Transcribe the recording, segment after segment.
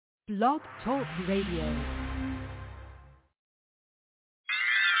Blog Talk Radio.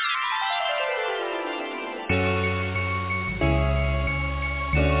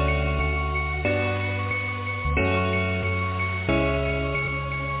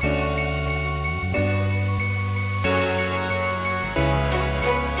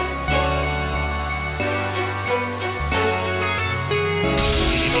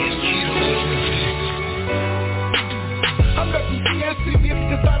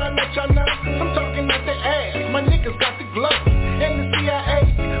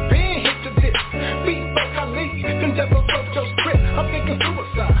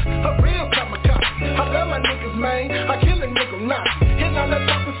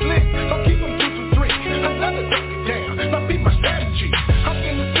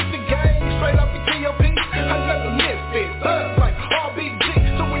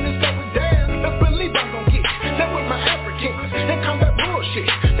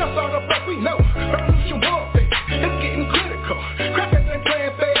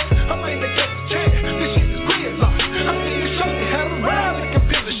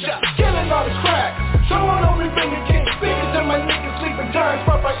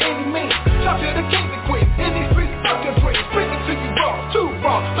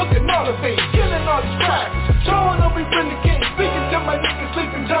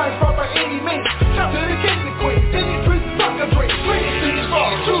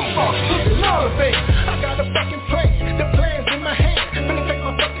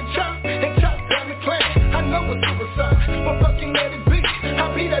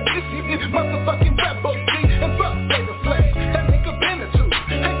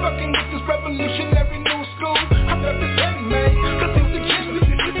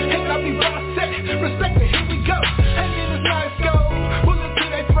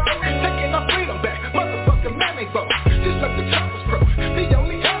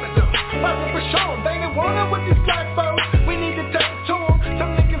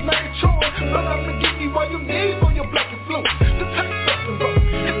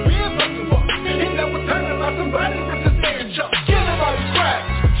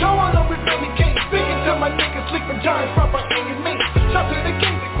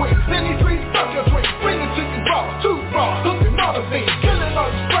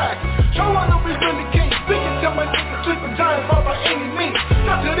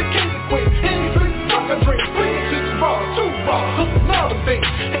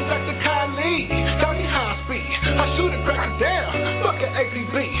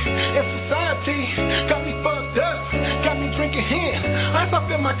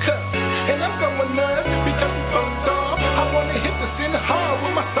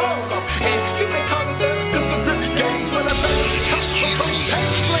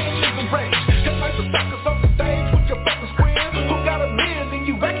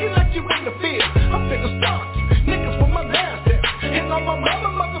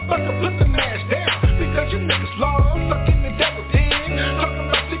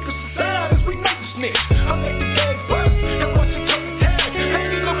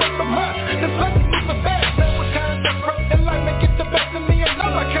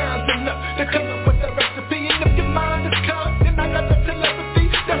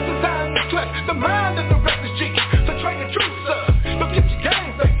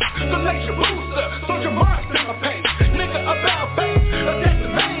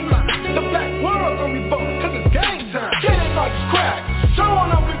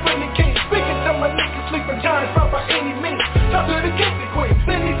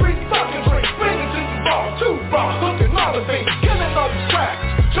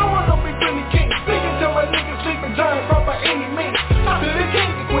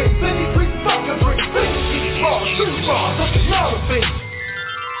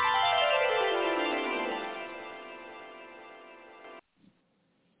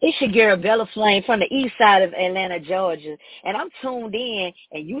 Girl Bella Flame from the east side of Atlanta, Georgia, and I'm tuned in,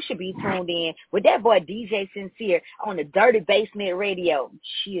 and you should be tuned in with that boy DJ Sincere on the Dirty Basement Radio.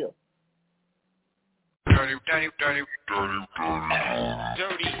 Chill. Dirty.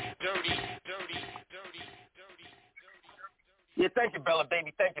 Yeah, thank you, Bella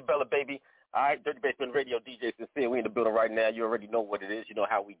Baby. All right, Dirty Basement Radio, DJ Sincere. We in the building right now. You already know what it is. You know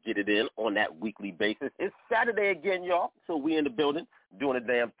how we get it in on that weekly basis. It's Saturday again, y'all, so we in the building doing a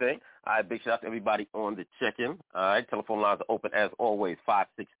damn thing. All right, big shout out to everybody on the check-in. All right, telephone lines are open as always,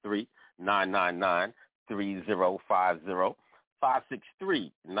 563-999-3050.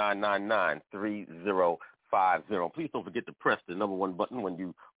 563-999-3050. Please don't forget to press the number 1 button when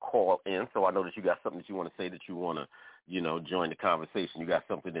you call in, so I know that you got something that you want to say, that you want to, join the conversation. You got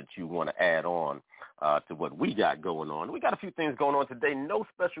something that you want to add on to what we got going on. We got a few things going on today. No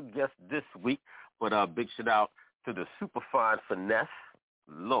special guest this week, but a big shout out to the superfine Finesse.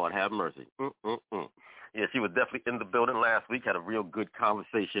 Lord have mercy. Yeah, she was definitely in the building last week. Had a real good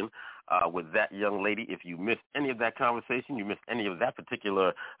conversation with that young lady. If you missed any of that conversation, you missed any of that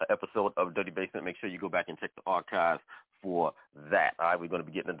particular episode of Dirty Basement, make sure you go back and check the archives for that. All right, we're going to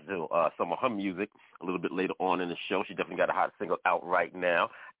be getting into some of her music a little bit later on in the show. She definitely got a hot single out right now,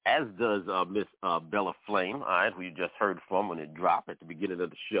 as does Miss Bella Flame, all right, who you just heard from when it dropped at the beginning of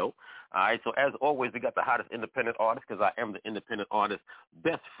the show. All right, so as always, we got the hottest independent artist, because I am the independent artist's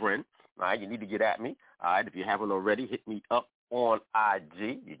best friend. All right, you need to get at me. All right, if you haven't already, hit me up on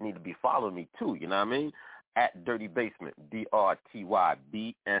IG. You need to be following me, too, you know what I mean? At Dirty Basement,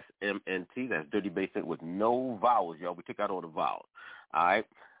 DRTYBSMNT. That's Dirty Basement with no vowels, y'all. We took out all the vowels. All right?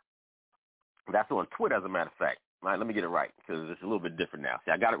 That's on Twitter, as a matter of fact. All right, let me get it right, because it's a little bit different now.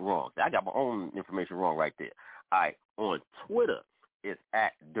 See, I got it wrong. See, I got my own information wrong right there. All right, on Twitter, it's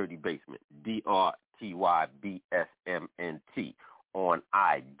at Dirty Basement, DRTYBSMNT. On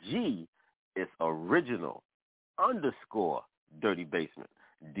IG, it's original_Dirty Basement,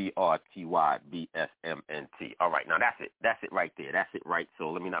 DRTYBSMNT. All right, now that's it. That's it right there. That's it right. So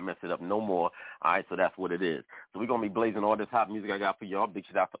let me not mess it up no more. All right, so that's what it is. So we're going to be blazing all this hot music I got for y'all. Big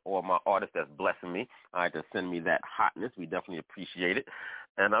shout out to all my artists that's blessing me, all right, to send me that hotness. We definitely appreciate it.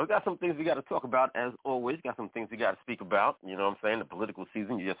 And we got some things we got to talk about, as always. Got some things we got to speak about. You know what I'm saying? The political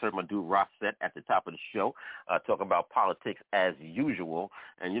season. You just heard my dude Rosset at the top of the show talk about politics as usual.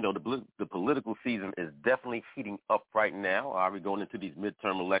 And, the political season is definitely heating up right now. We're going into these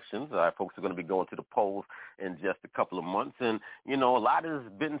midterm elections. Folks are going to be going to the polls in just a couple of months. And, a lot has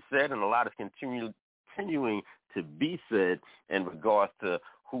been said, and a lot is continuing to be said in regards to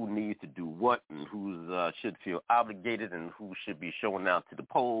who needs to do what, and who should feel obligated, and who should be showing out to the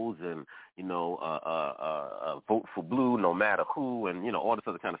polls, and, vote for blue no matter who, and, all this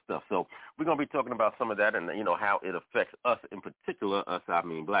other kind of stuff. So we're going to be talking about some of that, and, how it affects us in particular,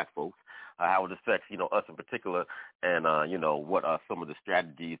 black folks, how it affects, us in particular, and, what are some of the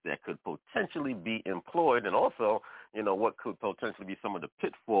strategies that could potentially be employed, and also, what could potentially be some of the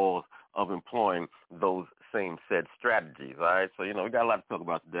pitfalls of employing those same said strategies, all right? So, we got a lot to talk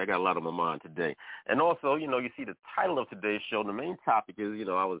about today. I got a lot on my mind today. And also, you see the title of today's show, the main topic is,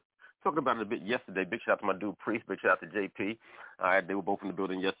 I was talking about it a bit yesterday. Big shout out to my dude Priest. Big shout out to JP. All right, they were both in the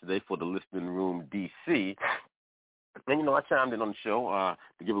building yesterday for the Listening Room DC. And, I chimed in on the show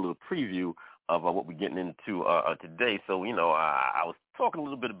to give a little preview of what we're getting into today. So, I was talking a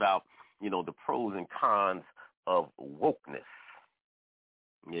little bit about, the pros and cons of wokeness.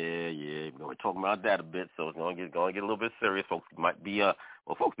 Yeah, we're going to be talking about that a bit, so it's going to get a little bit serious. Folks might be,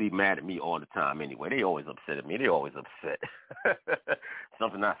 folks be mad at me all the time anyway. They always upset at me. They always upset.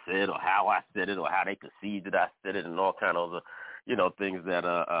 Something I said, or how I said it, or how they perceived that I said it, and all kind of, things that,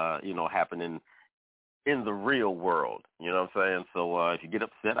 happen in the real world, you know what I'm saying? So if you get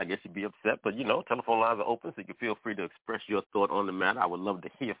upset, I guess you'd be upset. But, telephone lines are open, so you can feel free to express your thought on the matter. I would love to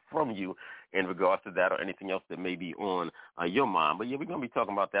hear from you in regards to that, or anything else that may be on your mind. But, yeah, we're going to be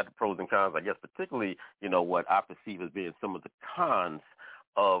talking about that, the pros and cons, I guess, particularly, what I perceive as being some of the cons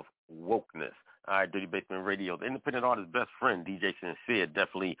of wokeness. All right, Dirty Basement Radio, the independent artist's best friend, DJ Sincere,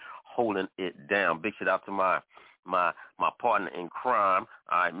 definitely holding it down. Big shout out to my partner in crime,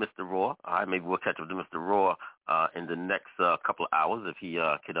 all right, Mr. Raw. All right, maybe we'll catch up to Mr. Raw in the next couple of hours. If he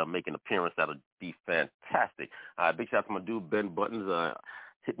could make an appearance, that would be fantastic. Big shout out to my dude, Ben Buttons.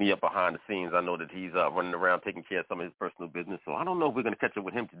 Hit me up behind the scenes. I know that he's running around taking care of some of his personal business, so I don't know if we're going to catch up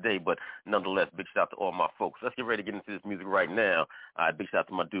with him today, but nonetheless, big shout out to all my folks. Let's get ready to get into this music right now. Big shout out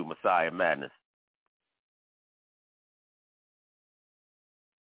to my dude, Messiah Madness.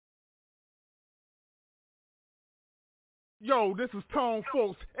 Yo, this is Tone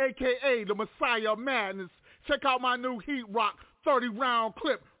Folks, a.k.a. the Messiah Madness. Check out my new Heat Rock 30-round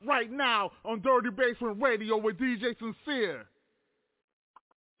clip right now on Dirty Basement Radio with DJ Sincere.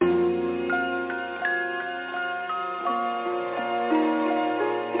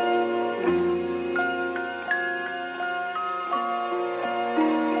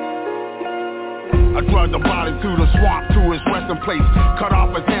 I dragged the body through the swamp to his resting place. Cut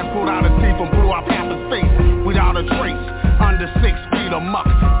off his hands, pulled out his teeth, and blew off half his face without a trace. Under 6 feet of muck,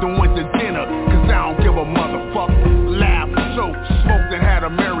 then went to dinner, cause I don't give a motherfuck. Laughed, joked, smoked, and had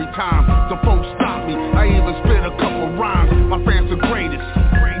a merry time. The folks stopped me, I even spit a couple rhymes. My fans the greatest.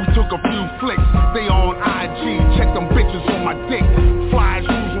 We took a few flicks, they on IG. Check them bitches on my dick. Fly as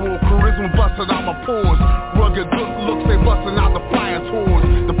usual, charisma busted out my pores.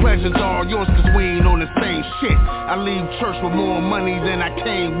 I leave church with more money than I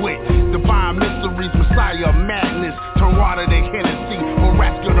came with. Divine mysteries, Messiah, madness. Turn water to Hennessy or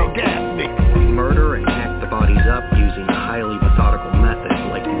orgasmic. Murder and hack the bodies up using a highly methodical method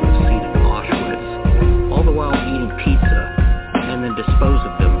like you would have seen in Auschwitz. All the while eating pizza and then dispose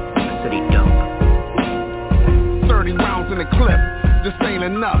of them in the city dump. 30 rounds in the clip, this ain't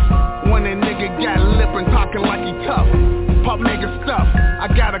enough. When a nigga got lip and talking like he tough. Pup making stuff, I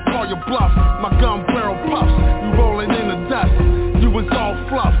gotta call your bluff. My gun barrel puffs, you rolling in the dust. You was all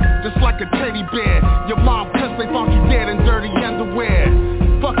fluff, just like a teddy bear. Your mom cussed, they found you dead in dirty underwear.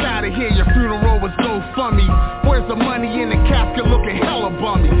 Fuck out of here, your funeral was GoFundMe. Where's the money in the casket looking hella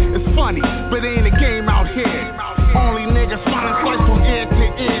bummy? It's funny, but it ain't a game out here. Only niggas finding slice from ear to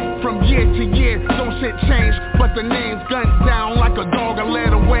ear, from year to year. Don't shit change, but the name's gunned down like a dog and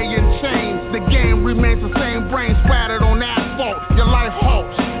led away in chains. The game remains the same, brain splattered on asphalt. Your life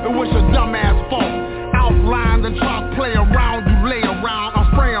halts, it was your dumb ass fault. Outlined and try to play around, you lay around. I'm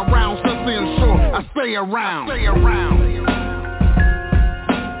spraying around, still seeing sure I stay around. Stay around.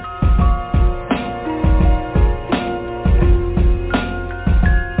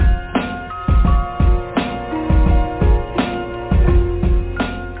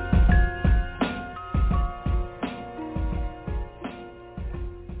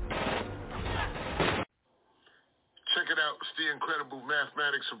 It's the incredible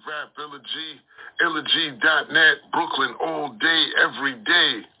mathematics of rap, IllaG.net, Brooklyn all day, every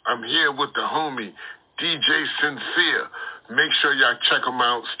day. I'm here with the homie, DJ Sincere. Make sure y'all check him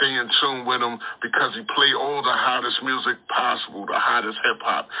out, stay in tune with him, because he play all the hottest music possible, the hottest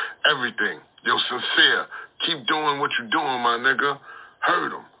hip-hop, everything. Yo, Sincere, keep doing what you're doing, my nigga.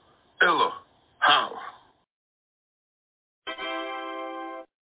 Heard him. Illa. How?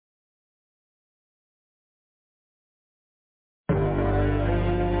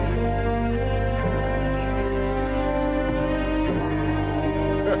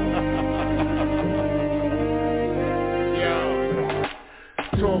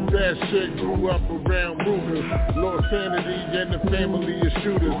 Talk that shit, grew up around Ruger. Lost sanity and the family of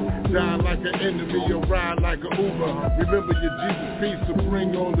shooters. Die like an enemy or ride like an Uber. Remember your Jesus piece to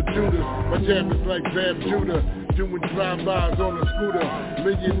bring all the Judas. My jab is like Bab Judah, doing drive-bys on a scooter.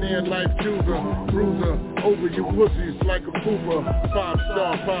 Millionaire life chooser, bruiser, over you pussies like a pooper.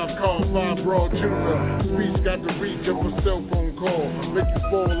 5-star, 5-car, 5-broad chooser. Speech got the reach of a cell phone call. Make you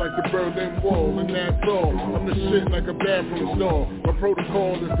fall like the Berlin Wall, and that's all. I'm the shit like a bathroom stall. My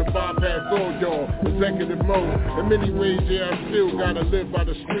protocol is to bypass all y'all. Executive mode. In many ways, yeah, I still gotta live by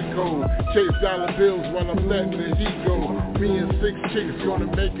the street code. Chase dollar bills while I'm letting the heat go. Me and 6 chicks gonna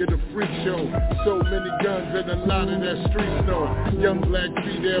make it a freak show. So many guns and a lot of that street snow. Young black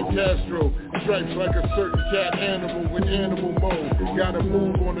Fidel Castro. Stripes like a certain cat animal with animal mode. Gotta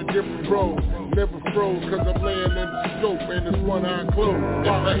move on a different road. Never froze cause I'm laying in the scope and it's one eye closed.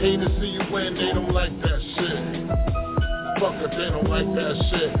 If I hate to see you win, they don't like that shit. Fuck if they don't like that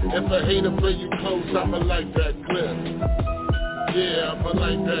shit. If a hater play you close, I'ma like that clip. Yeah, I'ma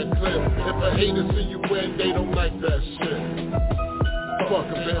like that clip. If a hater see you win, they don't like that shit. Fuck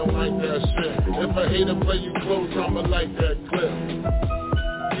if they don't like that shit. If a hater play you close, I'ma like that clip.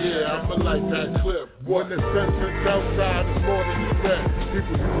 Yeah, I'ma like that clip. When the sun sets outside, it's more than a threat.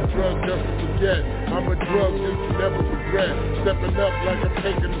 People use drugs just to forget. I'm a drug that you never regret. Stepping up like I'm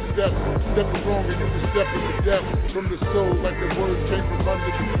taking a step. Stepping wrong and you can step into depth. From the soul like the words came from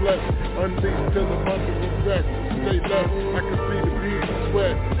under the flesh. Unleashed till I'm under arrest. Stay left, I can see the beads of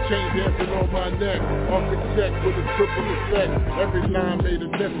sweat. Chain dancing on my neck. Architect with a triple effect. Every line made a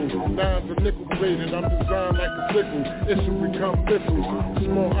nickel. Lines are nickel plated. I'm designed like a sickle. It should become missiles.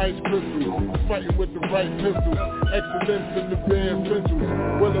 Small ice crystals. Fighting with the right pistols. Excellence in the bare essentials.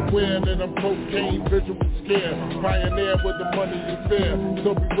 Well aware that I'm cocaine, visual scare. Pioneer with the money is fair. So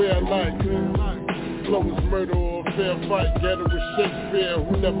beware like flow is murder or a fair fight. Ghetto with Shakespeare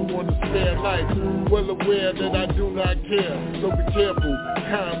who never want to spare life. Well aware that I do not care. So be careful,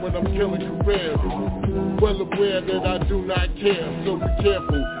 kind when I'm killing careers. Well aware that I do not care. So be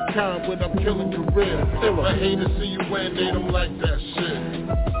careful, kind when I'm killing careers. If a hater see you win, they don't like that shit.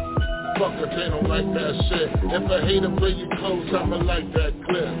 Fuck if they don't like that shit. If a hater play you close, I'ma like that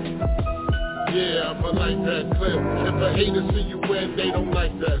clip. Yeah, I'ma like that clip. If a hater see you win, they don't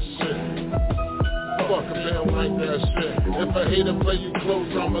like that shit. Fuck if they don't like that shit. If a hater play you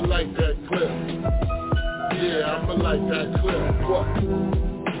close, I'ma like that clip. Yeah, I'ma like that clip. What?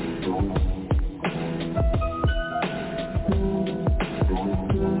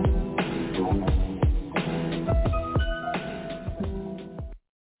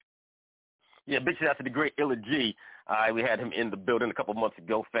 Yeah, big shout out to the great Illa G. We had him in the building a couple months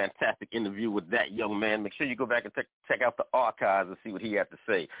ago. Fantastic interview with that young man. Make sure you go back and check out the archives and see what he had to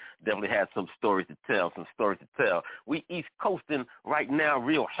say. Definitely had some stories to tell, We East Coasting right now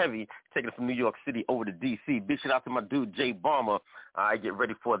real heavy, taking it from New York City over to D.C. Big shout out to my dude, Jay Balmer. I get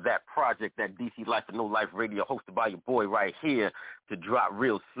ready for that project, that D.C. Life and No Life Radio, hosted by your boy right here, to drop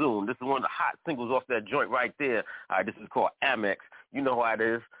real soon. This is one of the hot singles off that joint right there. This is called Amex. You know how it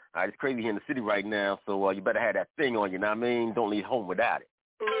is. It's crazy here in the city right now, so you better have that thing on you, know what I mean? Don't leave home without it.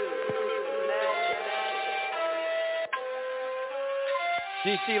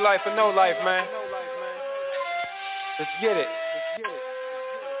 DC Life or No Life, man. Let's get it.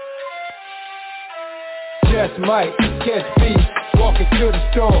 Just might catch beat, walking to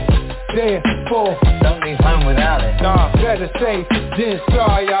the store. Therefore, don't leave home without it. Nah, better safe than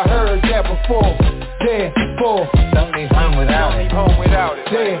sorry, I heard that before. Therefore, don't leave home without it.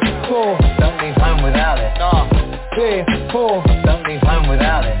 Therefore, don't leave home without it. Nah, therefore, don't leave home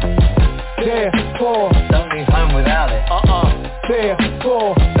without it. Therefore, don't leave home without it.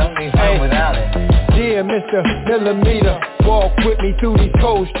 Therefore, don't leave home without it. Dear Mr. Millimeter, walk with me through these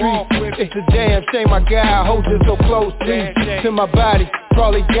cold streets. It's a damn shame my guy holds it so close to my body.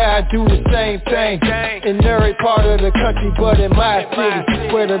 Probably gotta do the same thing in every part of the country, but in my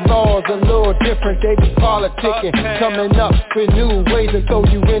city, where the laws are a little different, they be politicking, coming up with new ways to throw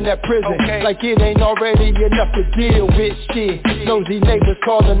you in that prison, like it ain't already enough to deal with shit. Nosy neighbors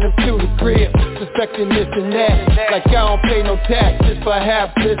calling them to the crib, suspecting this and that, like I don't pay no taxes,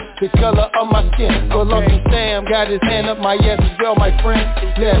 perhaps it's the color of my skin. Well, Uncle Sam got his hand up my ass as well, my friend.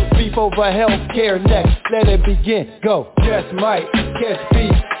 Let's beef over healthcare next, let it begin, go. Just might catch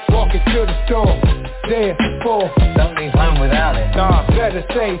beat, walking to the store. Therefore, don't leave home without it. Nah, better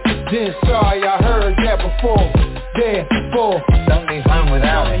safe than sorry, I heard that before. Therefore, don't leave home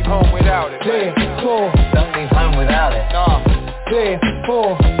without it. Therefore, don't leave home without it. Nah,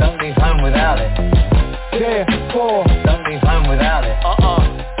 therefore, don't leave home without it. Therefore, don't leave home without it.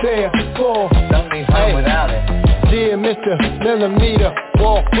 Therefore, don't leave home without it. Dear Mr. Millimeter,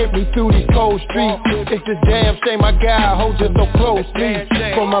 walk with me through these cold streets. It's a damn shame my guy holds it so closely.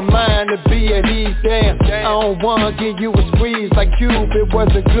 For my mind to be at ease, damn, I don't wanna give you a squeeze like Cube, it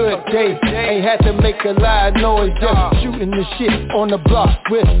was a good day. Ain't had to make a lot of noise, just shooting the shit on the block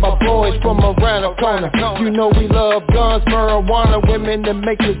with my boys from around the corner. You know we love guns, marijuana, women that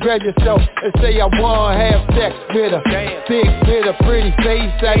make you grab yourself and say I wanna have sex with her. Big with a pretty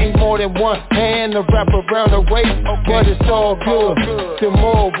face, I need more than one hand to wrap around her waist. But it's all good, the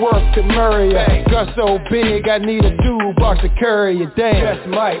more work the merrier. Gun so big I need a toolbox to carry it. Damn, just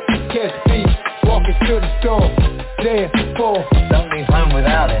might catch beat, walking to the store. Therefore, don't leave home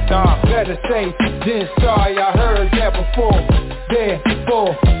without it. Nah, better safe than sorry, I heard that before.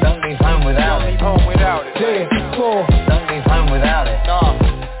 Therefore, don't leave home without it. Therefore, don't leave home without it. Nah,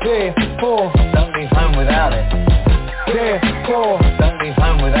 therefore, don't leave home without it. Therefore, don't leave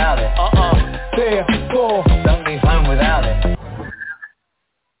home without it. Therefore, don't leave home without it.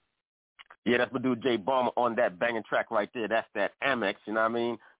 Yeah, that's my dude Jay Balmer on that banging track right there. That's that Amex, you know what I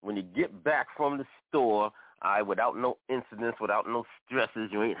mean? When you get back from the store, without no incidents, without no stresses,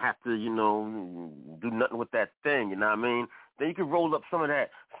 you ain't have to, do nothing with that thing, you know what I mean? Then you can roll up some of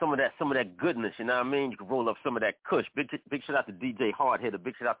that goodness, you know what I mean? You can roll up some of that kush. Big shout out to DJ Hardhitter.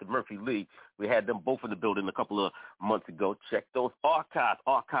 Big shout out to Murphy Lee. We had them both in the building a couple of months ago. Check those archives.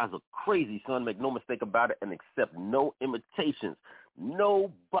 Archives are crazy, son. Make no mistake about it, and accept no imitations.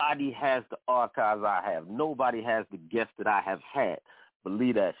 Nobody has the archives I have. Nobody has the guests that I have had.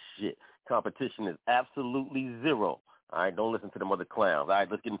 Believe that shit. Competition is absolutely zero. All right, don't listen to them other clowns. All right,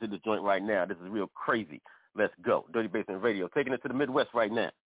 let's get into this joint right now. This is real crazy. Let's go. Dirty Basement Radio, taking it to the Midwest right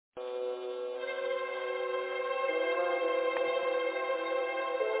now.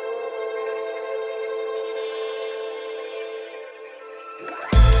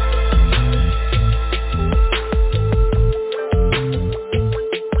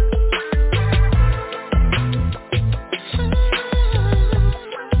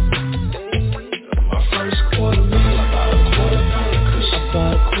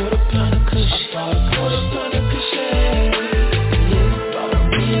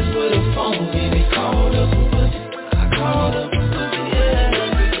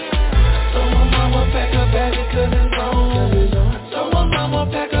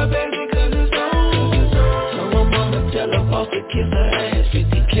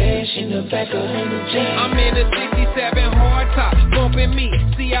 I'm in a 67 hard top, bumping me.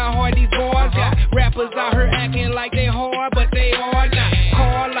 See how hard these boys got. Rappers out here acting like they hard, but they are not.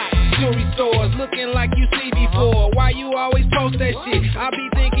 Car lot, jewelry stores, looking like you see before. Why you always post that shit? I be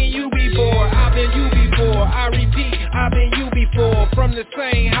thinking you be bored. from the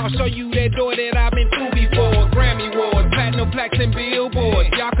same house, show you that door that I've been through before. Grammy Awards, platinum plaques and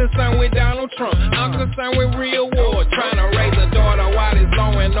billboards. Y'all concerned with Donald Trump, I'm concerned with real wars. Trying to raise a daughter while it's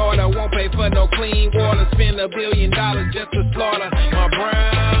law and order. Won't pay for no clean water. Spend $1 billion just to slaughter my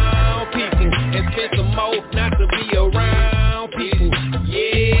brown people and spend some more not to be around people.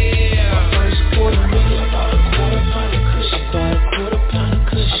 Yeah. My first $250,000, about a quarter pound of cushion. I bought a quarter pound of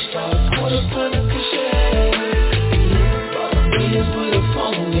cushion. I bought a quarter pound of cushion. Bought a Benz with a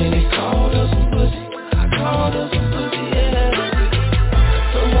phone and it called us some pussy. I called us some pussy, yeah.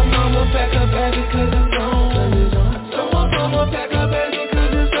 So my mama pack her bag because it's on. So my mama pack her bag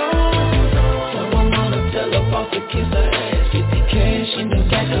because it's on. So my mama tell her boss to kiss her ass. 50 cash in the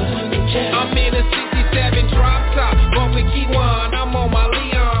back of 100 jams. I'm in a 67 drop top, bumping Keywan, I'm on my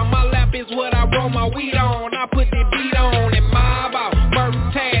Leon. My lap is what I roll my weed on. I put the beat on and mob out.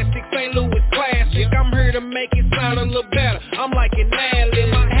 Murph-tastic, St. Louis classic. I'm here to make it sound a little better. I'm like an ad-lib,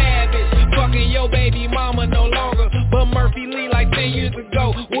 my habits. Fucking your baby mama no longer, but Murphy Lee like 10 years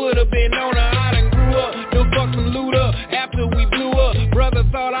ago would've been on her. I done grew up, done fucked some loot up after we blew up. Brother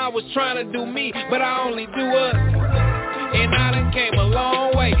thought I was trying to do me, but I only do us. And I done came a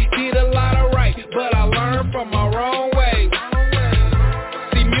long way, did a lot of right, but I learned from my wrong way.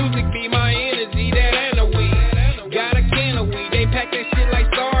 See, music be my energy, that ain't a weed. Got a can of weed, they pack that shit like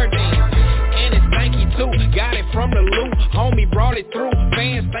sardines. And it's stanky too, got it from the loot. Homie brought it through,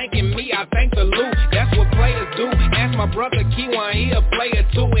 fans thanking me, I thank the loot. That's what players do, ask my brother Keywan, he a player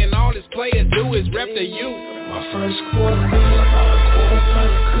too. And all this player do is rep the youth. My first $250,000, about a quarter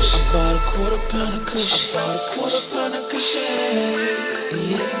pound of cushion. I bought a quarter pound of cushion. I bought a quarter pound of cushion.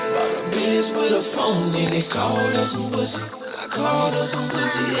 Yeah, bought a Benz with a phone and they called us some pussy. I called us some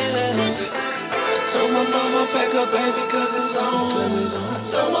pussy, yeah. So my mama pack her baby cause it's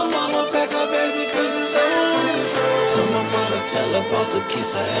on. So my mama pack her baby cause it's on. So my mama tell her boss to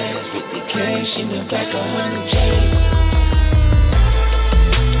kiss her ass. 50 cash in the back of 100 jams.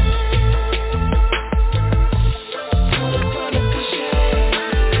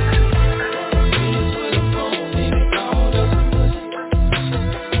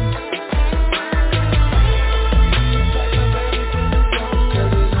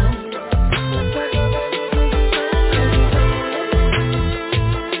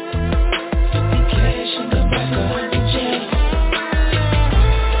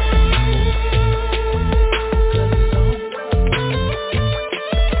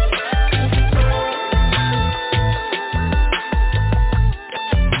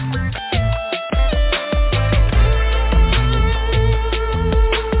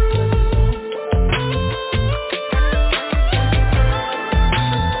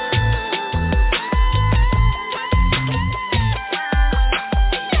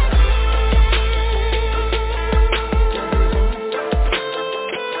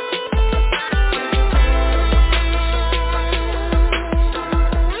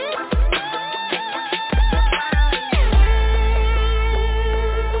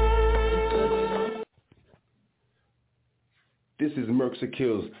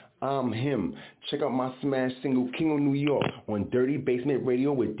 Kills. I'm him. Check out my smash single King of New York on Dirty Basement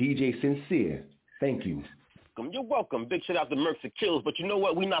Radio with DJ Sincere. Thank you. You're welcome. Big shout out to Mercs and Kills. But you know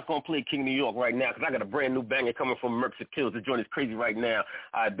what? We're not going to play King of New York right now because I got a brand new banger coming from Mercs and Kills. The joint is crazy right now.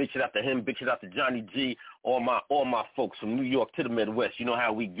 All right, big shout out to him. Big shout out to Johnny G. All my folks from New York to the Midwest. You know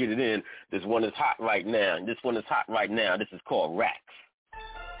how we get it in. This one is hot right now. This is called Racks.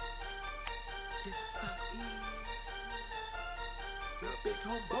 The big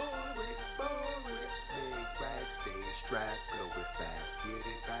homeboy with his boy with big racks, stay strapped, blow it fast, get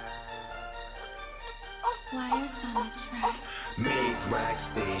it back. Wires on the track. Make racks,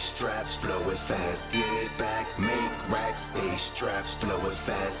 stay strapped, blow it fast, get it back. Make racks, stay strapped, blow it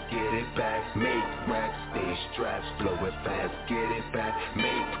fast, get it back. Make racks, stay strapped, blow it fast, get it back.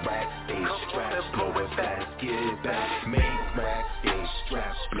 Make racks, stay strapped, blow it fast, get it back. Make racks, stay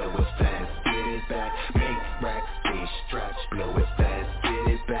strapped, blow it fast, get it back. Make racks, stay strapped, blow it fast, get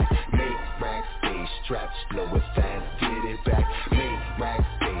it back. Make racks, stay strapped, blow it fast, get it back. Make racks,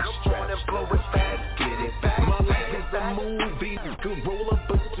 stay strapped, blow it fast, get it back. My life is a movie, can roll up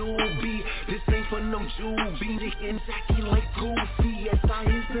a doobie. This ain't for no juvie, nigga acting like Goofy. Yes, I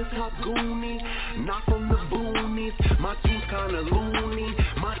is the top goonie, not from the boonies. My tooth kinda loony,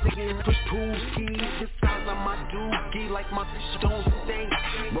 my nigga push poofy. The size of my dookie, like my fish don't stink.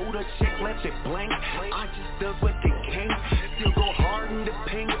 Wrote a check, left it blank. I just does what they can. Still go hard in the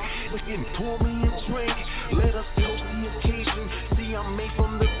paint. Looking, pour me a drink. Let us toast the occasion. See, I'm made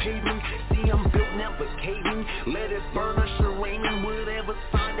from the pavement. See, I'm built, never caving. Let it burn, usher raining. Whatever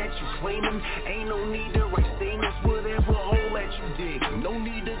sign that you claiming. Ain't no need to write statements, whatever hole that you dig. No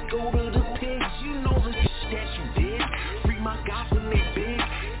need to go to the pigs, you know the shit that you did. Free my guys when they big,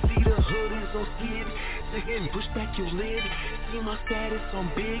 see the hood is on skid. Again, push back your lid, see my status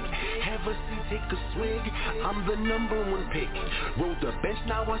on big. Have a seat, take a swig, I'm the number one pick. Roll the bench,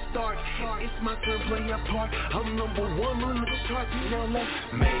 now I start. It's my turn, play a part. I'm number one on the chart. Now let's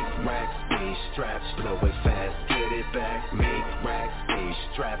make racks, these straps, blow it fast, get it back. Make racks, these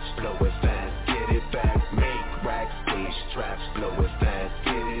straps, blow it fast, get it back. Make racks, these straps, blow it fast,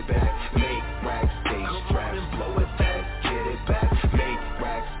 get it back. Make racks, these straps, blow it fast, get it back. Make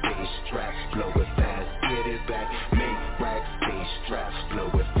racks, these straps, blow it fast, get it back. Make racks, these straps,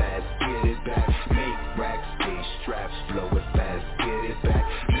 blow it fast, get it back. Make racks, these straps, blow it fast, get it back.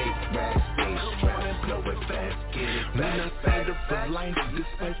 Make racks, these straps, blow it fast, get it back. When I signed up for life,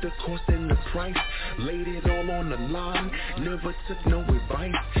 despite the cost and the price, laid it all on the line, never took no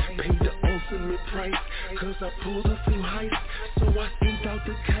advice, paid the ultimate price, cause I pulled a few heights, so I sent out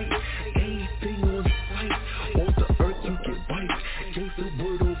the kite, everything on sight, on the earth you get wiped, gave the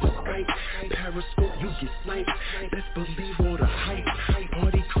word over Skype, Periscope you get sniped, best believe all the hype,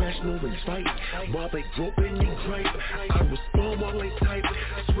 party crash no invite, while they grope and they gripe, I respond while they type,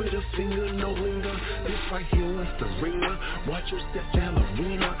 swear the finger no linger, this right here is the ringer, watch your step down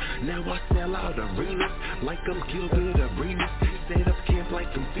arena, now I sell out arenas, like I'm Gilbert Arenas, set up camp like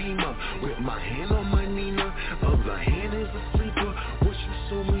I'm FEMA, with my hand on my Nina, other hand is a sleeper, what you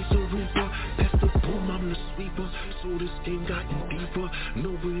saw me's a reaper, that's the boom, I'm the sweeper, so this game gotten deeper,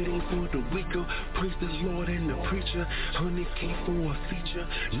 no it ain't for the weaker, praise the Lord and the preacher, 100K for a feature,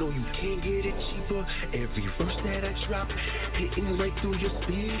 no you can't get it cheaper, every verse that I drop, hitting right through your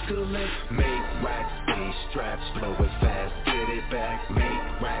speaker, let's make racks, these straps, blow it fast, get it back,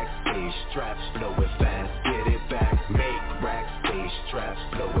 make racks, these straps, blow it fast, get it back, make racks, these straps,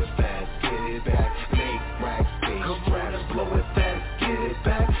 blow it fast, get it back, make racks, these straps, blow it fast, get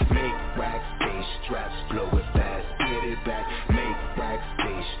it back, make racks, these straps, blow it fast, get it back, make racks,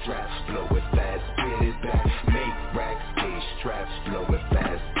 these straps, blow it fast, get it back, make racks, these straps, blow it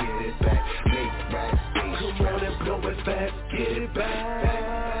fast, get it back, make racks, these straps, blow it fast, get it back.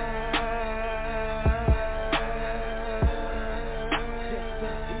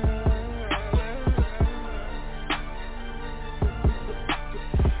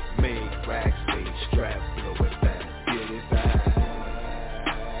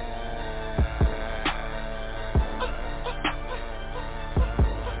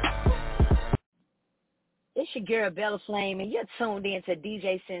 It's your girl Bella Flame, and you're tuned in to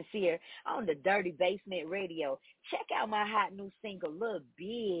DJ Sincere on the Dirty Basement Radio. Check out my hot new single, Lil'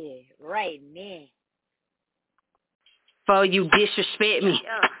 Bit, right now. For you disrespect me,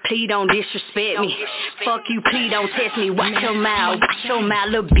 please don't disrespect me. Fuck you, please don't test me. Watch your mouth,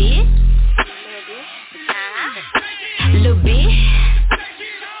 little bit. Little bit.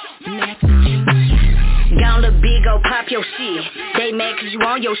 Gone little big, go pop your shit. They mad cause you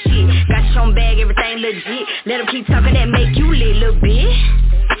on your shit. Got your own bag, everything legit. Let them keep talking, that make you lit, little bit.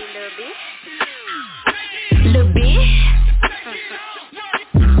 Little bit.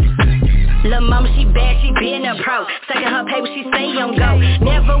 Lil' mama, she bad, she been a pro. Sucking her paper, she stay on go.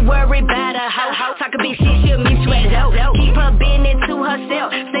 Never worry about a hoe. Talk a big shit, she'll meet you at dope. Keep her business to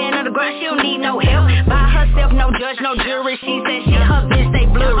herself. Staying on the ground, she don't need no help. By herself, no judge, no jury. She said she her bitch, they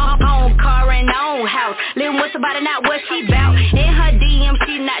blurry. Own car and own house. Living with somebody, not what she bout. In her DM,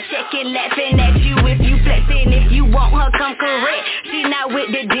 she not checking, laughing at you if you flexing. If you want her, come correct. She not with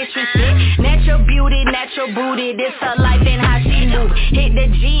the disrespect. Natural beauty, natural booty. This her life and how she move. Hit the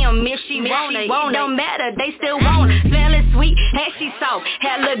gym if she want it. Don't matter, they still want it. Smelling sweet, and she soft.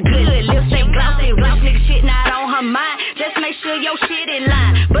 Hair look good, lips stay glossy. Rich nigga shit not on her mind. Just make sure your shit in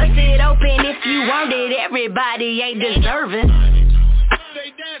line. Bust it open if you want it. Everybody ain't deserving. They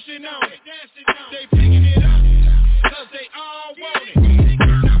dancing on it. They picking it up. Cause they all want it.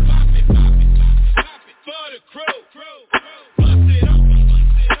 Now pop it. For the crew. Bust it up.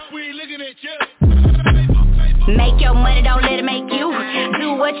 We looking at you. Make your money, don't let it make you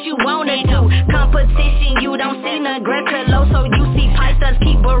do what you wanna do. Competition, you don't see none. Grab low, so you see Pisces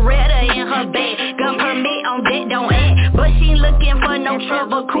keep Beretta in her bag. Gun permit on deck, don't act. But she looking for no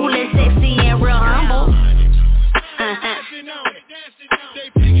trouble. Cool and sexy and real humble. They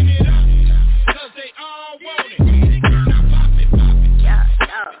picking it up. Cause they all want it. Now pop it.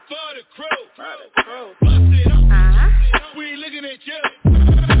 For the crew. Bust it up. We looking at you.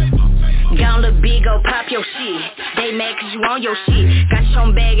 Gone look big, go pop your shit. They mad cause you on your shit. Got your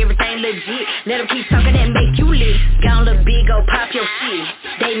own bag, everything legit. Let them keep talking, that make you lit. Gone look big, go pop your shit.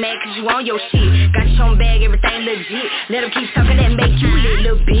 They mad cause you on your shit. Got your own bag, everything legit. Let them keep talking, that make you lit,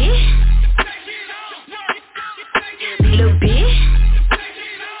 little bitch.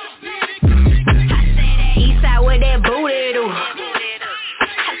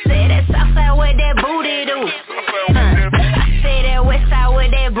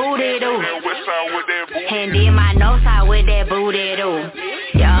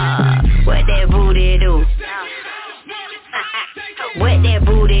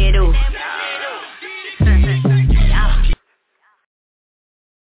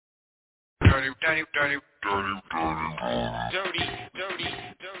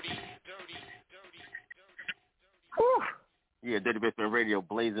 Yeah, Dirty Basement Radio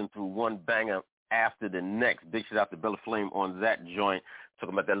blazing through one banger after the next. Big shout out to Bella Flame on that joint.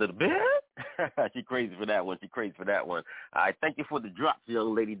 Talking about that little bit. She crazy for that one. All right, thank you for the drops,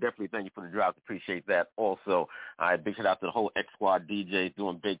 young lady. Definitely thank you for the drops. Appreciate that also. All right, big shout out to the whole X Squad DJs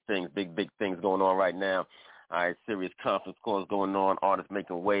doing big things going on right now. All right, serious conference calls going on, artists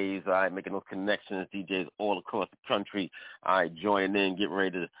making waves, all right, making those connections, DJs all across the country, all right, joining in, getting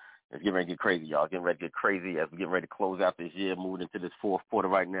ready to get crazy, y'all. Getting ready to get crazy as we get ready to close out this year, moving into this fourth quarter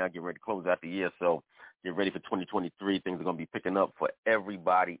right now, getting ready to close out the year. So get ready for 2023. Things are going to be picking up for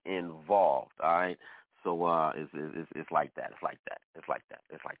everybody involved, all right? So it's like that.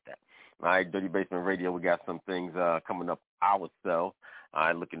 All right, Dirty Basement Radio, we got some things coming up ourselves. All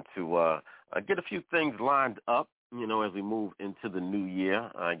right, looking to get a few things lined up, you know, as we move into the new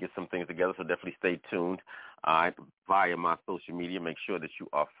year, get some things together, so definitely stay tuned via my social media. Make sure that you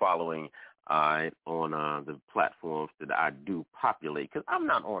are following on the platforms that I do populate, because I'm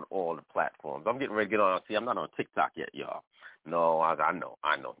not on all the platforms. I'm getting ready to get on. See, I'm not on TikTok yet, y'all. No, I know.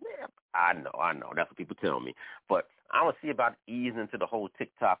 Yeah, I know. That's what people tell me. But I want to see about easing into the whole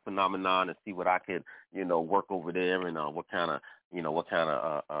TikTok phenomenon and see what I could, you know, work over there and what kind of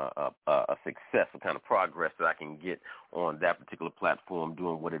success, what kind of progress that I can get on that particular platform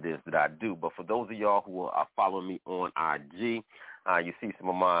doing what it is that I do. But for those of y'all who are following me on IG, you see some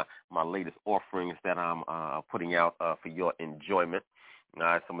of my latest offerings that I'm putting out for your enjoyment.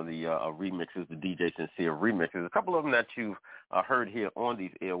 Some of the remixes, the DJ Sincere remixes, a couple of them that you've heard here on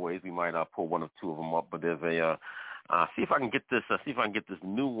these airways. We might pull one or two of them up, but there's a see if I can get this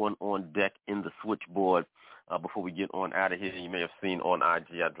new one on deck in the switchboard before we get on out of here. You may have seen on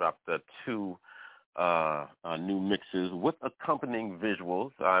IG I dropped two new mixes with accompanying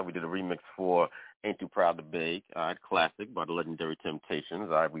visuals. We did a remix for Ain't Too Proud to Beg, classic by the legendary Temptations.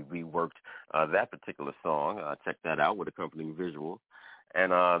 We reworked that particular song. Check that out with accompanying visuals.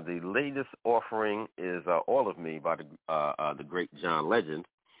 And the latest offering is All of Me by the great John Legend.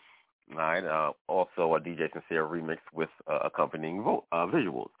 All right, also a DJ Sincere remix with accompanying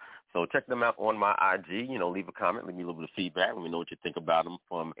visuals. So check them out on my IG. You know, leave a comment, leave me a little bit of feedback. Let me know what you think about them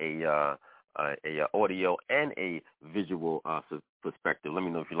from a audio and a visual perspective. Let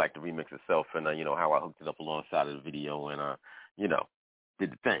me know if you like the remix itself and you know how I hooked it up alongside of the video and you know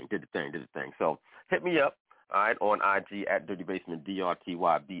did the thing. So hit me up. All right, on IG at Dirty Basement,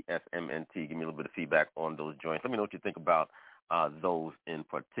 DRTYBSMNT. Give me a little bit of feedback on those joints. Let me know what you think about those in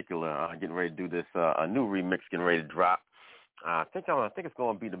particular. Getting ready to do this, a new remix getting ready to drop. I think it's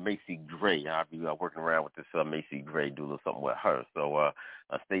going to be the Macy Gray. I'll be working around with this Macy Gray, do a little something with her. So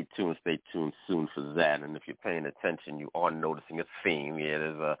stay tuned soon for that. And if you're paying attention, you are noticing a theme. Yeah,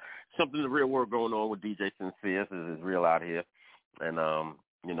 there's something in the real world going on with DJ Sincere. This is real out here. And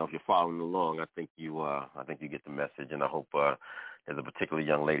you know, if you're following along, I think you get the message, and I hope there's a particular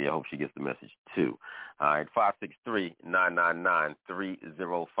young lady. I hope she gets the message too. All right, 563-999-3050.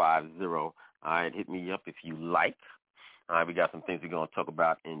 All right, hit me up if you like. All right, we got some things we're going to talk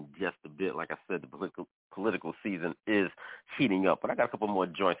about in just a bit. Like I said, the political season is heating up, but I got a couple more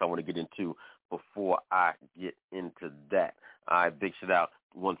joints I want to get into before I get into that. All right, big shout out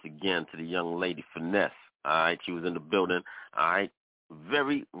once again to the young lady Finesse. All right, she was in the building. All right.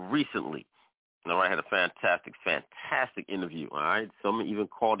 Very recently. All right, I had a fantastic interview. All right, some even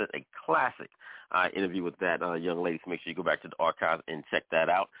called it a classic interview with that young lady. So make sure you go back to the archives and check that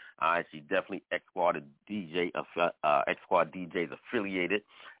out. She definitely X Squad DJs affiliated,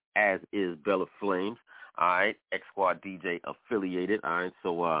 as is Bella Flames. All right, X Squad DJ affiliated. All right,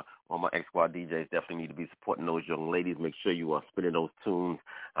 so all my X Squad DJs definitely need to be supporting those young ladies. Make sure you are spinning those tunes.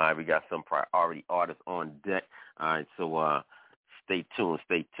 All right, we got some priority artists on deck. All right, so stay tuned.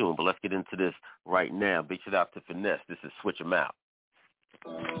 But let's get into this right now. Big shout out to Finesse. This is Switch 'Em Out.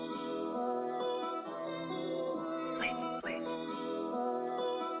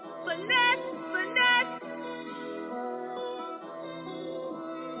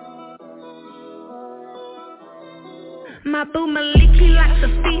 My boo Maliki likes to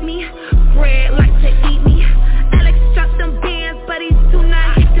feed me, Fred likes to eat me. Alex dropped them bands, but he's too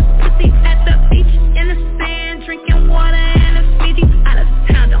not hit this pussy at the beach. In the sand, drinking water and a Fiji. Out of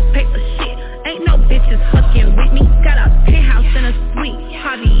town, don't pay for shit. Ain't no bitches fucking with me. Got a penthouse and a suite.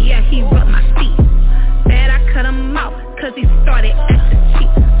 Harvey, yeah, he rubbed my feet. Bad, I cut him off, cause he started acting cheap.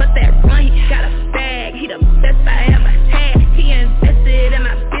 But that run, he got a bag. He the best I ever had. He invested in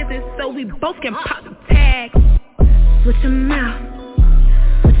my business, so we both can pop the tags. Switch 'em out,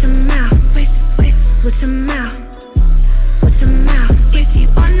 switch 'em out, switch 'em out,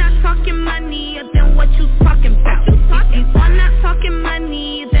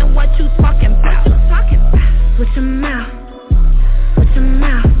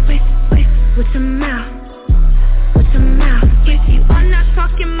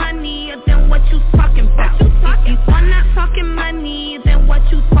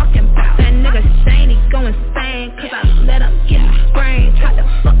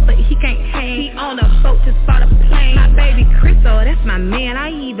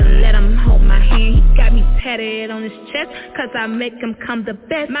 tatted on his chest, cause I make him come the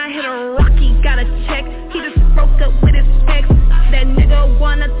best. My hitter Rocky got a check, he just broke up with his ex. That nigga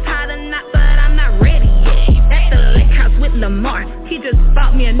wanna tie the knot, but I'm not ready yet. At the lake house with Lamar, he just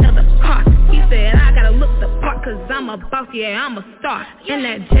bought me another car. He said I gotta look the part, cause I'm a boss, yeah, I'm a star. And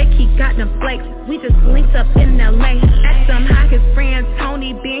that Jake, he got them flakes, we just linked up in LA. Asked him how his friend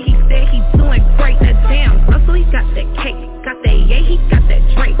Tony been, he said he doing great. That damn Russell, he got that cake, got that yay, he got that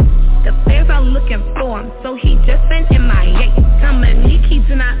Drake. The fans are looking for him, so he just been in my yay. Dominique, he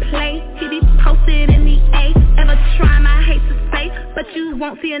do not play, he be posted in the A. Ever try my hate to say, but you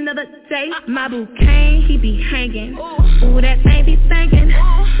won't see another day. My bouquet, he be hanging, ooh, that thing be singing.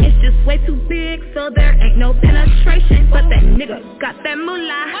 It's just way too big, so there ain't no penetration. But that nigga got that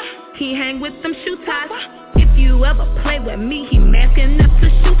moolah, he hang with them shoe ties. If you ever play with me, he masking up to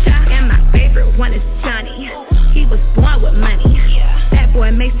shoot ya. And my favorite one is Johnny, he was born with money. That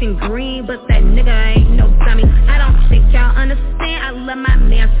boy Mason Green, but that nigga ain't no dummy. I don't think y'all understand, I love my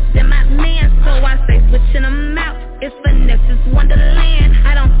man, then my man. So I say switching them out, it's Vanessa's Wonderland.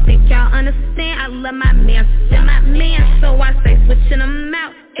 I don't think y'all understand, I love my man, then my man. So I say switching them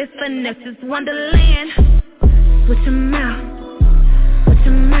out, it's Vanessa's Wonderland. Switch them out, switch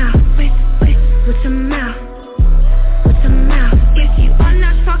them out, wait, switch them out, switch them out. If you are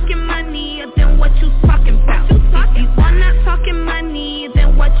not talking money, then what you talking about? If you are not talking money,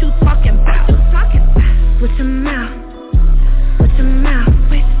 then what you talking about? Switch them out, switch them out,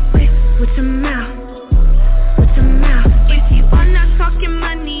 wait, switch them out, switch them out. If you are not talking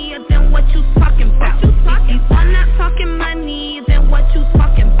money, then what you talking about? If you are not talking money, then what you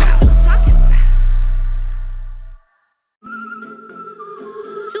talking about?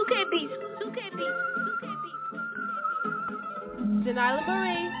 2K beats, 2K beats, 2K beats. Janila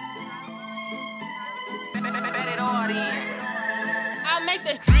Marie. I make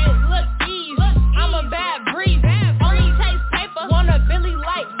the shit look easy. I'm a bad breeze. Only taste paper. Want a Billy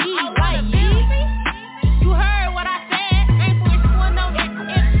like me, like me. You heard what I said. Ain't switch one no if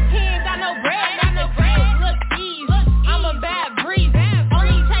he ain't got no bread. Look easy. I'm a bad breeze.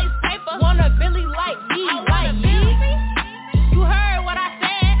 Only taste paper. Want a Billy like me, like me. You heard what I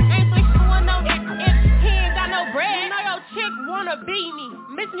said. Ain't switch one no if he ain't got no bread. You know your chick wanna beat me.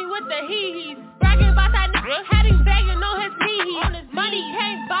 Miss me with the hee-hees. Bragging about that nigga. Had him begging on his knee. Money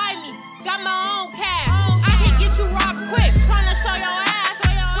can't buy me. Got my own cash. I can get you robbed quick. Tryna show your ass.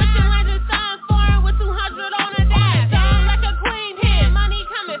 Switching lanes and signs foreign with 200 on a dash. Sound like a queen here. Money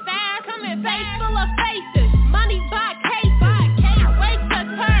coming fast. Face full of faces. Money by cases. Wait to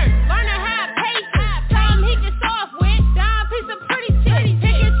turn. Learn to have patience. Tell him he can soft with. Dime piece of pretty shit.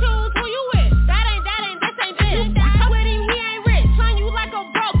 Pick and choose who you with. That ain't this. With him, he ain't rich. Shine you like a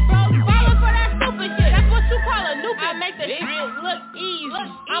broke. Ballin' for that stupid shit. That's what you call a noob. I make the shit look easy.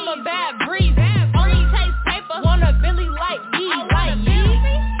 I'm a bad breeze. Only taste paper. Want a Billy like me, like me.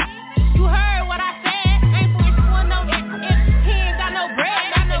 You heard what I said. Ain't switch one no if he ain't got no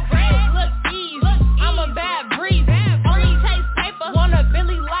bread. Look easy. I'm a bad breeze. Only taste paper. Want a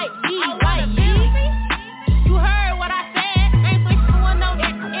Billy like me, like me. You heard what I said. Ain't switch one no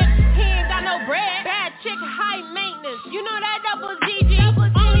if he ain't got no bread. Bad chick, high maintenance. You know that double GG.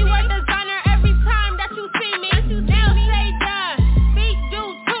 Only wear designer every time that you see me. Nails say done. Feet do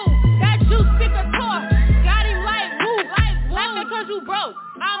too. That juice stick a tour. Got him like woo. Laughing cause you broke.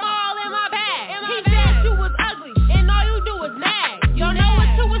 I'm all in my bag. He said you was ugly and all you do is nag. You know what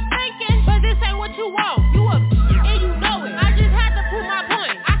you was thinking, but this ain't what you want. You a and you know it. I just had to prove my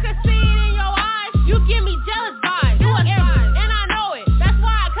point. I could see it in your eyes. You give me jealous vibes. You a and I know it. That's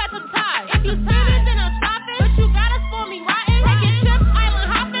why I cut them ties. If you see this, then I'm stopping. But you gotta spoil me rotten. Taking trips,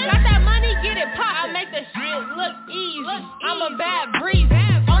 island hopping. Got that money, get it poppin'. I make the shit look easy. I'm a bad breeze.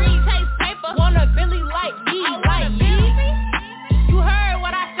 Only taste paper. Want a Billy like me, like me. You heard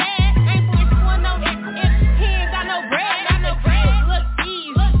what I said. Ain't switch one no if he ain't got no bread. Look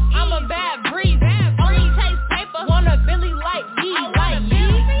easy. I'm a bad breeze. Only taste paper. Want a Billy like me, like me.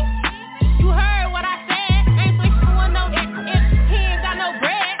 You heard what I said. Ain't switch one no if he ain't got no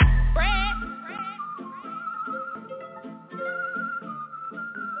bread.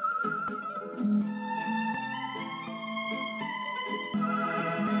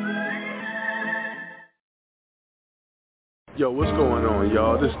 Yo, what's going on,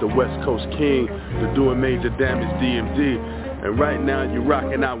 y'all? This is the West Coast King, the Doing Major Damage DMD. And right now, you're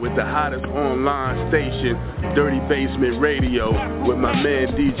rocking out with the hottest online station, Dirty Basement Radio, with my man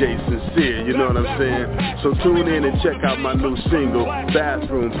DJ Sincere, you know what I'm saying? So tune in and check out my new single,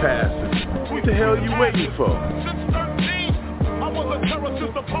 Bathroom Passes. What the hell are you waiting for? I was a terror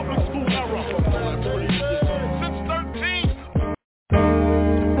since the public school era. Since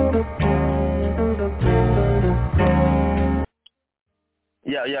 13.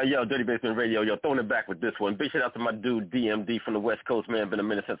 Yo, Dirty Basement Radio, yo, throwing it back with this one. Big shout out to my dude, DMD from the West Coast, man. Been a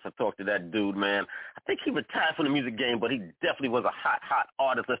minute since I talked to that dude, man. I think he retired from the music game, but he definitely was a hot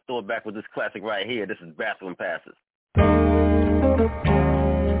artist. Let's throw it back with this classic right here. This is Bathroom Passes.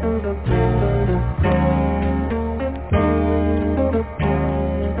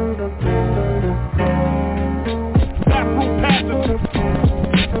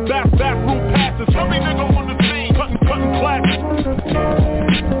 Bathroom passes. Tell me nigga on the scene, cutting classes.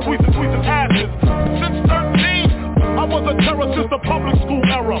 Squeezing asses. Since 13, I was a terror since the public school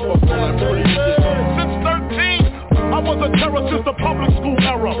era. Since 13, I was a terror since the public school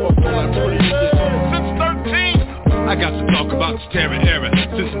era. Since 13, I got to talk about this terror era.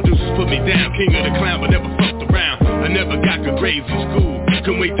 Since some deuces put me down, king of the clown, but never fucked around. I never got good grades in school.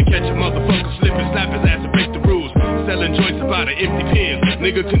 Couldn't wait to catch a motherfucker slip and slap his ass and break the rules. Selling joints about an empty pen.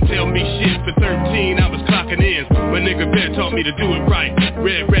 Nigga couldn't tell me shit. For 13, I was clocking in. My nigga Bear taught me to do it right.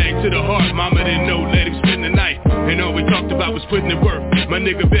 Red rag to the heart, mama didn't know, let him spend the night. And all we talked about was putting in work. My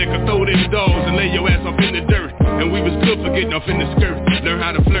nigga Bear could throw them dogs and lay your ass off in the dirt. And we was good for getting off in the skirt. Learn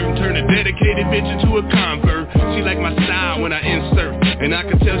how to flirt and turn a dedicated bitch into a convert. She like my style when I insert. And I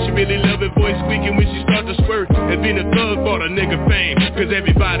could tell she really love it, voice squeaking when she start to squirt. And being a thug bought a nigga fame. Cause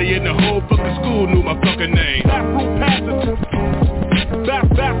everybody in the whole fucking school knew my fucking name. Bathroom passes.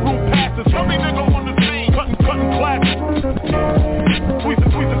 Bathroom passes. Tell me nigga on the scene, cutting classes.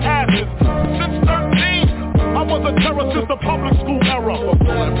 Squeezing asses. Since 13, I was a terror since the public school era.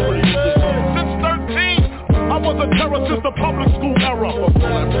 Since 13, I was a terror since the public school era.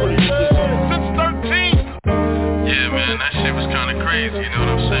 Since 13. Yeah, man, that shit was kinda crazy, you know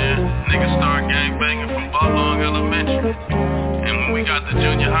what I'm saying? Niggas started gangbanging from Bullong Elementary. And when we got to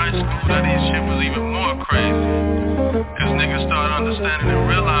junior high school, that shit was even more crazy. Cause niggas started understanding and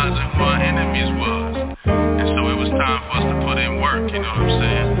realizing who our enemies was. And so it was time for us to put in work, you know what I'm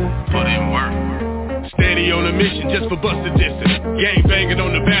saying? Put in work. Steady on a mission just for busted distance. Gang banging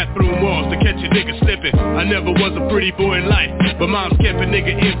on the bathroom walls to catch a nigga slipping. I never was a pretty boy in life, but moms kept a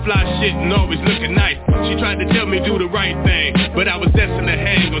nigga in fly shit and always looking nice. She tried to tell me do the right thing, but I was destined to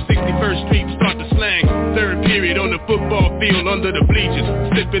hang on 61st Street and start to slang. Third period on the football field under the bleachers,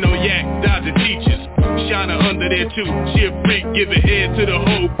 sipping on yak, dodging teachers. Shana under there too, she a freak, giving head to the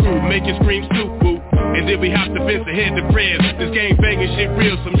whole crew, making scream soup boo. And then we hopped the fence ahead to prayers. This gang banging shit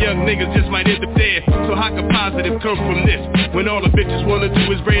real, some young niggas just might interfere. So how could positive come from this? When all the bitches wanna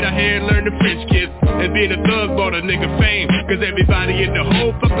do is braid our hair and learn the French kiss. And being a thug bought a nigga fame. Cause everybody in the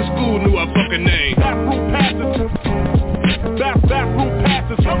whole fucking school knew our fucking name. Bathroom passes. Bathroom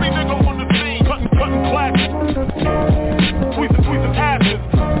passes. Tell me nigga on the scene, cutting classes. Squeezing asses.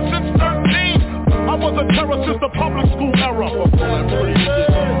 Since 13, I was a terror since the public school era.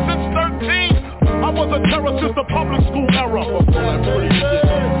 Since 13, I was a terror since the public school era.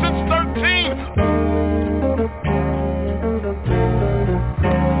 Since 13.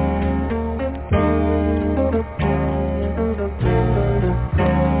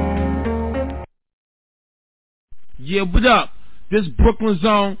 Yeah, what up? This Brooklyn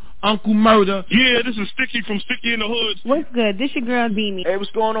Zone, Uncle Murder. Yeah, this is Sticky from Sticky in the Hood. What's good? This your girl Beanie. Hey,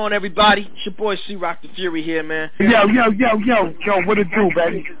 what's going on, everybody? It's your boy C-Rock the Fury here, man. Yo, what it do,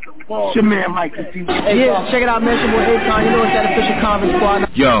 baby? It's your man, Mike. Yeah, check it out, man. It's your boy Akon. You know it's that official Conference Squad.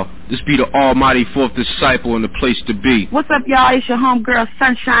 Yo, this be the almighty fourth disciple and the place to be. What's up, y'all? It's your homegirl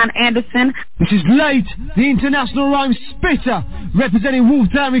Sunshine Anderson. This is Late, the international rhyme spitter, representing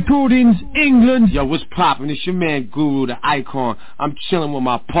Wolftown Recordings, England. Yo, what's poppin'? It's your man Guru, the Icon. I'm chilling with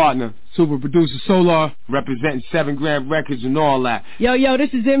my partner, super producer Solar, representing 7 Grand Records and all that. Yo, this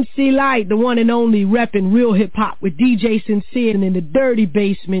is MC Light, the one and only repping real hip hop with DJ Sincere and in the Dirty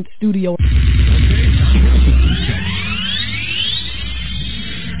Basement studio.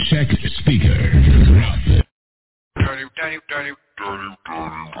 Check speaker. Drop it. Dirty.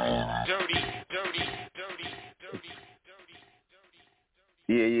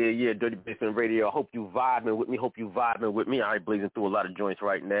 Yeah, Dirty Basement Radio. I hope you vibing with me. All right, blazing through a lot of joints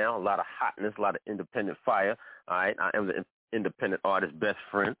right now, a lot of hotness, a lot of independent fire. All right, I am the independent artist best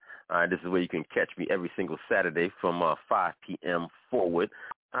friend. All right, this is where you can catch me every single Saturday from 5 p.m. forward.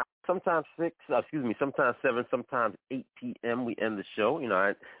 Sometimes 7, sometimes 8 p.m. we end the show. You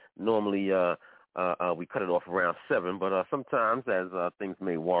know, normally we cut it off around 7, but sometimes, as things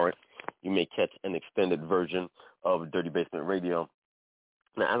may warrant, you may catch an extended version of Dirty Basement Radio.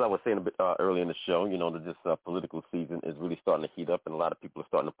 Now, as I was saying a bit earlier in the show, you know, that this political season is really starting to heat up, and a lot of people are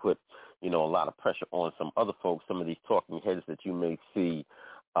starting to put, you know, a lot of pressure on some other folks, some of these talking heads that you may see,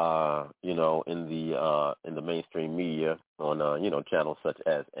 you know, in the mainstream media on, you know, channels such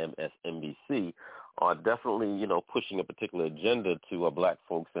as MSNBC, are definitely, you know, pushing a particular agenda to black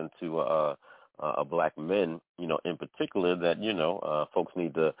folks and to black men, you know, in particular, that, you know, folks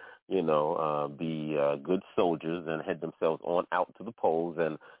need to, you know, be good soldiers and head themselves on out to the polls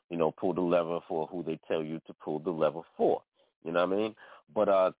and, you know, pull the lever for who they tell you to pull the lever for. You know what I mean? But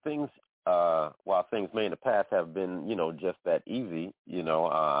while things may in the past have been, you know, just that easy, you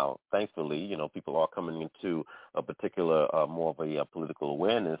know, thankfully, you know, people are coming into a particular more of a political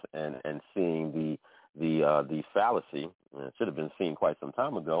awareness and seeing the fallacy. It should have been seen quite some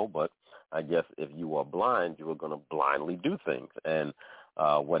time ago, but I guess if you are blind, you are going to blindly do things. And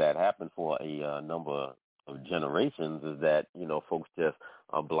what had happened for a number of generations is that, you know, folks just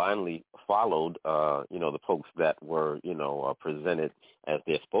blindly followed, you know, the folks that were, you know, presented as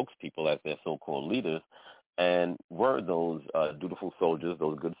their spokespeople, as their so-called leaders, and were those dutiful soldiers,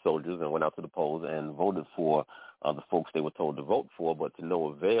 those good soldiers, and went out to the polls and voted for the folks they were told to vote for, but to no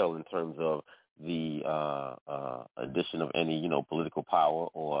avail in terms of the addition of any, you know, political power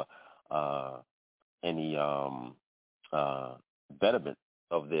or any betterment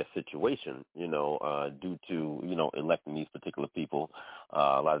of their situation, you know, due to, you know, electing these particular people.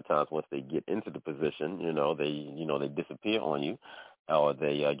 A lot of times once they get into the position, you know, they disappear on you, or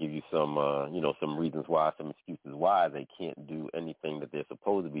they give you some, you know, some reasons why, some excuses why they can't do anything that they're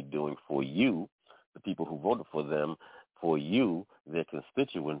supposed to be doing for you, the people who voted for them, for you, their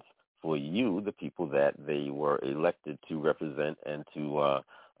constituents, for you, the people that they were elected to represent and to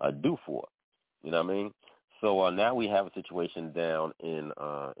do for. You know what I mean? So now we have a situation down in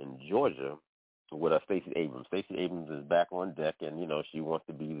Georgia with Stacey Abrams. Stacey Abrams is back on deck, and, you know, she wants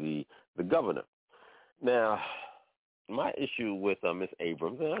to be the governor. Now, my issue with Miss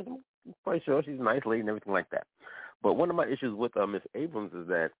Abrams, and I'm pretty sure she's a nice lady and everything like that, but one of my issues with Miss Abrams is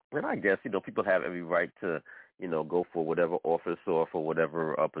that, and I guess, you know, people have every right to, you know, go for whatever office or for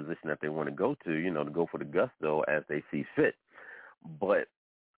whatever position that they want to go to, you know, to go for the gusto as they see fit. But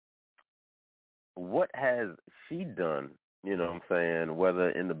what has she done, you know what I'm saying, whether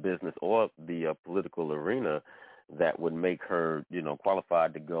in the business or the political arena, that would make her, you know,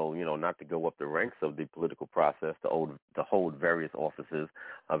 qualified to go, you know, not to go up the ranks of the political process, to hold various offices,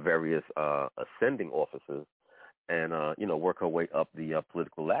 various ascending offices, and, you know, work her way up the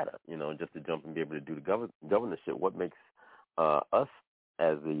political ladder, you know, just to jump and be able to do the governorship. What makes us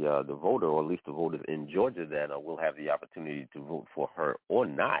as the voter, or at least the voters in Georgia that will have the opportunity to vote for her or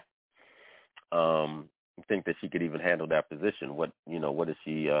not, think that she could even handle that position? What has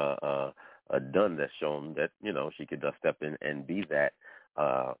she done that's shown that, you know, she could step in and be that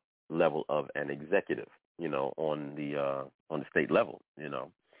level of an executive, you know, on the state level, you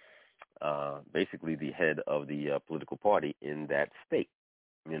know, basically the head of the political party in that state,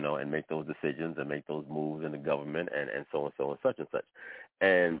 you know, and make those decisions and make those moves in the government and so and such and such.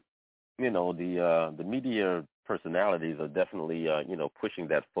 And, you know, the media personalities are definitely, you know, pushing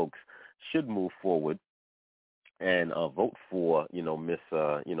that folks should move forward and vote for, you know, Miss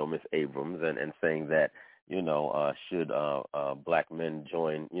Abrams, and saying that, you know, should black men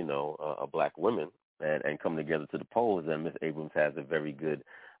join, you know, black women and come together to the polls, then Miss Abrams has a very good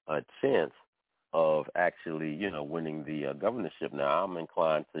chance of actually, you know, winning the governorship. Now, I'm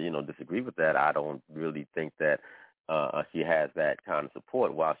inclined to, you know, disagree with that. I don't really think that she has that kind of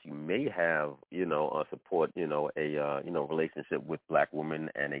support. While she may have, you know, support, you know, a relationship with black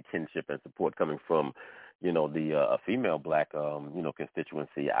women and a kinship and support coming from, you know, the female black, you know,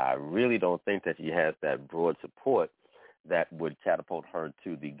 constituency, I really don't think that she has that broad support that would catapult her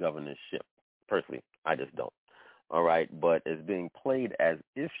to the governorship. Personally, I just don't. All right, but it's being played as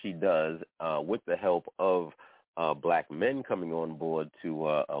if she does, with the help of black men coming on board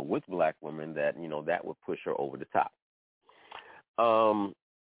to with black women, that, you know, that would push her over the top.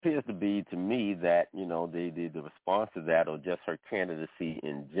 Appears to be, to me, that, you know, the response to that, or just her candidacy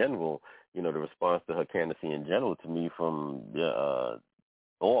in general, you know, the response to her candidacy in general, to me, from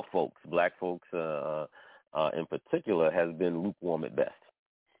all folks, black folks in particular, has been lukewarm at best.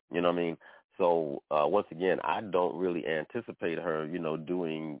 You know what I mean? So once again, I don't really anticipate her, you know,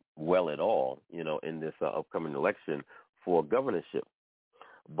 doing well at all, you know, in this upcoming election for governorship.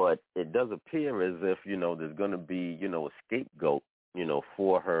 But it does appear as if, you know, there's going to be, you know, a scapegoat, you know,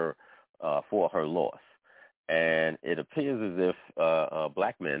 for her loss. And it appears as if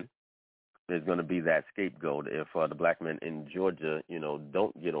black men is going to be that scapegoat if the black men in Georgia, you know,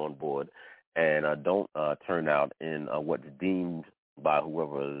 don't get on board and don't turn out in what's deemed by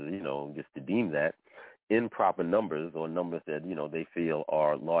whoever, you know, gets to deem that, in proper numbers, or numbers that, you know, they feel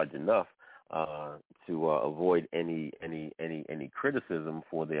are large enough to avoid any criticism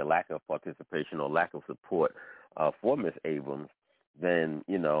for their lack of participation or lack of support for Ms. Abrams. then,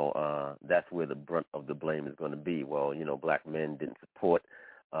 that's where the brunt of the blame is going to be. Well, black men didn't support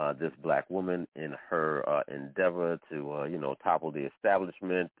this black woman in her endeavor to, topple the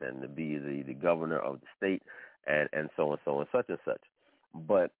establishment and to be the governor of the state and so and such and such.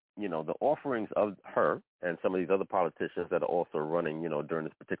 But, the offerings of her and some of these other politicians that are also running, during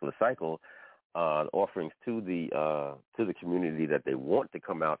this particular cycle, offerings to the community that they want to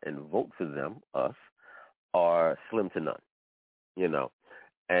come out and vote for them, us, are slim to none,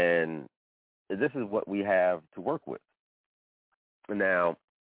 and this is what we have to work with. Now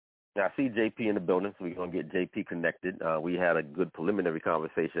I see JP in the building, so we're going to get JP connected. We had a good preliminary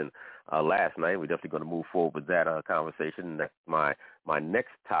conversation last night. We're definitely going to move forward with that conversation. That's my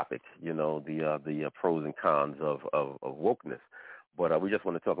next topic, the pros and cons of wokeness. But we just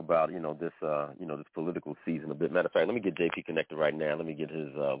want to talk about, this political season a bit. Matter of fact, let me get JP connected right now. Let me get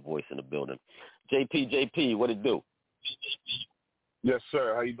his voice in the building. JP, what it do? Yes,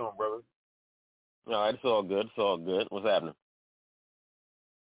 sir. How you doing, brother? All right, it's all good. What's happening?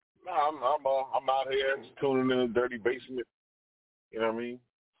 No, I'm out here tuning in the Dirty Basement. You know what I mean?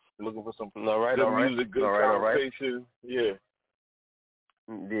 Looking for some good music, good conversation. Yeah.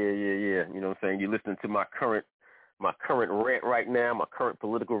 Yeah. You know what I'm saying? You're listening to my current rant right now, my current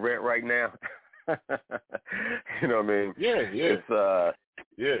political rant right now. You know what I mean? Yeah. It's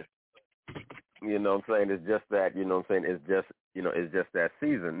yeah. You know what I'm saying? It's just that, you know what I'm saying? It's just that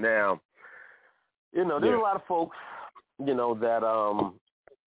season. Now, there's a lot of folks, that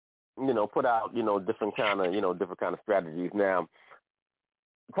put out, different kind of strategies. Now,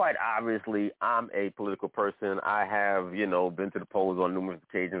 quite obviously, I'm a political person. I have, been to the polls on numerous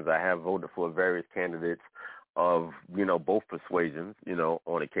occasions. I have voted for various candidates of, both persuasions,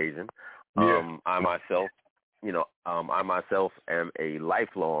 on occasion. Yeah. I myself am a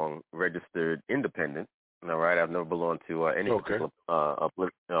lifelong registered independent. All right. I've never belonged to any particular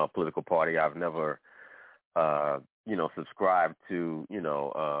political party. I've never, subscribed to,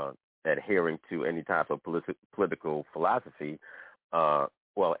 adhering to any type of political philosophy.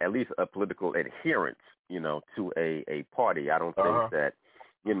 Well, at least a political adherence, to a party. I don't think that,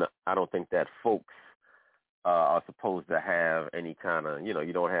 I don't think that folks are supposed to have any kind of,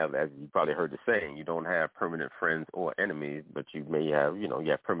 you don't have, as you probably heard the saying, you don't have permanent friends or enemies, but you may have, you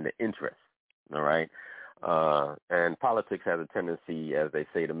have permanent interests. All right. And politics has a tendency, as they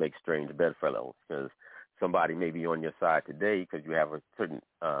say, to make strange bedfellows, because somebody may be on your side today because you have a certain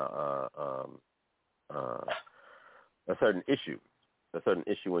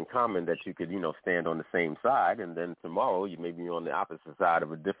issue in common that you could, stand on the same side, and then tomorrow you may be on the opposite side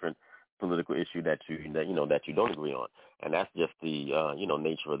of a different political issue that you don't agree on, and that's just the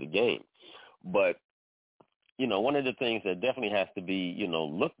nature of the game. But one of the things that definitely has to be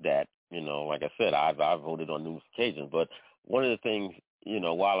looked at, like I said, I've voted on numerous occasions, but one of the things,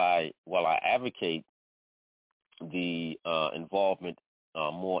 while I advocate the involvement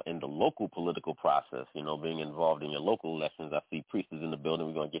more in the local political process, being involved in your local elections. I see Priest is in the building.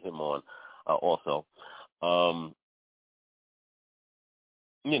 We're going to get him on also.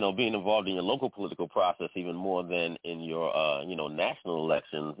 Being involved in your local political process even more than in your, national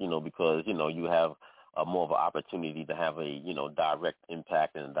elections, because, you have more of an opportunity to have a, direct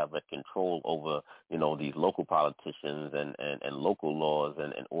impact and direct control over, these local politicians and local laws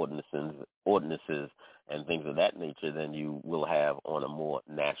and ordinances and things of that nature than you will have on a more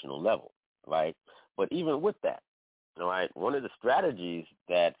national level, right? But even with that, all right, one of the strategies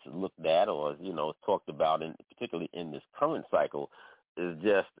that's looked at or, talked about, particularly in this current cycle, is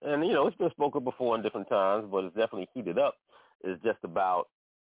just, and, it's been spoken before in different times, but it's definitely heated up, is just about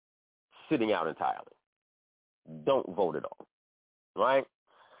sitting out entirely. Don't vote at all, right?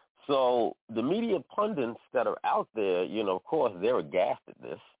 So the media pundits that are out there, of course, they're aghast at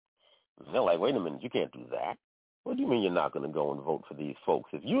this. They're like, wait a minute, you can't do that. What do you mean you're not going to go and vote for these folks?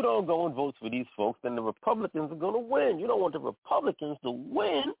 If you don't go and vote for these folks, then the Republicans are going to win. You don't want the Republicans to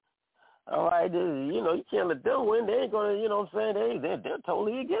win. All right, you can't let them win. They ain't going to, what I'm saying? They're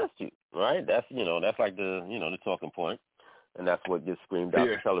totally against you, right? That's, that's like the talking point. And that's what gets screamed out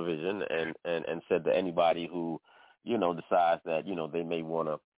on television and said to anybody who, decides that, they may want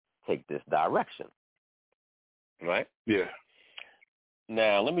to take this direction. Right? Yeah.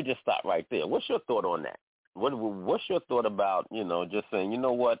 Now, let me just stop right there. What's your thought on that? What's your thought about, just saying, you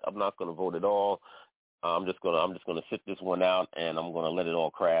know what, I'm not going to vote at all. I'm just gonna sit this one out, and I'm gonna let it all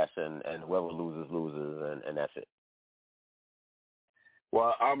crash, and whoever loses, and that's it.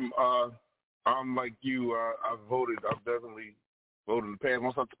 Well, I'm like you. I've voted. I've definitely voted in the past.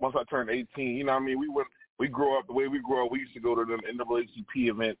 Once I turned 18, we grew up the way we grew up. We used to go to them NAACP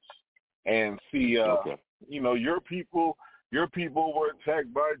events and see, your people your people were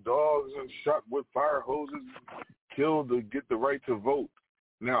attacked by dogs and shot with fire hoses, killed to get the right to vote.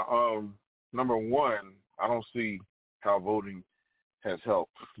 Now, number one, I don't see how voting has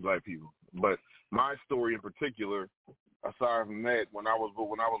helped black people. But my story in particular, aside from that, when I was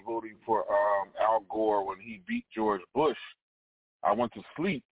voting for Al Gore when he beat George Bush, I went to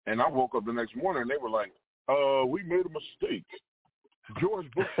sleep and I woke up the next morning and they were like, we made a mistake. George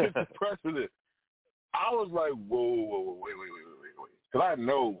Bush is the president. I was like, whoa, wait. Because I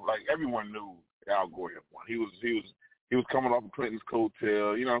know, like, everyone knew Al Gore had won. He was coming off of Clinton's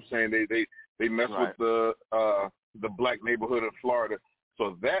coattail. You know what I'm saying? They messed with the black neighborhood of Florida.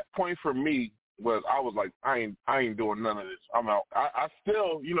 So that point for me was, I was like, I ain't doing none of this. I'm out. I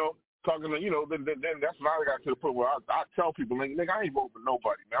still, talking to, then that's when I got to the point where I tell people, nigga, I ain't voting for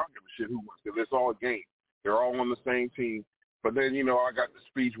nobody, man. I don't give a shit who wins, because it's all a game. They're all on the same team. But then, I got the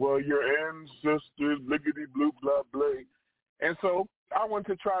speech, well, your ancestors, lickety blue, blah, blah. And so I went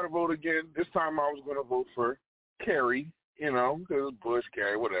to try to vote again. This time I was going to vote for Kerry, because Bush,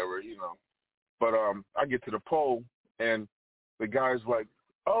 Kerry, whatever, But I get to the poll, and the guy's like,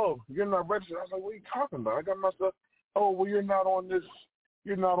 oh, you're not registered. I was like, what are you talking about? I got my stuff. Oh, well, you're not on this,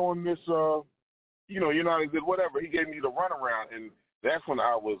 you're not as good, whatever. He gave me the runaround, and that's when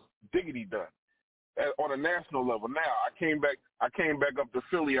I was diggity done. On a national level. Now I came back up to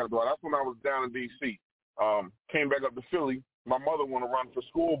Philly after that. That's when I was down in DC. Came back up to Philly. My mother wanted to run for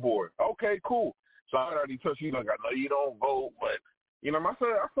school board. Okay, cool. So I already touched you. Like, I know you don't vote, but I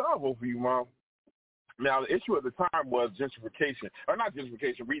said I'll vote for you, Mom. Now the issue at the time was redistricting.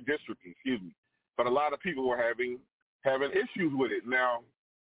 Excuse me. But a lot of people were having issues with it. Now,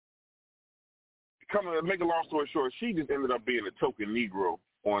 to make a long story short, she just ended up being a token Negro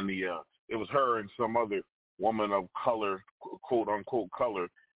on the. It was her and some other woman of color, quote unquote color,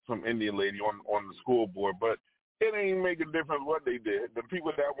 some Indian lady on the school board. But it ain't make a difference what they did. The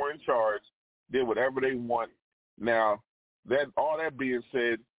people that were in charge did whatever they want. Now, all that being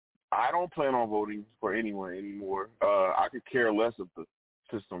said, I don't plan on voting for anyone anymore. I could care less if the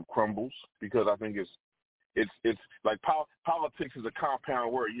system crumbles, because I think it's like politics is a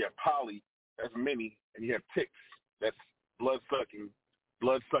compound word. You have poly, that's many, and you have ticks, that's blood-sucking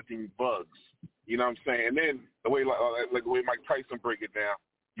bugs. You know what I'm saying? And then the way like the way Mike Tyson break it down,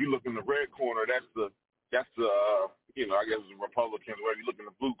 you look in the red corner, that's the I guess it's Republicans. Where you look in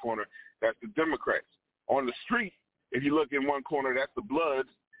the blue corner, that's the Democrats. On the street, if you look in one corner, that's the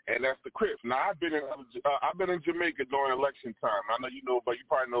Bloods, and that's the Crips. Now I've been in Jamaica during election time. I know you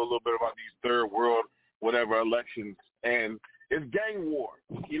probably know a little bit about these third world whatever elections, and it's gang war.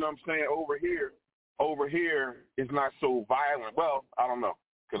 You know what I'm saying? Over here, it's not so violent. Well, I don't know,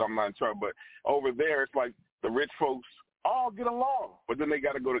 because I'm not in charge. But over there, it's like the rich folks all get along. But then they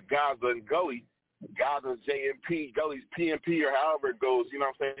got to go to Gaza and Gully. Gaza's JMP, Gully's PMP, or however it goes. You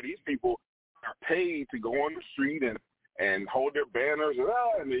know what I'm saying? These people are paid to go on the street and hold their banners, and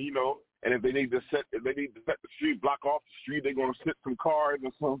and if they need to set the street, block off the street, they're going to sit some cars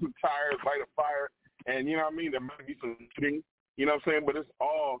and some tires, light a fire, and you know what I mean? There might be some shooting, you know what I'm saying? But it's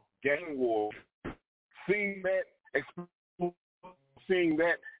all gang war. Seeing that,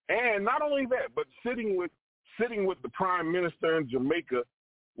 and not only that, but sitting with the prime minister in Jamaica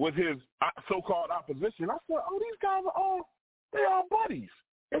with his so-called opposition, I said, oh, these guys they're all buddies.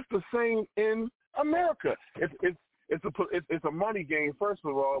 It's the same in America. It's a money game, first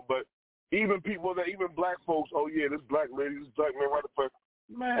of all, but even black folks, oh yeah, this black lady, this black man right up there.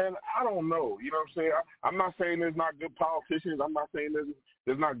 Man, I don't know. You know what I'm saying? I'm not saying there's not good politicians. I'm not saying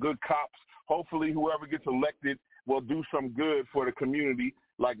there's not good cops. Hopefully, whoever gets elected will do some good for the community,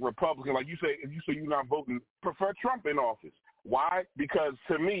 like Republican. Like you say, if you say you're not voting, prefer Trump in office. Why? Because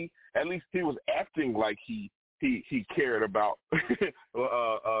to me, at least he was acting like he cared about the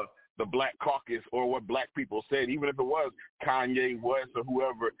black caucus or what black people said, even if it was Kanye West or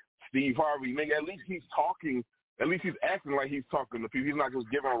whoever, Steve Harvey. Nigga, at least he's talking. At least he's acting like he's talking to people. He's not just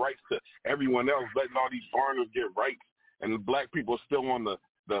giving rights to everyone else, letting all these foreigners get rights, and the black people are still on the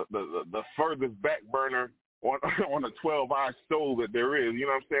furthest back burner on a 12-eye stove that there is. You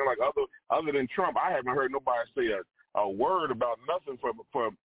know what I'm saying? Like other than Trump, I haven't heard nobody say a word about nothing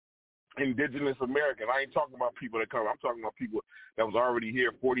for indigenous American. I ain't talking about people that come. I'm talking about people that was already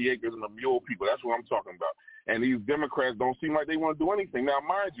here, 40 acres and a mule people. That's what I'm talking about. And these Democrats don't seem like they want to do anything. Now,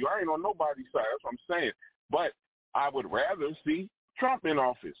 mind you, I ain't on nobody's side. That's what I'm saying. But I would rather see Trump in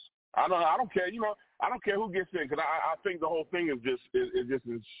office. I don't care. I don't care who gets in, because I think the whole thing is just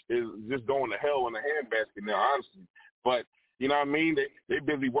going to hell in a handbasket now, honestly. But you know what I mean? They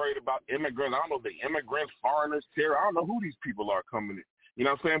busy worried about immigrants. I don't know if the immigrants, foreigners, terror. I don't know who these people are coming in. You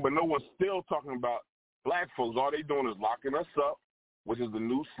know what I'm saying? But no one's still talking about black folks, all they doing is locking us up, which is the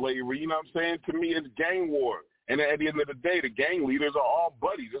new slavery. You know what I'm saying? To me, it's gang war. And at the end of the day, the gang leaders are all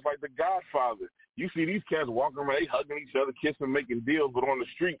buddies, just like the Godfather. You see these cats walking around, they hugging each other, kissing, making deals, but on the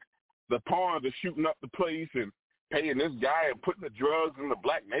street, the pawns are shooting up the place and paying this guy and putting the drugs in the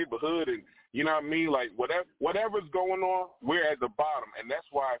black neighborhood, and you know what I mean? Like whatever's going on, we're at the bottom, and that's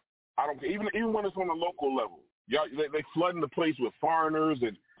why I don't even when it's on a local level. Y'all, they flooding the place with foreigners,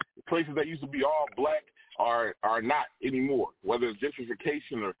 and places that used to be all black are not anymore. Whether it's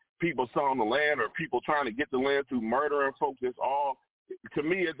gentrification or people selling the land or people trying to get the land through murdering folks, it's all, to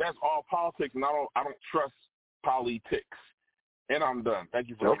me, that's all politics, and I don't trust politics. And I'm done. Thank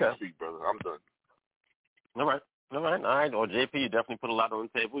you for letting me speak, brother. I'm done. All right. Well, JP, you definitely put a lot on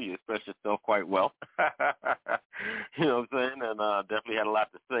the table. You expressed yourself quite well. You know what I'm saying? And definitely had a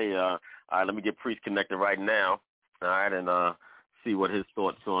lot to say. All right, let me get Priest connected right now. All right, and see what his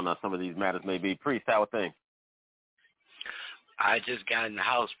thoughts on some of these matters may be. Priest, how are things? I just got in the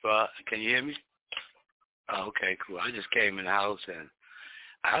house, bro. Can you hear me? Oh, okay, cool. I just came in the house, and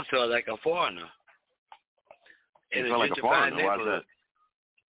I felt like a foreigner. In a gentrified neighborhood.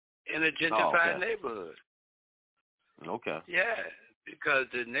 In a gentrified neighborhood. Okay. Yeah, because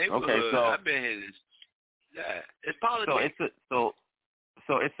the neighborhood I've been here, it's politics. So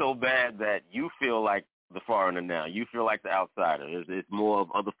it's so bad that you feel like the foreigner now. You feel like the outsider. It's more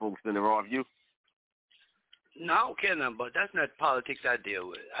of other folks than there are of you? No, I don't care nothing, but that's not politics I deal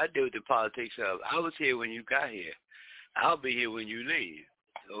with. I deal with the politics of, I was here when you got here. I'll be here when you leave.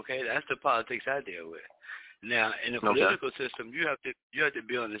 Okay, that's the politics I deal with. Now, in the political system, you have to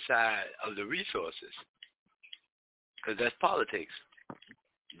be on the side of the resources, because that's politics,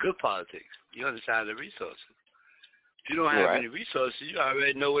 good politics. You're on the side of the resources. If you don't have any resources, you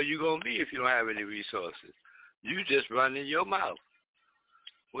already know where you're going to be if you don't have any resources. You just running your mouth.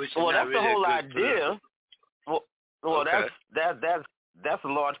 Which is that's really the whole idea. Well, that's a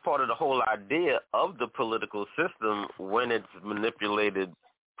large part of the whole idea of the political system when it's manipulated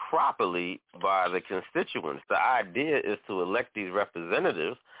properly by the constituents. The idea is to elect these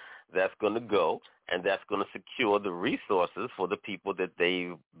representatives that's going to go and that's going to secure the resources for the people that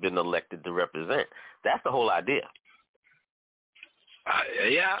they've been elected to represent. That's the whole idea.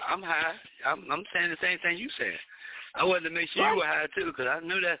 Yeah, I'm high. I'm saying the same thing you said. I wanted to make sure you were high too, because I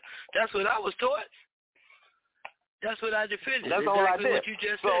knew that's what I was taught. That's what I defended. That's exactly all I did. What you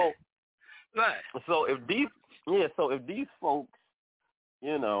just said. Right. So if these folks,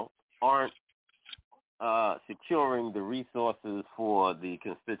 aren't securing the resources for the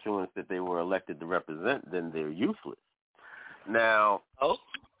constituents that they were elected to represent, then they're useless. Now,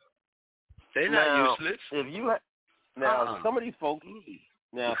 they're not useless. If you some of these folks,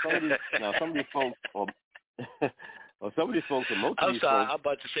 some of these folks, or some of these folks, or most of these folks. I'm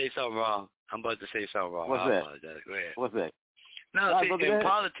about to say something wrong. What's that? Go ahead. What's that? No, see, in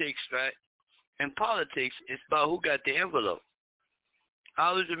politics, right? In politics, it's about who got the envelope. I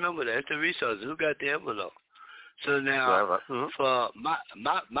always remember that. It's the resources. Who got the envelope? So now, for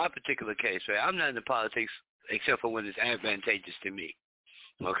my particular case, right, I'm not into politics except for when it's advantageous to me.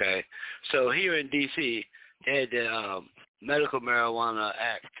 Okay? So here in D.C., they had the Medical Marijuana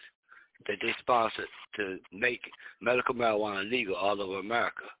Act that they sponsored to make medical marijuana legal all over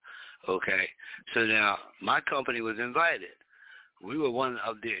America. Okay? So now, my company was invited. We were one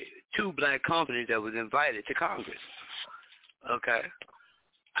of the 2 black companies that was invited to Congress. Okay?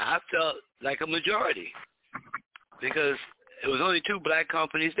 I felt like a majority because it was only 2 black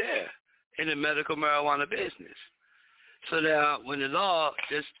companies there in the medical marijuana business. So now when the law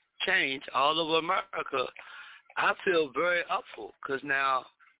just changed all over America, I feel very upful because now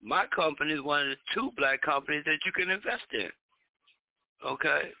my company is one of the 2 black companies that you can invest in,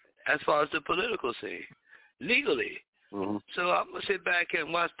 okay, as far as the political scene, legally. Mm-hmm. So I'm going to sit back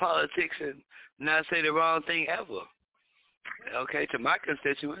and watch politics and not say the wrong thing ever. Okay, to my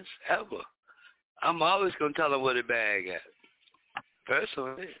constituents, ever. I'm always going to tell them where the bag at,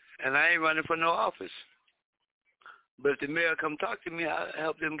 personally, and I ain't running for no office. But if the mayor come talk to me, I'll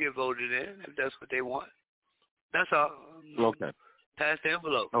help them get voted in if that's what they want. That's all. Okay. Pass the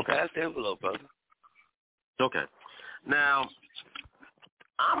envelope. Okay. Pass the envelope, brother. Okay. Now,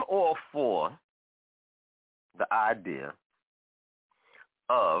 I'm all for the idea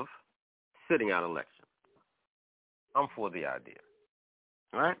of sitting out elections. I'm for the idea,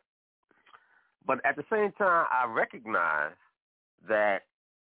 right? But at the same time, I recognize that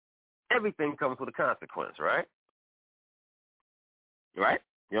everything comes with a consequence, right? Right?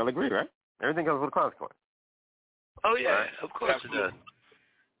 You all agree, right? Everything comes with a consequence. Oh, yeah, right? Of course it does.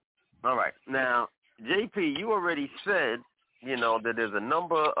 All right. Now, JP, you already said that there's a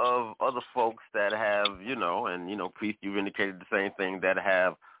number of other folks that have, and, Priest, you've indicated the same thing, that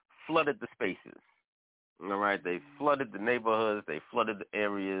have flooded the spaces. All right? They flooded the neighborhoods. They flooded the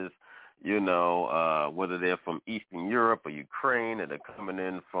areas, whether they're from Eastern Europe or Ukraine, or they're coming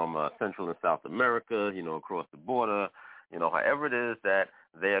in from Central and South America, across the border, however it is that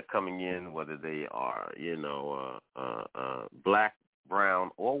they're coming in, whether they are, black, brown,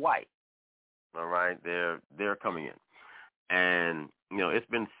 or white. All right? They're coming in. And, it's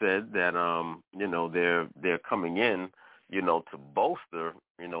been said that, they're coming in, to bolster,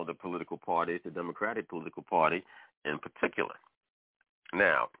 the political parties, the Democratic political party in particular.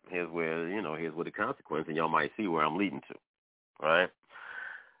 Now, here's where the consequence, and y'all might see where I'm leading to, right?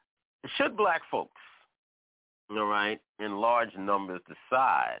 Should black folks, all right, in large numbers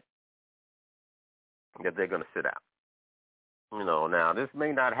decide that they're going to sit out? Now, this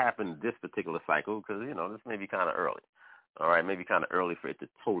may not happen this particular cycle because, this may be kind of early. All right, maybe kind of early for it to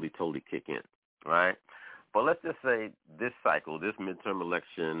totally kick in, right? But let's just say this cycle, this midterm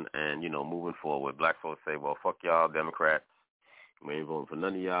election, and, moving forward, black folks say, well, fuck y'all Democrats. We ain't voting for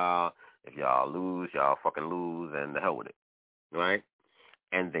none of y'all. If y'all lose, y'all fucking lose, and the hell with it, right?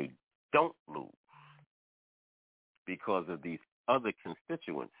 And they don't lose because of these other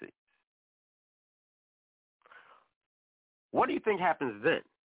constituencies. What do you think happens then?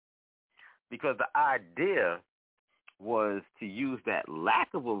 Because the idea was to use that lack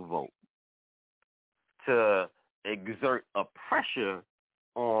of a vote to exert a pressure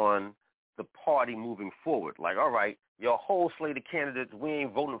on the party moving forward. Like, all right, your whole slate of candidates, we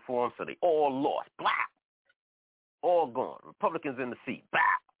ain't voting for them, so they all lost. Blah. All gone. Republicans in the seat. Blah.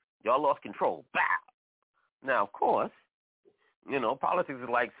 Y'all lost control. Blah. Now, of course, politics is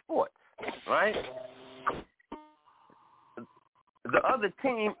like sports, right? The other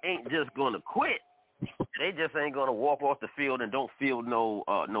team ain't just going to quit. They just ain't going to walk off the field and don't field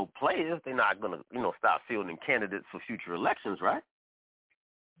no players. They're not going to, stop fielding candidates for future elections, right?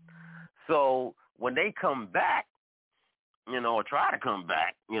 So when they come back, or try to come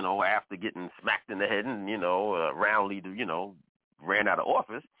back, after getting smacked in the head and, roundly, ran out of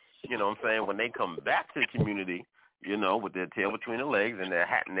office, what I'm saying? When they come back to the community, with their tail between their legs and their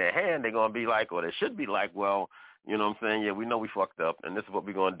hat in their hand, they're going to be like, or they should be like, well, what I'm saying? Yeah, we know we fucked up, and this is what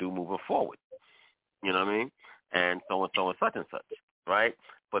we're going to do moving forward. You know what I mean? And so and such and such, right?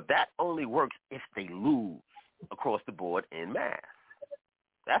 But that only works if they lose across the board en masse.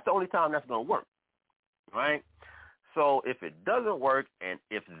 That's the only time that's going to work, right? So if it doesn't work and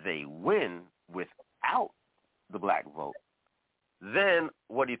if they win without the black vote, then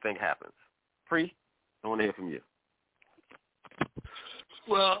what do you think happens? Priest, I want to hear from you.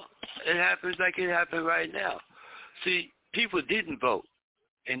 Well, it happens like it happened right now. See, people didn't vote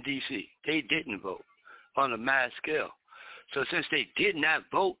in D.C. They didn't vote on a mass scale. So since they did not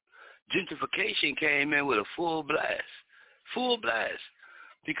vote, gentrification came in with a full blast,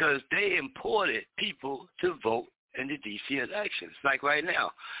 because they imported people to vote in the D.C. elections. Like right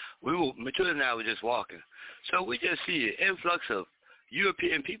now, Matilda and I were just walking. So we just see an influx of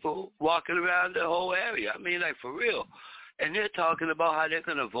European people walking around the whole area. I mean, like for real. And they're talking about how they're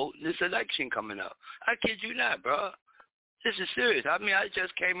going to vote in this election coming up. I kid you not, bro. This is serious. I mean, I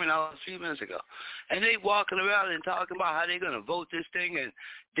just came in a few minutes ago. And they walking around and talking about how they're going to vote this thing, and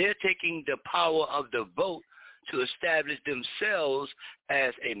they're taking the power of the vote to establish themselves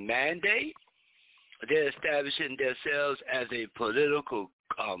as a mandate. They're establishing themselves as a political,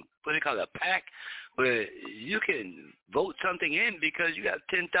 what do they call it, a PAC, where you can vote something in because you got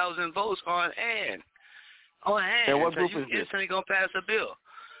 10,000 votes on hand. And what group so you is this? instantly going to pass a bill.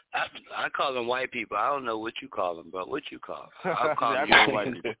 I call them white people. I don't know what you call them, but what you call them? I'll call them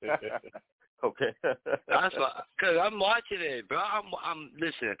white people. Okay. That's why, because I'm watching it, bro. I'm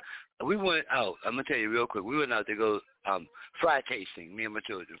listen. We went out. I'm gonna tell you real quick. We went out to go fry tasting. Me and my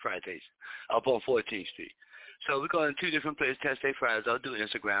children fry tasting up on 14th Street. So we're going to 2 different places, test their fries. I'll do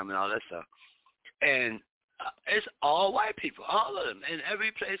Instagram and all that stuff. And it's all white people, all of them, in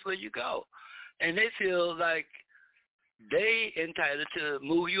every place where you go, and they feel like they entitled to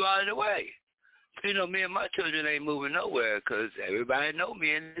move you out of the way. Me and my children ain't moving nowhere because everybody know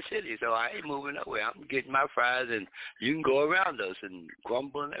me in the city, so I ain't moving nowhere. I'm getting my fries, and you can go around us and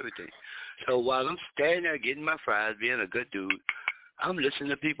grumble and everything. So while I'm standing there getting my fries, being a good dude, I'm listening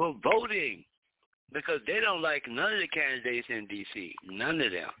to people voting because they don't like none of the candidates in D.C., none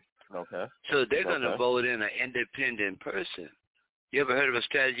of them. Okay. So they're going to vote in an independent person. You ever heard of a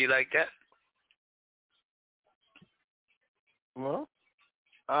strategy like that? Well,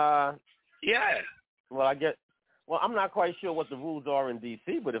 yeah. Well, I guess Well, I'm not quite sure what the rules are in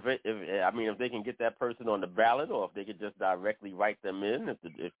D.C., but if they can get that person on the ballot, or if they could just directly write them in,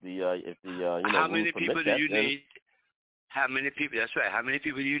 how many people do you need? How many people? That's right. How many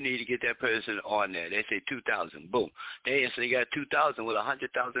people do you need to get that person on there? They say 2,000. Boom. They instantly got 2,000 with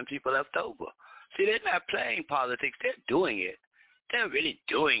 100,000 people left over. See, they're not playing politics. They're doing it. They're really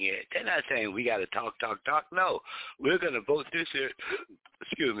doing it. They're not saying we got to talk. No, we're going to vote this year.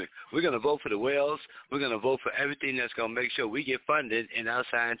 Excuse me. We're going to vote for the whales. We're going to vote for everything that's going to make sure we get funded in our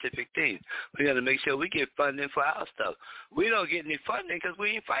scientific things. We're going to make sure we get funding for our stuff. We don't get any funding because we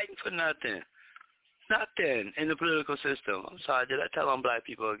ain't fighting for nothing. Nothing in the political system. I'm sorry. Did I tell on black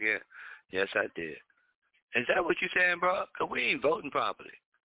people again? Yes, I did. Is that what you're saying, bro? Because we ain't voting properly.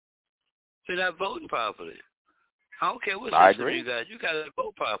 We're not voting properly. I don't care what system you got. You got to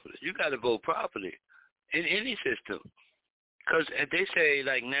vote properly. You got to vote properly in any system. Because they say,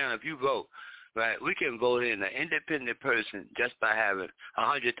 like now, if you vote, right, we can vote in an independent person just by having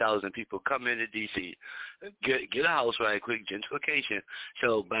 100,000 people come into D.C., get a house right quick, gentrification.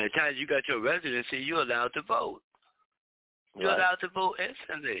 So by the time you got your residency, you're allowed to vote. You're allowed to vote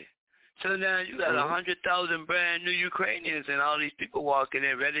instantly. So now you got 100,000 brand new Ukrainians and all these people walking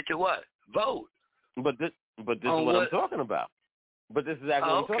in ready to what? Vote. But this is what I'm talking about. But this is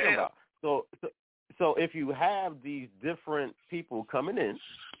exactly what I'm talking about. So if you have these different people coming in,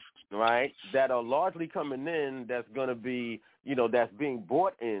 right, that are largely coming in, that's going to be, that's being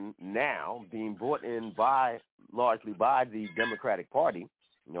brought in largely by the Democratic Party,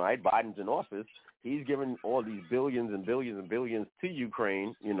 right? Biden's in office. He's giving all these billions and billions and billions to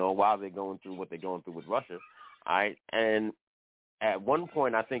Ukraine, while they're going through what they're going through with Russia, all right? And at one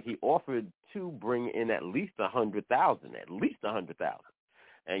point, I think he offered to bring in at least 100,000,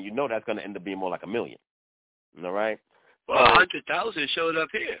 and that's going to end up being more like 1 million. All right. Well, 100,000 showed up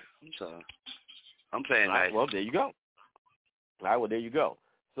here. I'm sorry. I'm playing nice. Right, well, there you go. All right. Well, there you go.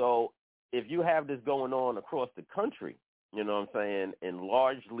 So if you have this going on across the country, in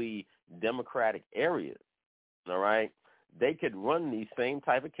largely Democratic areas, all right, they could run these same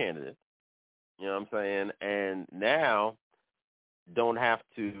type of candidates, and now don't have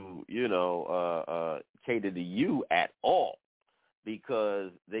to, cater to you at all,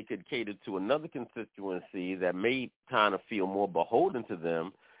 because they could cater to another constituency that may kind of feel more beholden to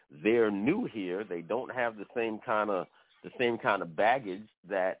them. They're new here. They don't have the same kind of baggage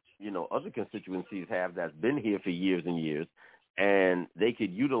that, other constituencies have that's been here for years and years, and they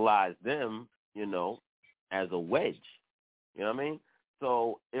could utilize them, as a wedge. You know what I mean?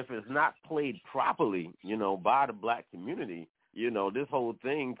 So if it's not played properly, by the black community, this whole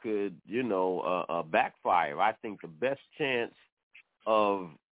thing could, backfire. I think the best chance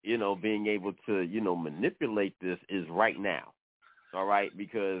of, being able to, manipulate this is right now. All right?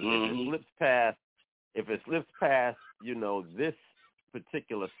 Because if it slips past, this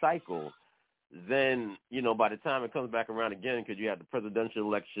particular cycle, then, by the time it comes back around again, because you have the presidential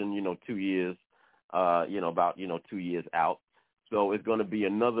election, 2 years, about 2 years out. So it's going to be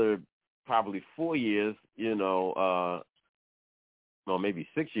another probably 4 years, or maybe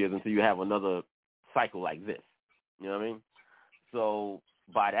 6 years until you have another cycle like this. You know what I mean? So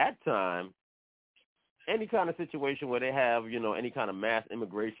by that time, any kind of situation where they have, any kind of mass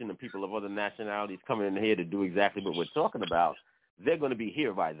immigration and people of other nationalities coming in here to do exactly what we're talking about, they're going to be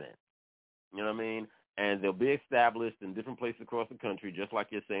here by then. You know what I mean? And they'll be established in different places across the country, just like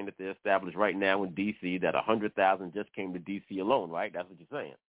you're saying that they're established right now in D.C., that 100,000 just came to D.C. alone, right? That's what you're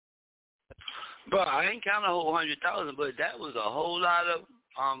saying. Bro, I ain't counting a whole 100,000, but that was a whole lot of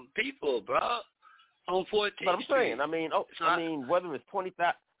people, bro, on 14th But I'm saying, whether it's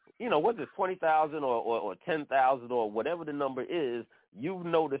 20,000, whether it's 20,000 or 10,000 or whatever the number is, you've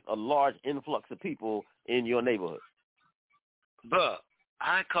noticed a large influx of people in your neighborhood. Bro,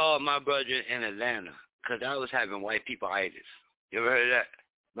 I called my brother in Atlanta because I was having white people-itis. You ever heard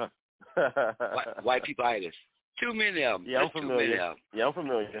of that? White people-itis. Too many of them. Yeah, I'm familiar.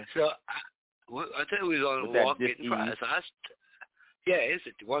 So I tell you, we was on the walk getting fries. So I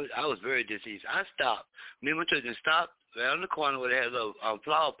was very diseased. I stopped. Me and my children stopped right on the corner where they had a little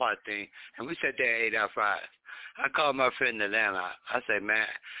flower pot thing, and we sat there and ate our fries. I called my friend in Atlanta. I said, man,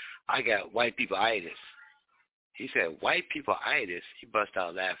 I got white people-itis. He said, white people-itis? He bust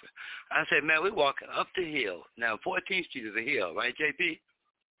out laughing. I said, man, we're walking up the hill. Now, 14th Street is a hill, right, JP?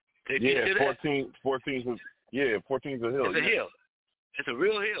 Yeah, 14th is a hill. It's a hill. It's a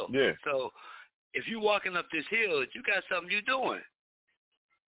real hill. Yeah. So if you're walking up this hill, you got something you're doing.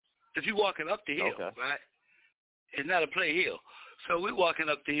 If you're walking up the hill, right? It's not a play hill. So we're walking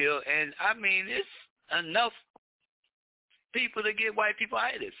up the hill, and, it's enough people to get white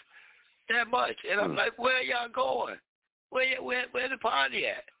people-itis. that much. And I'm like, where y'all going? Where the party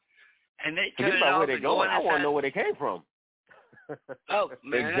at? And they turn it off where they and going. go I want to know where they came from. Oh,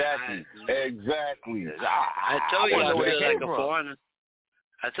 man. Exactly. I told you I feel like a foreigner.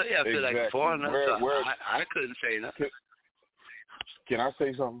 I told you I feel like a foreigner. I couldn't say nothing. Can I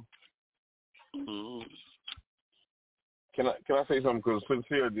say something? Mm-hmm. Can I say something? Because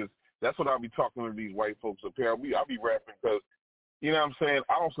sincere, that's what I'll be talking to these white folks up here. I'll be rapping because, you know what I'm saying,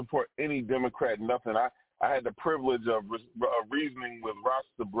 I don't support any Democrat, nothing. I had the privilege of reasoning with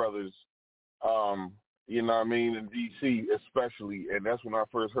Rasta brothers, you know what I mean, in D.C. especially, and that's when I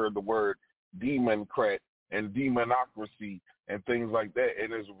first heard the word democrat and demonocracy and things like that.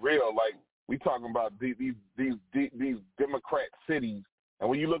 And it's real. Like, we talking about these Democrat cities, and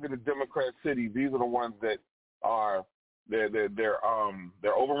when you look at the Democrat cities, these are the ones that are they're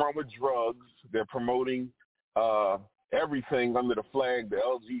overrun with drugs. They're promoting everything under the flag, the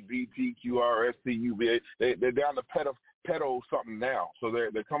LGBTQRSTUV. They're down to pedo something now. So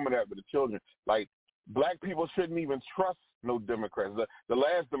they're coming after the children. Like, black people shouldn't even trust no Democrats. The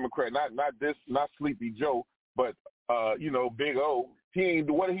last Democrat, not Sleepy Joe, but Big O.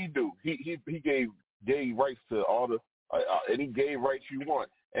 What did he do? He gave gay rights to all the any gay rights you want.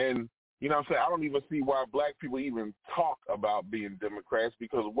 And you know what I'm saying? I don't even see why black people even talk about being Democrats,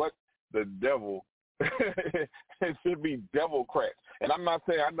 because what the devil it should be Devilcrats. And I'm not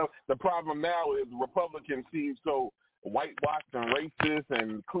saying, I know the problem now is Republicans seem so whitewashed and racist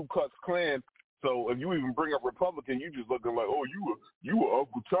and Ku Klux Klan. So if you even bring up Republican, you just looking like, oh, you were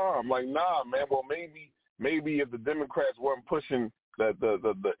Uncle Tom. Like, nah, man. Well, maybe if the Democrats weren't pushing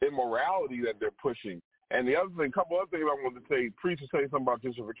the immorality that they're pushing. And the other thing, couple other things I wanted to say, preacher say something about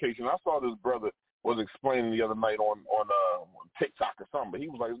gentrification. I saw this brother was explaining the other night on TikTok or something, but he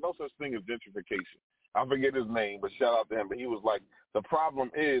was like, there's no such thing as gentrification. I forget his name, but shout out to him. But he was like, the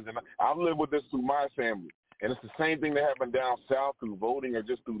problem is, and I've lived with this through my family, and it's the same thing that happened down south through voting or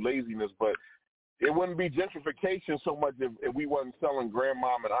just through laziness, but it wouldn't be gentrification so much if we wasn't selling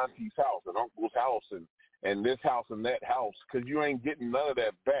grandmom and auntie's house and uncle's house and this house and that house, because you ain't getting none of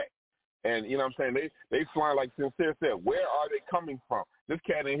that back. And you know what I'm saying? They flying, like Sincere said, where are they coming from? This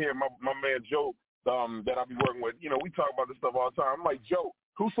cat in here, my man Joe, that I be working with, we talk about this stuff all the time. I'm like, Joe,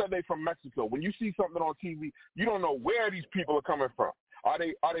 who said they from Mexico? When you see something on TV, you don't know where these people are coming from. Are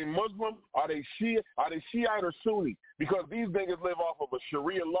they Muslim? Are they Shia? Are they Shiite or Sunni? Because these niggas live off of a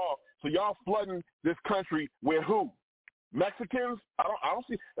Sharia law. So y'all flooding this country with who? Mexicans? I don't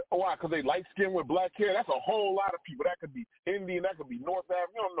see. Why? Because they light skinned with black hair. That's a whole lot of people. That could be Indian. That could be North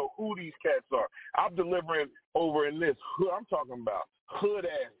African. You don't know who these cats are. I'm delivering over in this hood. I'm talking about hood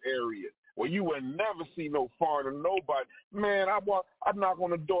ass areas where you would never see no foreigner, nobody. Man, I knock on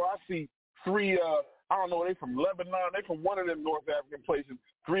the door. I see three. I don't know. They from Lebanon. They from one of them North African places.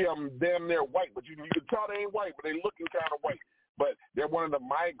 Three of them damn near white, but you can tell they ain't white, but they looking kind of white. But they're one of the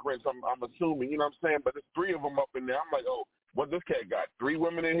migrants, I'm assuming, you know what I'm saying? But there's three of them up in there. I'm like, oh, what this cat got? 3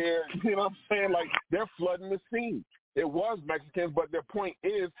 women in here? You know what I'm saying? Like, they're flooding the scene. It was Mexicans, but the point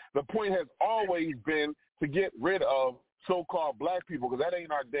has always been to get rid of so-called black people, because that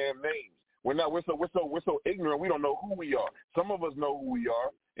ain't our damn names. We're so ignorant, we don't know who we are. Some of us know who we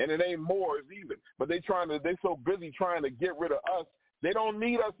are, and it ain't Moors either. But they so busy trying to get rid of us, they don't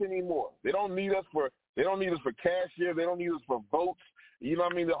need us anymore. They don't need us for cashiers. They don't need us for votes. You know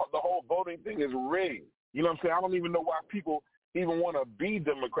what I mean? The whole voting thing is rigged. You know what I'm saying? I don't even know why people even want to be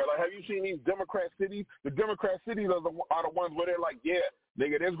Democrat. Like, have you seen these Democrat cities? The Democrat cities are the ones where they're like, yeah,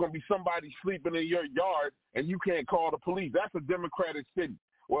 nigga, there's going to be somebody sleeping in your yard and you can't call the police. That's a Democratic city.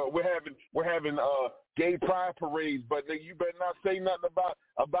 Well, we're having gay pride parades, but nigga, you better not say nothing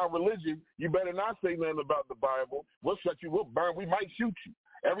about religion. You better not say nothing about the Bible. We'll shut you. We'll burn. We might shoot you.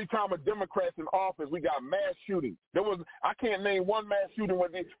 Every time a Democrat's in office, we got mass shootings. I can't name one mass shooting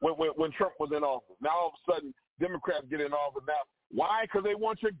when Trump was in office. Now all of a sudden, Democrats get in office. Now, why? Because they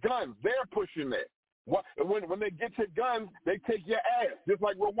want your guns. They're pushing that. When they get your guns, they take your ass, just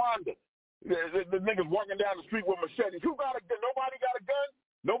like Rwanda. The niggas walking down the street with machetes. Who got a gun? Nobody got a gun.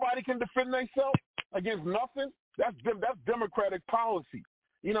 Nobody can defend themselves against nothing. That's Democratic policy.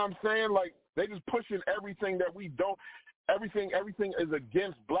 You know what I'm saying? Like, they just pushing everything that we don't. Everything is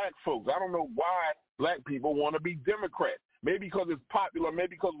against black folks. I don't know why black people want to be Democrats. Maybe because it's popular,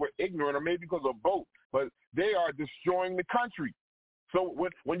 maybe because we're ignorant, or maybe because of both. But they are destroying the country. So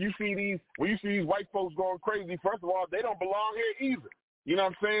when you see these white folks going crazy, first of all, they don't belong here either. You know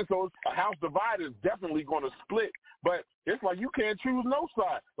what I'm saying? So a house divided is definitely going to split. But it's like you can't choose no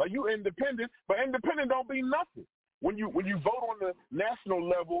side. Like, you independent, but independent don't be nothing. When you vote on the national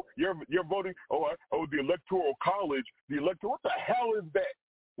level, you're voting. The electoral college. What the hell is that?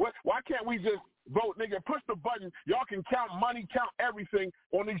 Why can't we just vote, nigga? Push the button. Y'all can count money, count everything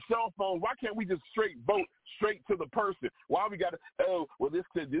on these cell phones. Why can't we just straight vote straight to the person? Why we got to, this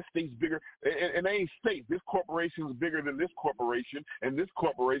state's bigger. And they ain't state. This corporation is bigger than this corporation and this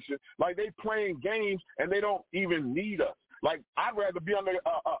corporation. Like, they playing games, and they don't even need us. Like, I'd rather be under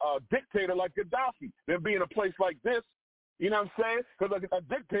a dictator like Gaddafi than be in a place like this. You know what I'm saying? Because a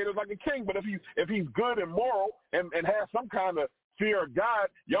dictator is like a king. But if he's good and moral and has some kind of fear of God,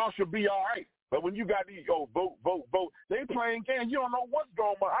 y'all should be all right. But when you got these, vote, they playing games. You don't know what's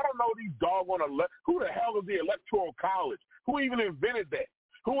going on. I don't know these doggone who the hell is the Electoral College? Who even invented that?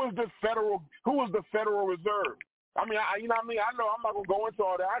 Who is the Federal Reserve? I mean, you know what I mean? I know I'm not going to go into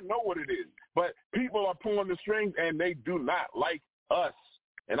all that. I know what it is. But people are pulling the strings, and they do not like us.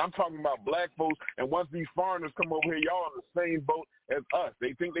 And I'm talking about black folks. And once these foreigners come over here, y'all in the same boat as us.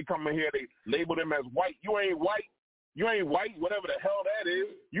 They think they come in here, they label them as white. You ain't white. You ain't white, whatever the hell that is.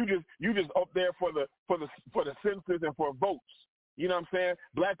 You just up there for the census and for votes. You know what I'm saying?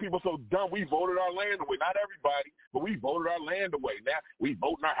 Black people so dumb, we voted our land away. Not everybody, but we voted our land away. Now we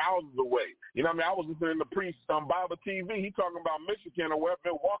voting our houses away. You know what I mean? I was listening to the priest on Bible TV. He talking about Michigan or wherever,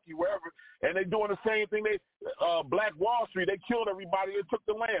 Milwaukee, wherever, and they doing the same thing. They Black Wall Street, they killed everybody. They took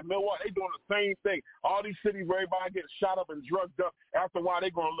the land. Milwaukee, they doing the same thing. All these cities where everybody gets shot up and drugged up. After a while,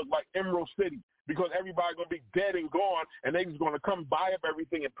 they gonna look like Emerald City. Because everybody's going to be dead and gone, and they just going to come buy up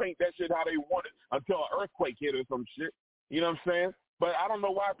everything and paint that shit how they want it until an earthquake hit or some shit. You know what I'm saying? But I don't know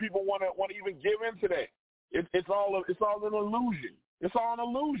why people want to even give in to that. It's all an illusion. It's all an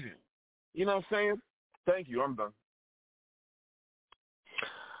illusion. You know what I'm saying? Thank you. I'm done.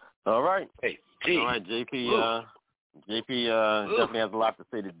 All right. Hey, all right, JP. Definitely has a lot to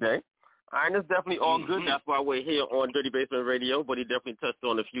say today. All right, that's definitely all good. That's why we're here on Dirty Basement Radio, but he definitely touched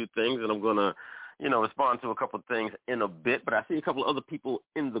on a few things, and I'm going to, respond to a couple of things in a bit. But I see a couple of other people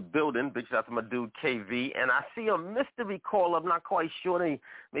in the building. Big shout out to my dude, KV. And I see a mystery caller. I'm not quite sure. They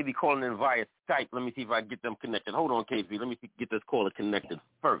may be calling in via Skype. Let me see if I can get them connected. Hold on, KV. Let me get this caller connected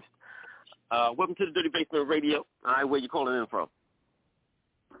first. Welcome to the Dirty Basement Radio. All right, where you calling in from?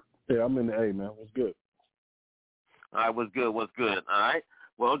 Yeah, I'm in the A, man. What's good? All right, what's good? All right.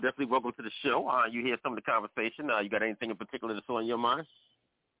 Well, definitely welcome to the show. You hear some of the conversation. You got anything in particular that's on your mind?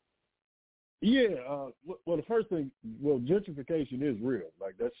 Yeah. Well, the first thing, gentrification is real.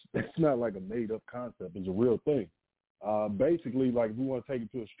 Like that's not like a made-up concept. It's a real thing. Basically, like if we want to take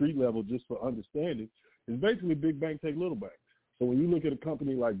it to a street level just for understanding, it's basically big bank take little bank. So when you look at a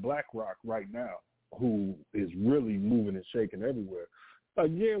company like BlackRock right now, who is really moving and shaking everywhere,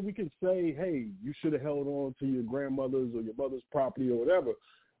 yeah, we can say, hey, you should have held on to your grandmother's or your mother's property or whatever.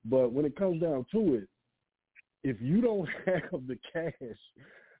 But when it comes down to it, if you don't have the cash,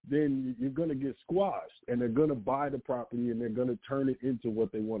 then you're going to get squashed, and they're going to buy the property, and they're going to turn it into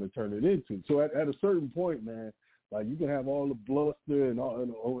what they want to turn it into. So at a certain point, man, like you can have all the bluster and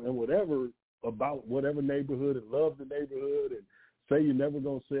whatever about whatever neighborhood and love the neighborhood and say you're never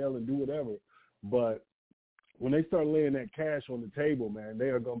going to sell and do whatever. But when they start laying that cash on the table, man, they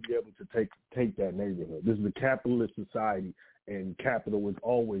are going to be able to take that neighborhood. This is a capitalist society, and capital is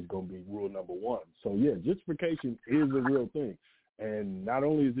always going to be rule number one. So, yeah, gentrification is a real thing. And not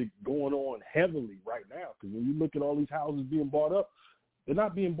only is it going on heavily right now, because when you look at all these houses being bought up, they're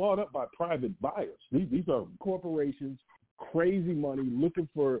not being bought up by private buyers. These are corporations, crazy money, looking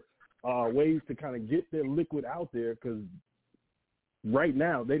for ways to kind of get their liquid out there because right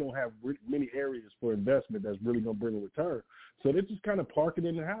now they don't have many areas for investment that's really going to bring a return. So they're just kind of parking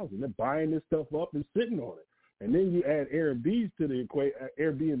in the houses. They're buying this stuff up and sitting on it. And then you add Airbnb to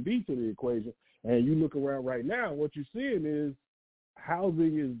the equation, and you look around right now, what you're seeing is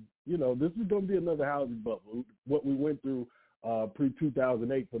housing is, this is going to be another housing bubble. What we went through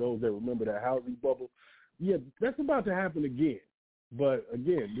pre-2008, for those that remember that housing bubble, yeah, that's about to happen again. But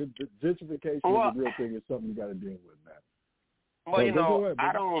again, the gentrification is a real thing. It's something you got to deal with, man. Well,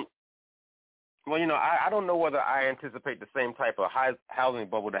 I don't know whether I anticipate the same type of housing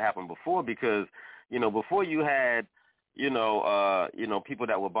bubble to happen before because, before you had, people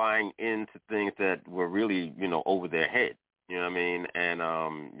that were buying into things that were really, over their head. You know what I mean? And,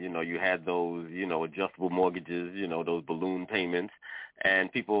 you had those, adjustable mortgages, those balloon payments,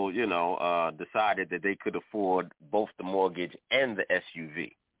 and people, decided that they could afford both the mortgage and the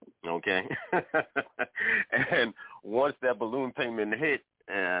SUV. Okay. And once that balloon payment hit,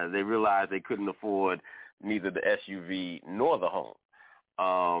 they realized they couldn't afford neither the SUV nor the home.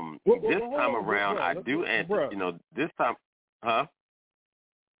 This time around, I do anticipate, this time, huh?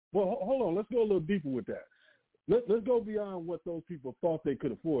 Well, hold on. Let's go a little deeper with that. let's go beyond what those people thought they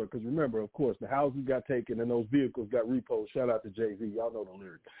could afford. Because remember, of course, the houses got taken and those vehicles got repoed. Shout out to Jay-Z. Y'all know the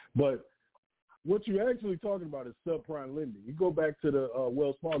lyrics. But what you're actually talking about is subprime lending. You go back to the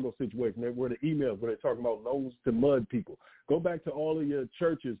Wells Fargo situation where the emails where they're talking about loans to mud people. Go back to all of your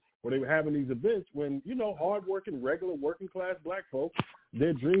churches where they were having these events when, hardworking, regular, working-class black folks,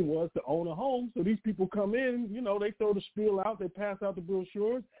 their dream was to own a home. So these people come in, they throw the spiel out, they pass out the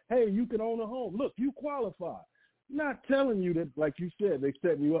brochures. Hey, you can own a home. Look, you qualify. Not telling you that, like you said, they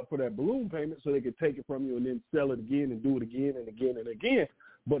setting you up for that balloon payment so they could take it from you and then sell it again and do it again and again and again.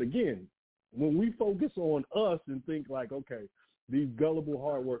 But again, when we focus on us and think like, okay, these gullible,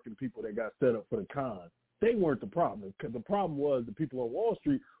 hardworking people that got set up for the con, they weren't the problem. Because the problem was the people on Wall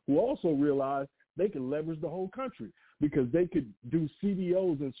Street who also realized they could leverage the whole country because they could do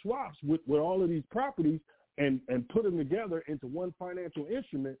CDOs and swaps with all of these properties and put them together into one financial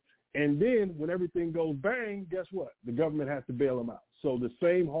instrument. And then when everything goes bang, guess what? The government has to bail them out. So the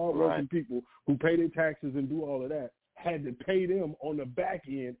same hardworking people who pay their taxes and do all of that had to pay them on the back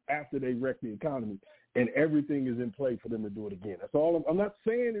end after they wrecked the economy, and everything is in play for them to do it again. That's all. I'm not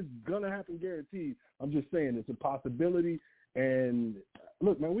saying it's going to happen guaranteed. I'm just saying it's a possibility. And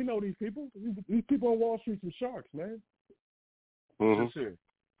look, man, we know these people. These people on Wall Street some sharks, man. Sincere.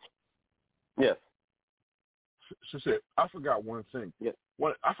 Yes. Sincere, I forgot one thing. Yes.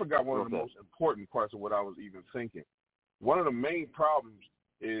 I forgot one of the most important parts of what I was even thinking. One of the main problems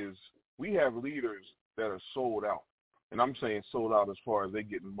is we have leaders that are sold out. And I'm saying sold out as far as they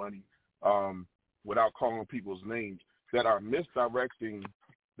getting money without calling people's names, that are misdirecting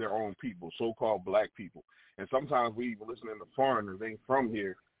their own people, so-called black people. And sometimes we even listening to foreigners, they ain't from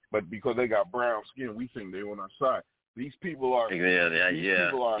here, but because they got brown skin, we think they're on our side. These people are they're in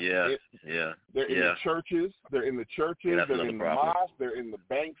the churches, they're in the mosques, they're in the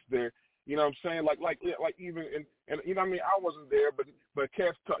banks, they're you know what I'm saying? Like even and you know what I mean, I wasn't there, but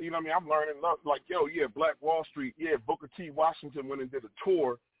cats, you know what I mean, I'm learning like, Black Wall Street, Booker T. Washington went and did a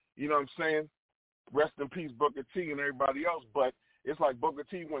tour, you know what I'm saying? Rest in peace, Booker T. and everybody else, but it's like Booker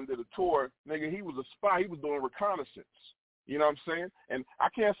T. went and did a tour, nigga, he was a spy, he was doing reconnaissance. You know what I'm saying? And I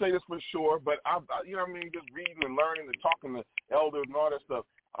can't say this for sure, but I you know what I mean, just reading and learning and talking to elders and all that stuff.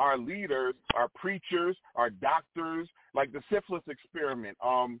 Our leaders, our preachers, our doctors, like the syphilis experiment.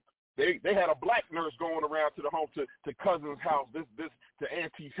 They had a black nurse going around to the home, to cousin's house, this to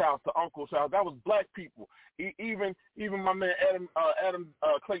auntie's house, to uncle's house. That was black people. Even my man Adam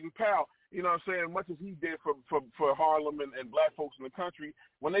Clayton Powell, you know what I'm saying, much as he did for Harlem and black folks in the country,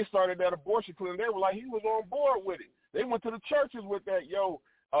 when they started that abortion clinic, they were like, he was on board with it. They went to the churches with that,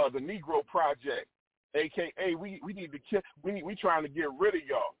 the Negro Project, AKA we need to kill, we trying to get rid of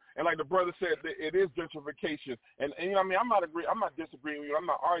y'all. And like the brother said, it is gentrification. And you know what I mean, I'm not disagreeing with you, I'm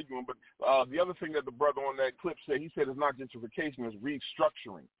not arguing, but the other thing that the brother on that clip said, he said it's not gentrification, it's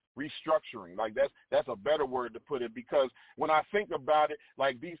restructuring. Like that's a better word to put it, because when I think about it,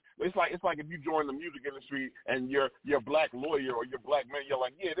 like it's like if you join the music industry and you're a black lawyer or you're a black man, you're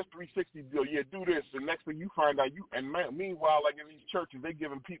like, yeah, this 360 deal, yeah, do this, and next thing you find out meanwhile, like in these churches, they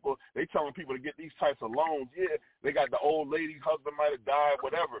telling people to get these types of loans. Yeah, they got the old lady, husband might have died,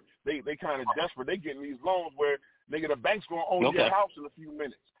 whatever. They kind of desperate. They getting these loans where nigga, the bank's gonna own your house in a few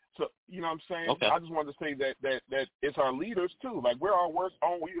minutes. So, you know what I'm saying? Okay. I just wanted to say that it's our leaders, too. Like, we're our worst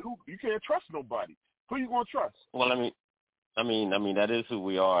own. You can't trust nobody. Who you going to trust? Well, I mean, that is who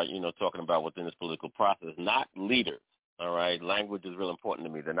we are, talking about within this political process, not leaders, all right? Language is real important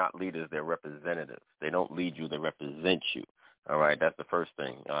to me. They're not leaders. They're representatives. They don't lead you. They represent you, all right? That's the first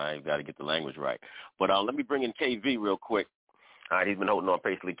thing. All right, you got to get the language right. But let me bring in KV real quick. All right, he's been holding on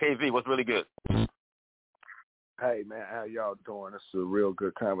patiently. KV, what's really good? Hey, man, how y'all doing? This is a real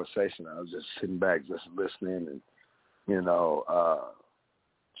good conversation. I was just sitting back, just listening, and,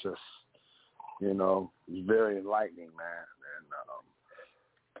 it's very enlightening, man.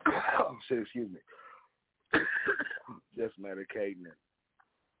 And, excuse me, just medicating and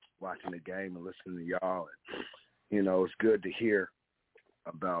watching the game and listening to y'all. And, it's good to hear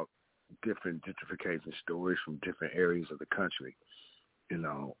about different gentrification stories from different areas of the country.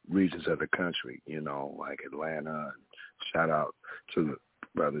 Regions of the country, like Atlanta. And shout out to the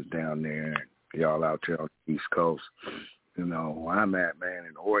brothers down there and y'all out there on the East Coast. Where I'm at, man,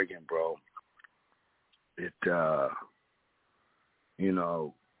 in Oregon, bro, it, the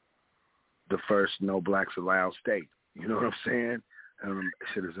first no blacks allowed state. You know what I'm saying?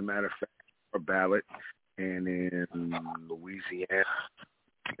 Shit, as a matter of fact, a ballot. And in Louisiana,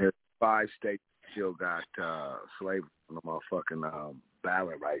 there's 5 states still got slavery on the motherfucking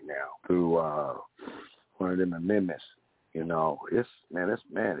ballot right now through one of them amendments.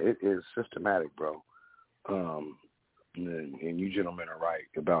 It is systematic, bro. And you gentlemen are right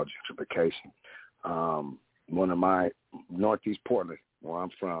about gentrification. One of my Northeast Portland, where I'm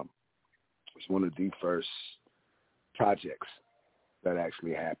from, was one of the first projects that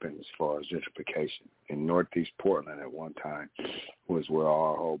actually happened as far as gentrification. In Northeast Portland at one time was where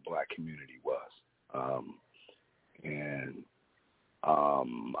our whole black community was.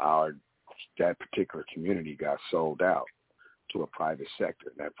 That particular community got sold out to a private sector,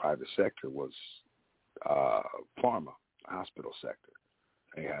 and that private sector was pharma, hospital sector.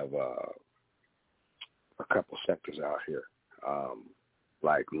 They have a couple sectors out here,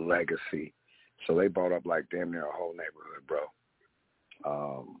 like Legacy. So they bought up like damn near a whole neighborhood, bro.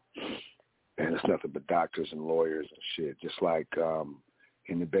 And it's nothing but doctors and lawyers and shit, just like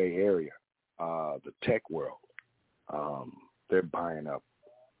in the Bay Area, the tech world. They're buying up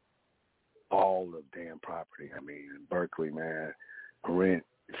all the damn property. I mean, in Berkeley, man, rent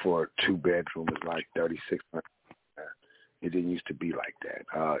for a 2-bedroom is like $3,600. It didn't used to be like that.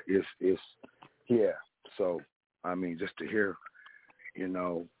 Yeah. So, I mean, just to hear,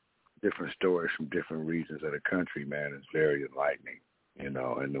 different stories from different regions of the country, man, is very enlightening. And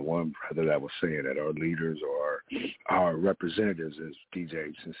the one brother that was saying that our leaders or our representatives, as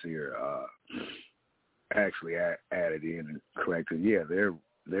DJ Sincere actually added in and corrected, yeah,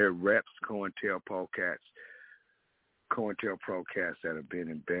 they're reps, COINTELPRO cats that have been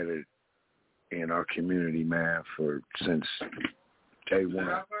embedded in our community, man, since day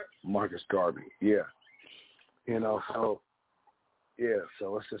one. Marcus Garvey, yeah.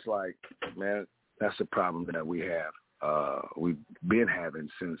 So it's just like, man, that's the problem that we have. We've been having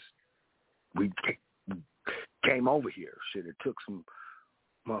since we came over here. Shit, it took some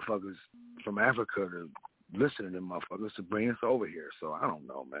motherfuckers from Africa to listen to them motherfuckers to bring us over here. So I don't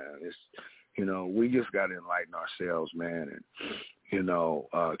know, man. It's, we just got to enlighten ourselves, man, and,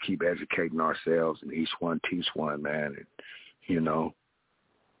 keep educating ourselves, and each one teach one, man, and,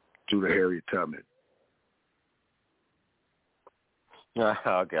 do the Harriet Tubman.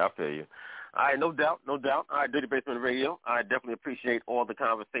 Okay, I feel you. All right, no doubt. All right, Dirty Basement Radio. I definitely appreciate all the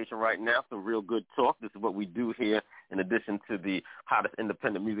conversation right now. Some real good talk. This is what we do here in addition to the hottest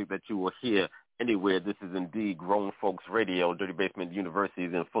independent music that you will hear anywhere. This is indeed Grown Folks Radio. Dirty Basement University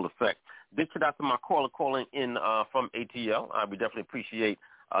is in full effect. Big shout out to my caller calling in from ATL. We definitely appreciate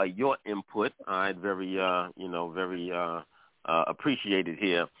your input. Very appreciated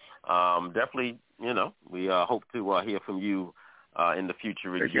here. Definitely, we hope to hear from you in the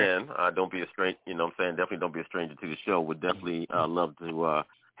future again. Don't be a stranger, definitely don't be a stranger to the show. Would definitely love to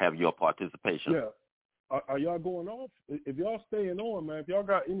have your participation. Yeah. Are y'all going off? If y'all staying on, man, if y'all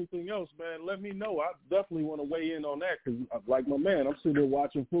got anything else, man, let me know. I definitely want to weigh in on that because, like my man, I'm sitting there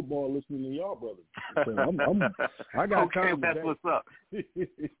watching football listening to y'all brothers. So I got okay, time that's today. What's up. All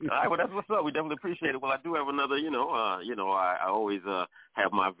right, well, that's what's up. We definitely appreciate it. Well, I do have another, I always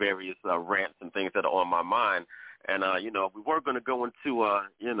have my various rants and things that are on my mind. And, we were going to go into,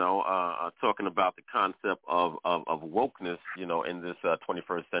 talking about the concept of wokeness, in this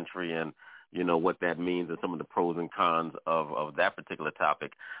 21st century and, what that means and some of the pros and cons of that particular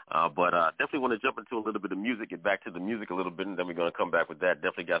topic. But definitely want to jump into a little bit of music, get back to the music a little bit, and then we're going to come back with that.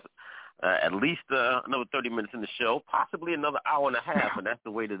 Definitely got at least another 30 minutes in the show, possibly another hour and a half, and that's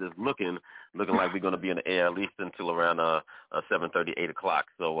the way that it's looking like we're going to be in the air at least until around 7:30, 8 o'clock.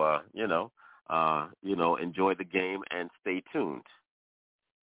 So, enjoy the game and stay tuned.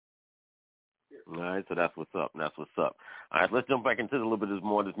 All right, so that's what's up. All right, let's jump back into a little bit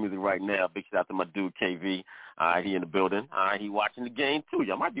more of this music right now. Big shout out to my dude, KV. He in the building. He watching the game, too.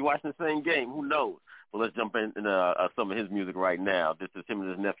 Y'all might be watching the same game. Who knows? Well, let's jump into some of his music right now. This is him and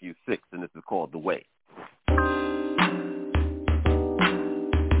his nephew, 6, and this is called The Way.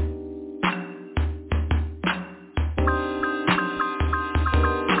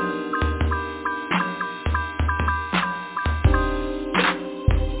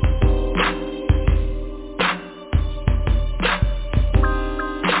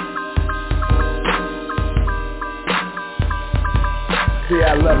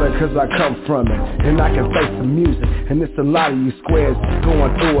 I love it cause I come from it, and I can face the music, and it's a lot of you squares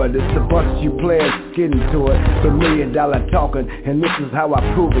going through it. It's a bunch of you players getting to it, $1 million talking, and this is how I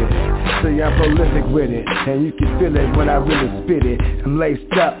prove it. See, I'm prolific with it, and you can feel it when I really spit it. I'm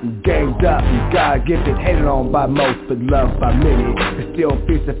laced up and ganged up, and God gifted, hated on by most, but loved by many. It's still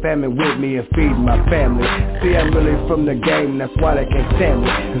feast and famine with me and feeding my family. See, I'm really from the game, that's why they can't stand me,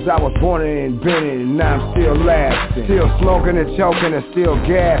 cause I was born and invented, and now I'm still lasting. Still smoking and choking and still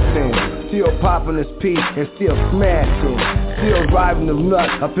gassing, still popping this piece and still smashing, still driving the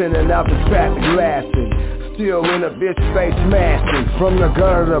nuts up in and out the traffic, laughing, still in a bitch face masking. From the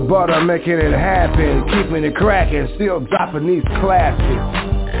gutter to butter, making it happen. Keeping it cracking, still dropping these classics.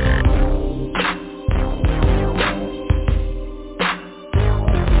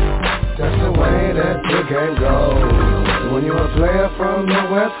 That's the way that the game goes. When you're a player from the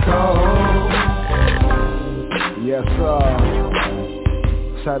West Coast. Yes, sir.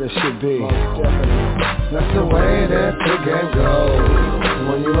 That's how this should be. That's the way that the game goes.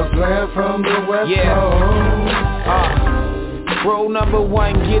 When you're a player from the West Coast. Rule number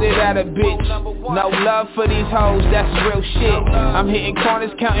one, get it out of bitch. No love for these hoes, that's real shit. I'm hitting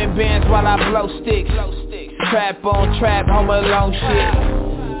corners, counting bands while I blow sticks. Trap on trap, home alone shit.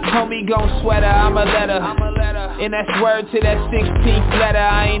 Homie gon' sweater, I'm a letter. And that's word to that 16th letter.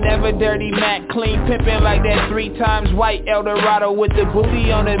 I ain't never dirty Mac, clean pimpin' like that 3 times white Eldorado with the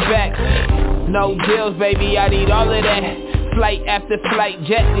booty on the back. No deals, baby, I need all of that. Flight after flight,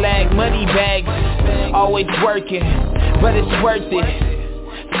 jet lag, money bags. Always working, but it's worth it.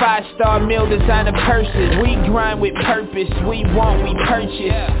 5-star meal, designer purses. We grind with purpose, we want, we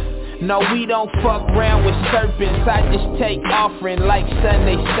purchase. No, we don't fuck around with serpents. I just take offering like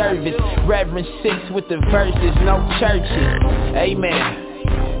Sunday service. Reverend 6 with the verses, no churches. Amen.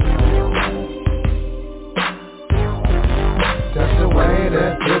 That's the way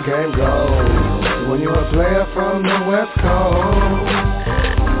that the game goes. When you're a player from the West Coast.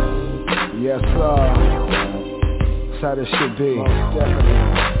 Yes, sir. That's how this should be.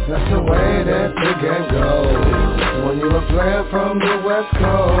 That's the way that the game goes. When you're a player from the West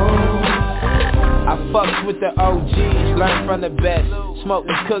Coast. I fucks with the OGs, learn from the best.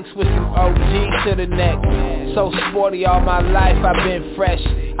 Smoking cooks with some OGs to the neck. So sporty all my life, I've been fresh.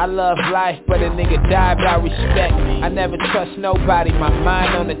 I love life, but a nigga die without respect. I never trust nobody, my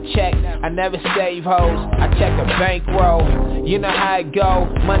mind on the check. I never save hoes, I check a bankroll. You know how it go,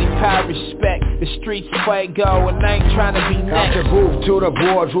 money, power, respect. The streets fuego, and I ain't trying to be next. Out the booth to the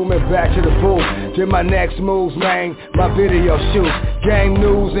boardroom and back to the booth. Did my next moves, man, my video shoots. Game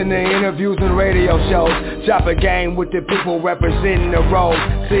news in the interviews and radio shows. Chop a game with the people representing the road.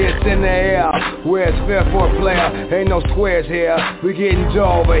 See it's in the air, where it's fair for a player. Ain't no squares here, we getting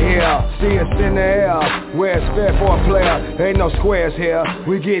dough over here. See it's in the air, where it's fair for a player. Ain't no squares here,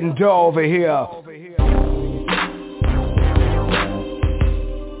 we getting dough over here.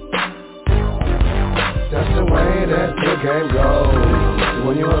 That's the way that the game goes.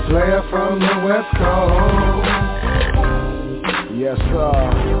 When you're a player from the West Coast. Yes, sir.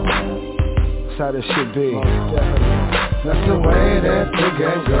 That's how this should be. That's the way that the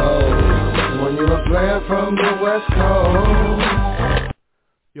game goes. When you're a player from the West Coast.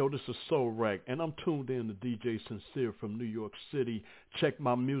 Yo, this is Soul Rack, and I'm tuned in to DJ Sincere from New York City. Check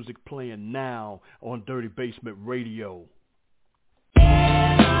my music playing now on Dirty Basement Radio.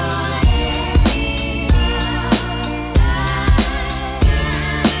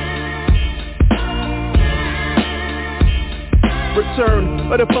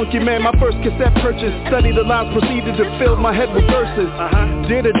 Return of the funky man, my first cassette purchase. Studied the lines, proceeded to fill my head with verses.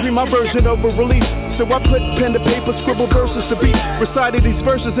 Did a dream my version of a release. So I put pen to paper, scribble verses to beat. Recited these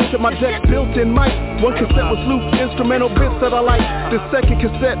verses into my deck, built-in mic. One cassette was loop, instrumental bits that I like. The second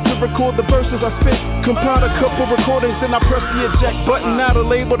cassette to record the verses I spit. Compiled a couple recordings, then I pressed the eject button. Out a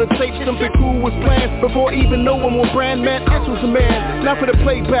label to tape, something cool was planned. Before even knowing what brand meant, X was the man. Now for the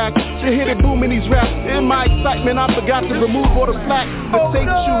playback, to hit it boom in these raps. In my excitement, I forgot to remove all the slack. The tape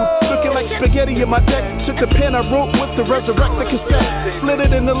chewed, looking like spaghetti in my deck. Took the pen I wrote with the resurrected cassette. Slid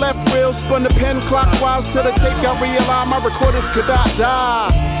it in the left reel, spun the pen clockwise till the tape got realigned. My recordings could not die.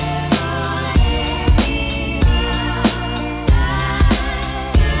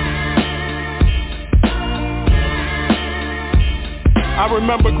 I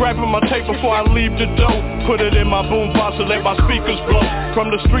remember grabbing my tape before I leave the door. Put it in my boombox and let my speakers blow. From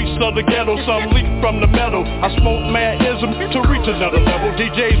the streets of the ghetto, some leak from the metal. I smoke mad-ism to reach another level.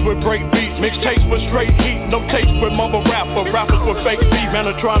 DJs with break beats, mixtapes with straight heat. No tapes with mumble rap, but rappers with fake beat.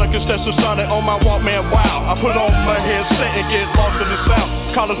 Manatronicus, that's the sonic on my Walkman, wow. I put on my headset and get lost in the sound.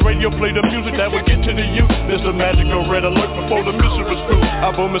 College radio play the music that would get to the youth. There's a magical red alert before the mission was through.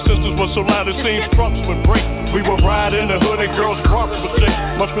 Our booming sisters were so loud it seems trunks would break. We would ride in the hood and girls' trunks would shake.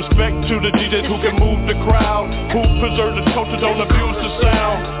 Much respect to the DJs who can move the crowd, who preserve the culture, don't abuse the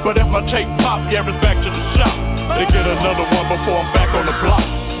sound. But if my tape pop, yeah, it's back to the shop. They get another one before I'm back on the block.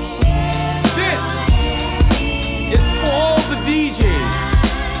 This is for all the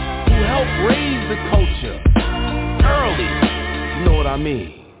DJs who help raise the culture early. You know what I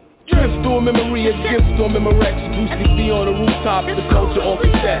mean? Drift through a memory, a gift on Memorex. Brucey B on the rooftop, the culture on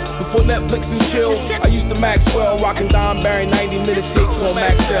cassette. Before Netflix and chill, I used to Maxwell, rockin' Don Barry 90-minute takes on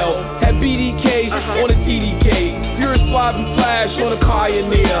Maxell. Had BDKs on the TDK.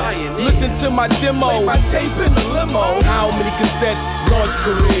 my demo. My tape in the limo. How many cassettes launch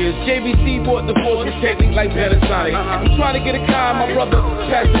careers? JVC bought the force technique like Panasonic. I'm trying to get a car, my brother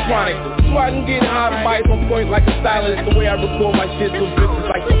passed the chronic. So I can get high mics on point like a stylist. The way I record my shit so bitches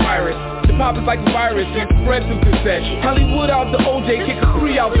like a virus. The pop is like a virus, it spread through cassette. Hollywood out the OJ, kick a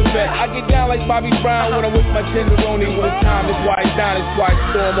 3 out the vet. I get down like Bobby Brown when I'm with my tenderoni. When it's time to quiet down, it's quiet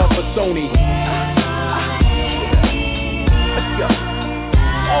storm off of Sony. Let's go.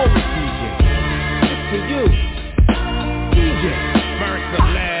 All the DJ. It's for you. DJ.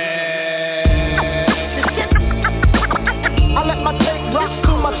 I let my tape rock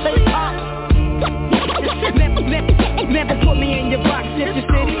to my tape pop. Never put me in your box if you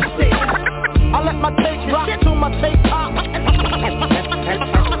city. I let my tape rock to my tape pop.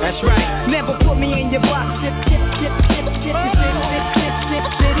 That's right. Never put me in your box if city.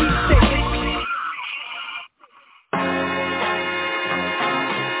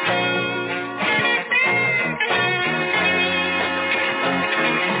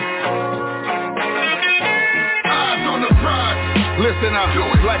 Listen up,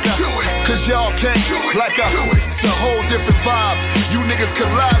 like a, cause y'all can't, like a, it's a whole different vibe. You niggas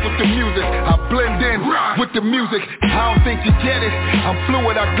collide with the music, I blend in with the music. I don't think you get it, I'm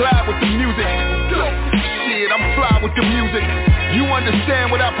fluid, I glide with the music. Shit, I'm fly with the music. You understand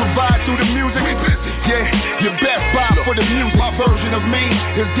what I provide through the music? Yeah, you best buy for the music. My version of me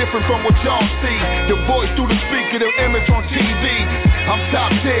is different from what y'all see. The voice through the speaker, the image on TV. I'm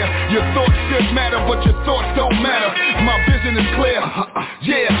top tier, your thoughts should matter, but your thoughts don't matter. My vision is clear,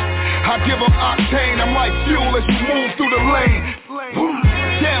 yeah, I give them octane. I'm like fuel as you move through the lane.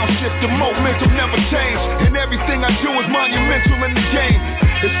 Downshift, the momentum never change, and everything I do is monumental in the game.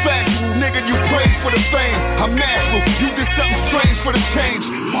 It's factual, nigga, you praise for the fame. I'm natural, you did something strange for the change.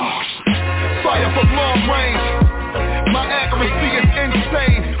 Fire from long range, my accuracy is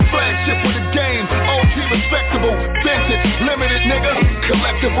insane. Flagship with the game, OG respectable. Vintage, limited nigga,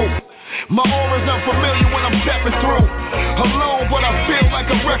 collectible. My aura's unfamiliar when I'm stepping through. Alone, but I feel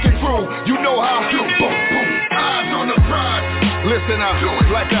like a wrecking crew. You know how I do. Boom, boom. Eyes on the prize. Listen up,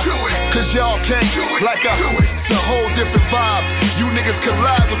 like a, cause y'all can't, like a, it's a whole different vibe. You niggas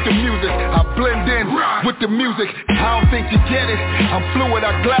collide with the music, I blend in with the music. I don't think you get it, I'm fluid,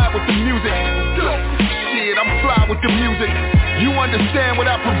 I glide with the music. Shit, I'm fly with the music. You understand what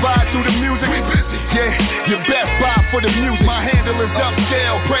I provide through the music? Yeah, you best buy for the music. My handle is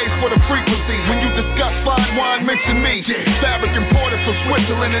upscale, praise for the frequencies. When you discuss fine wine, mention me. Fabric imported from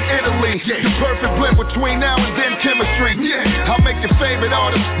Switzerland and Italy. The perfect blend between now and then chemistry. I'll make your favorite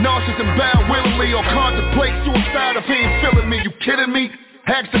artist nauseous and bound willingly, or contemplate suicide if he ain't feeling me. You kidding me?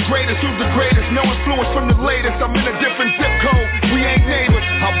 Ask the greatest, who's the greatest? No influence from the latest. I'm in a different zip code. We ain't neighbors.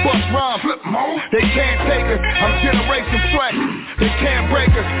 I bust rhymes. They can't take us. I'm generation flex. They can't break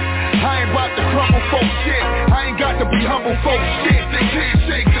us. I ain't about to crumble folks shit. I ain't got to be humble folks shit. They can't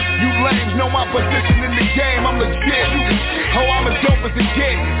shake us. You lames know my position in the game. I'm legit. Oh, I'm as dope as it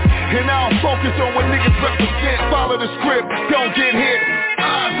gets. And I don't focus on what niggas represent. Follow the script. Don't get hit.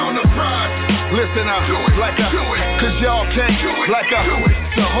 Eyes on the prize. Listen up, like a, cause y'all can't, like a,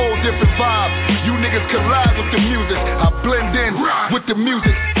 it's a whole different vibe. You niggas collide with the music, I blend in with the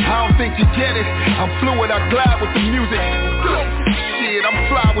music. I don't think you get it, I'm fluid, I glide with the music. Shit, I'm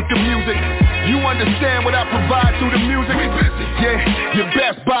fly with the music. You understand what I provide through the music? Yeah, you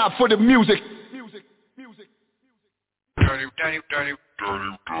best buy for the music. Dirty, dirty, dirty,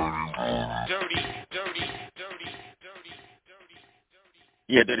 dirty, dirty.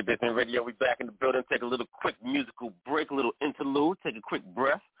 Yeah, Dirty Basement Radio, we back in the building. Take a little quick musical break, a little interlude, take a quick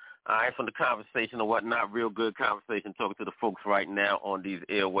breath. All right, from the conversation or whatnot, real good conversation, talking to the folks right now on these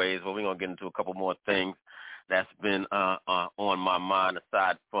airways. Well, we're going to get into a couple more things that's been on my mind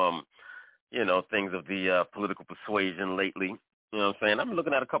aside from, you know, things of the political persuasion lately. You know what I'm saying? I'm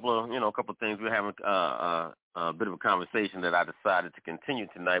looking at a couple of things. We're having a bit of a conversation that I decided to continue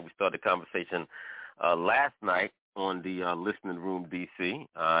tonight. We started the conversation last night on the listening room DC,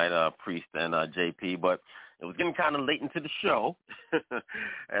 all right, Priest and JP, but it was getting kind of late into the show,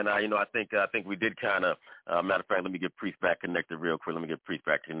 and I think we did kind of. Matter of fact, let me get Priest back connected real quick. I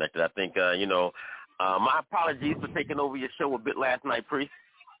think my apologies for taking over your show a bit last night, Priest.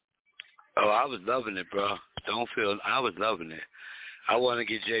 Oh, I was loving it, bro. I was loving it. I want to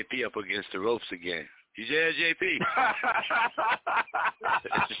get JP up against the ropes again. You there, JP?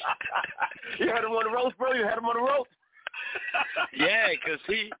 You had him on the ropes, bro? You had him on the ropes? Yeah, because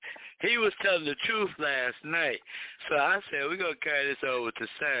he was telling the truth last night. So I said, we're going to carry this over to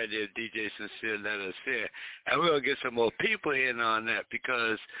Saturday if DJ Sincere let us here. And we're going to get some more people in on that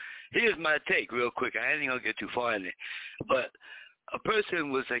because here's my take real quick. I ain't going to get too far in it. But a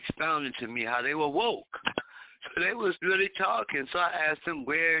person was expounding to me how they were woke. So they was really talking. So I asked them,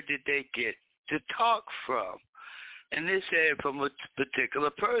 where did they get to talk from? And they said, from a particular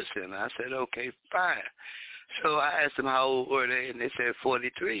person. I said, okay, fine. So I asked them how old were they, and they said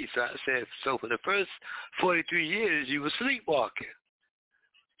 43. So I said, so for the first 43 years, you were sleepwalking.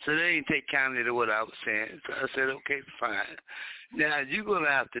 So they didn't take kindly to what I was saying. So I said, okay, fine. Now, you're going to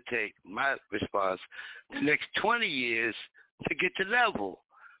have to take my response the next 20 years to get to level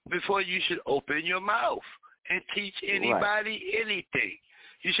before you should open your mouth and teach anybody anything.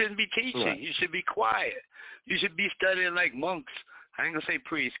 You shouldn't be teaching. Right. You should be quiet. You should be studying like monks. I ain't going to say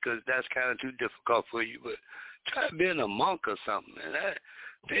priests because that's kind of too difficult for you, but try being a monk or something, man.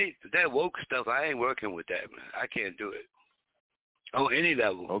 That woke stuff, I ain't working with that, man. I can't do it. On any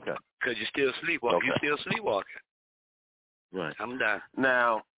level. Okay. Because you're still sleepwalking. Okay. You're still sleepwalking. Right. I'm done.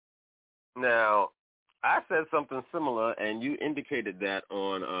 Now, I said something similar, and you indicated that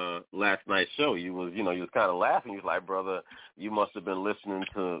on last night's show. You was kind of laughing. You was like, brother, you must have been listening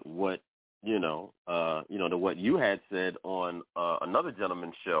to what, to what you had said on another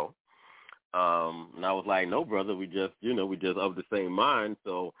gentleman's show. And I was like, no, brother, we just of the same mind.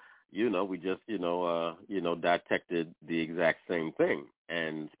 So, we just, dissected the exact same thing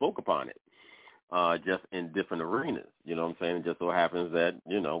and spoke upon it, just in different arenas. You know what I'm saying? It just so happens that,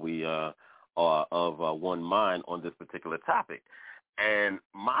 we are of one mind on this particular topic. And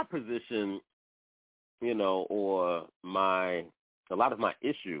my position, or a lot of my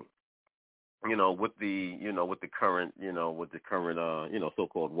issue, with the current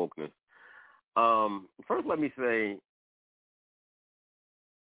so-called wokeness. First, let me say,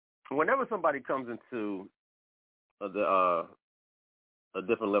 whenever somebody comes into a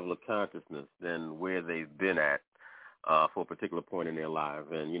different level of consciousness than where they've been at for a particular point in their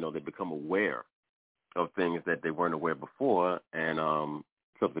life, and they become aware of things that they weren't aware before, and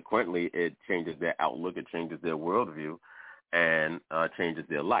subsequently it changes their outlook, it changes their worldview, and changes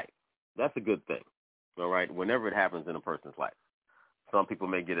their life. That's a good thing, all right, whenever it happens in a person's life. Some people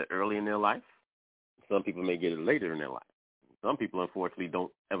may get it early in their life. Some people may get it later in their life. Some people, unfortunately,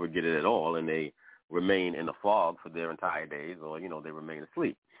 don't ever get it at all, and they remain in the fog for their entire days, or, they remain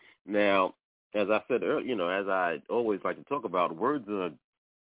asleep. Now, as I said earlier, as I always like to talk about, words are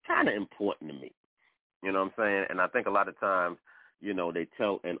kind of important to me. You know what I'm saying? And I think a lot of times, they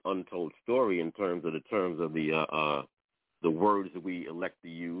tell an untold story in terms of the words that we elect to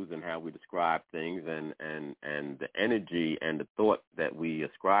use and how we describe things, and the energy and the thought that we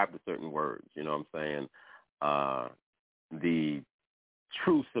ascribe to certain words. You know what I'm saying? The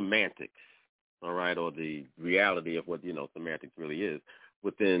true semantics, all right, or the reality of what, semantics really is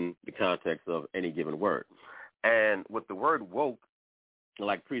within the context of any given word. And with the word woke,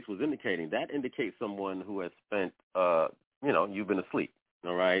 like Priest was indicating, that indicates someone who has spent, you've been asleep,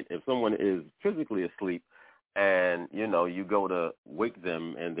 all right? If someone is physically asleep and, you go to wake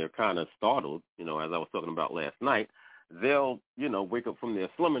them and they're kind of startled, as I was talking about last night, they'll, wake up from their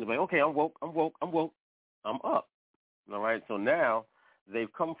slumber and be like, okay, I'm woke, I'm up. All right, so now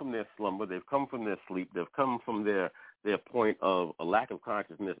they've come from their slumber, they've come from their sleep, they've come from their point of a lack of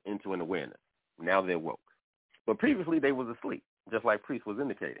consciousness into an awareness. Now they're woke. But previously they was asleep, just like Priest was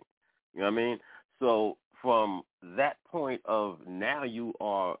indicating. You know what I mean? So from that point of now you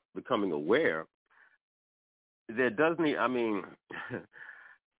are becoming aware, there does need,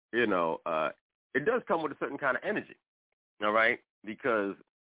 it does come with a certain kind of energy, all right? Because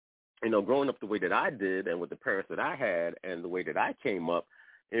growing up the way that I did and with the parents that I had and the way that I came up,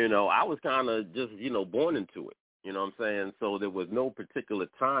 I was kind of just, born into it. You know what I'm saying? So there was no particular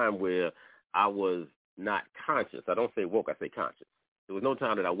time where I was not conscious. I don't say woke, I say conscious. There was no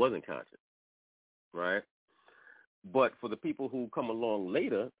time that I wasn't conscious, right? But for the people who come along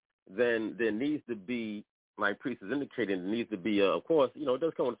later, then there needs to be, like Priest is indicating, there needs to be, of course, it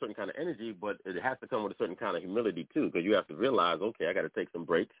does come with a certain kind of energy, but it has to come with a certain kind of humility too, because you have to realize, okay, I got to take some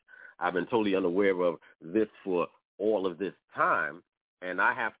breaks. I've been totally unaware of this for all of this time, and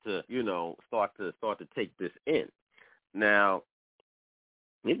I have to, start to take this in. Now,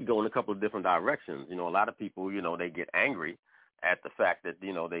 it can go in a couple of different directions. A lot of people, they get angry at the fact that,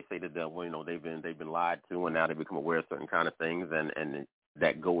 they say that they've been lied to, and now they become aware of certain kind of things, and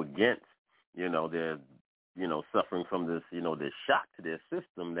that go against, their, suffering from this, this shock to their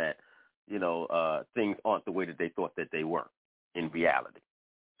system that, things aren't the way that they thought that they were in reality.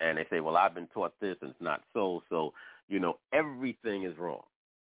 And they say, well, I've been taught this, and it's not so. So, everything is wrong,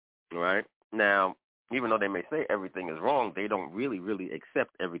 right? Now, even though they may say everything is wrong, they don't really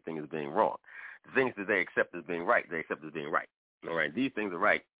accept everything as being wrong. The things that they accept as being right, they accept as being right, all right? These things are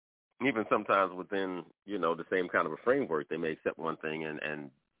right even sometimes within, the same kind of a framework, they may accept one thing and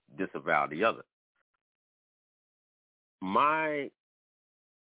disavow the other. My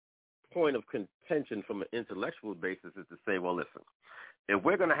point of contention from an intellectual basis is to say, well, listen, if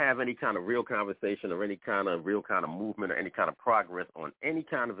we're going to have any kind of real conversation or any kind of real kind of movement or any kind of progress on any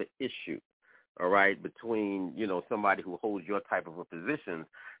kind of an issue, all right, between, somebody who holds your type of a position,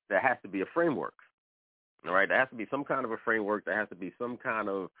 there has to be a framework, all right? There has to be some kind of a framework. There has to be some kind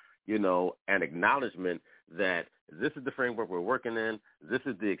of, an acknowledgement that this is the framework we're working in, this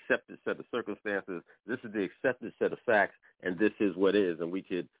is the accepted set of circumstances, this is the accepted set of facts, and this is what is, and we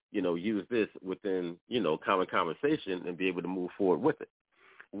could, use this within, common conversation and be able to move forward with it.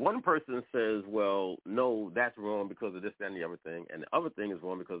 One person says, well, no, that's wrong because of this, that, and the other thing, and the other thing is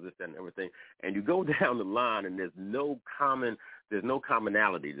wrong because of this, that, and everything, and you go down the line and there's no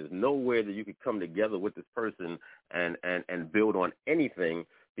commonality. There's nowhere that you could come together with this person and build on anything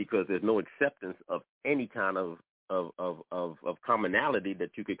because there's no acceptance of any kind of commonality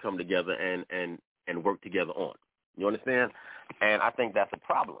that you could come together and work together on. You understand? And I think that's a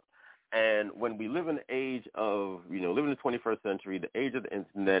problem. And when we live in the age of, live in the 21st century, the age of the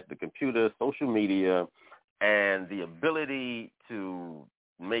internet, the computer, social media, and the ability to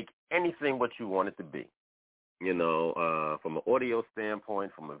make anything what you want it to be, from an audio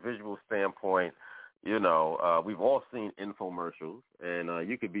standpoint, from a visual standpoint, we've all seen infomercials, and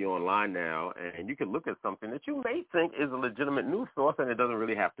you could be online now, and you could look at something that you may think is a legitimate news source, and it doesn't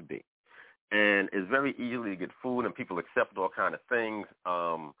really have to be. And it's very easy to get fooled, and people accept all kind of things.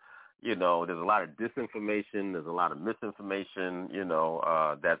 There's a lot of disinformation, there's a lot of misinformation,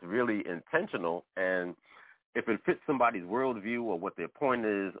 that's really intentional. And if it fits somebody's worldview or what their point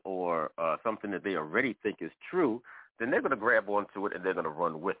is or something that they already think is true, then they're going to grab onto it and they're going to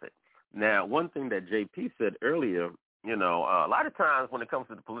run with it. Now, one thing that JP said earlier, a lot of times when it comes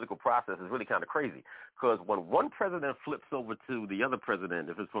to the political process, it's really kind of crazy because when one president flips over to the other president,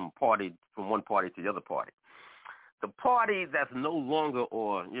 if it's from one party to the other party, the party that's no longer,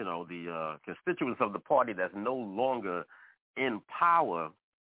 or, the constituents of the party that's no longer in power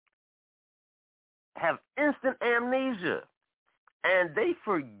have instant amnesia. And they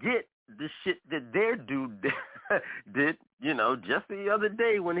forget the shit that their dude did, just the other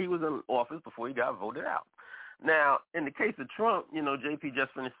day when he was in office before he got voted out. Now, in the case of Trump, JP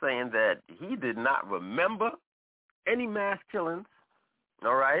just finished saying that he did not remember any mass killings,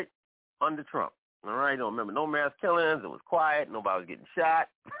 all right, under Trump. All right, don't remember no mass killings. It was quiet. Nobody was getting shot.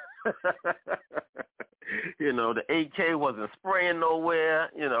 The AK wasn't spraying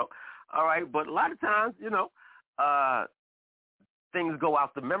nowhere, All right, but a lot of times, things go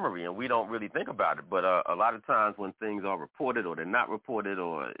out the memory and we don't really think about it. But a lot of times when things are reported or they're not reported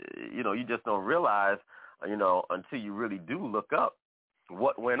or, you just don't realize, until you really do look up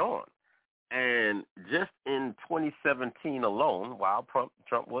what went on. And just in 2017 alone, while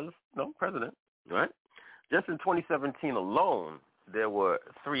Trump was president, right? Just in 2017 alone, there were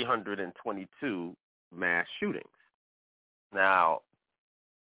 322 mass shootings. Now,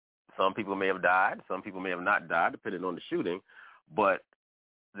 some people may have died, some people may have not died, depending on the shooting, but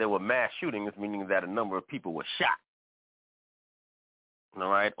there were mass shootings, meaning that a number of people were shot, all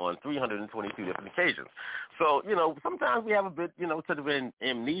right, on 322 different occasions. So, sometimes we have a bit, sort of an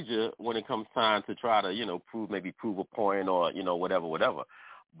amnesia when it comes time to try to, prove a point or, whatever.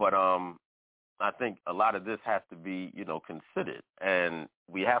 But I think a lot of this has to be, considered, and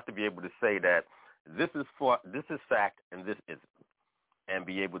we have to be able to say that this is fact and this isn't, and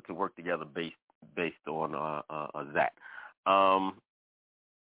be able to work together based on that. And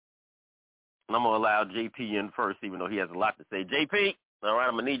I'm gonna allow JP in first, even though he has a lot to say. JP, all right,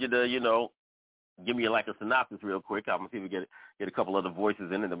 I'm gonna need you to, give me a synopsis real quick. I'm gonna see if we get a couple other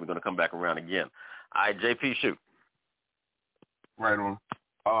voices in, and then we're gonna come back around again. All right, JP, shoot. Right on.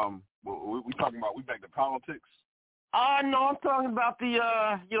 We talking about, we back to politics? No, I'm talking about the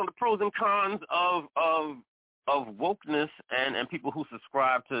the pros and cons of wokeness and people who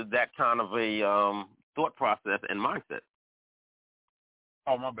subscribe to that kind of a thought process and mindset.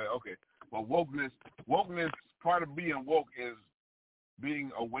 Oh, my bad. Okay. Well, wokeness, part of being woke is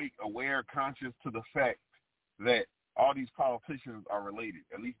being awake, aware, conscious to the fact that all these politicians are related,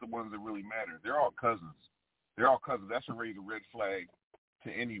 at least the ones that really matter. They're all cousins. That's a raise a red flag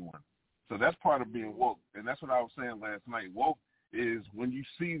to anyone. So that's part of being woke. And that's what I was saying last night. Woke is when you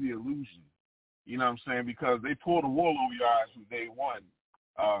see the illusion. You know what I'm saying? Because they pull the wool over your eyes from day one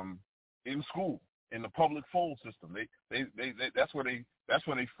in school, in the public phone system. They that's where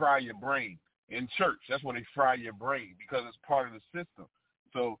they fry your brain. In church, that's where they fry your brain because it's part of the system.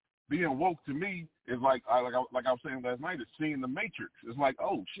 So being woke to me is like I was saying last night, is seeing the Matrix. It's like,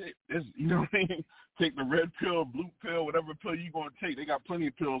 oh shit, this, you know what I mean? Take the red pill, blue pill, whatever pill you're gonna take. They got plenty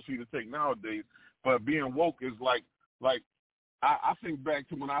of pills for you to take nowadays. But being woke is like I think back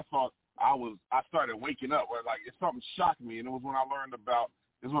to when I thought I started waking up, where like something shocked me, and it was when I learned about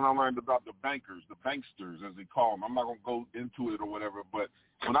the bankers, the banksters as they call them. I'm not gonna go into it or whatever, but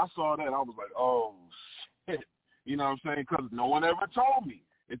when I saw that, I was like, oh shit, you know what I'm saying? Because no one ever told me.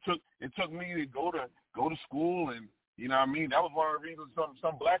 It took me to go to school, and you know what I mean. That was one of the reasons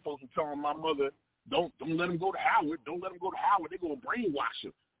some black folks were telling my mother, don't let him go to Howard. Don't let him go to Howard. They're gonna brainwash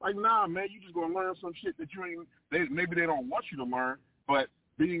him. Like, nah, man, you just gonna learn some shit that you ain't. Maybe they don't want you to learn, but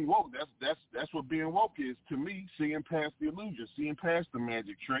being woke, that's what being woke is to me. Seeing past the illusion, seeing past the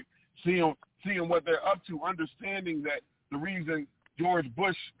magic trick, seeing what they're up to, understanding that the reason George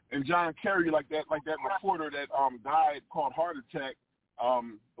Bush and John Kerry, like that reporter that died called heart attack,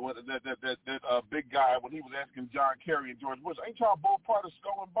 that big guy, when he was asking John Kerry and George Bush, ain't y'all both part of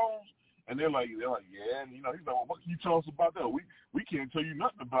Skull and Bones? And they're like, yeah, and he's like, well, what can you tell us about that? We can't tell you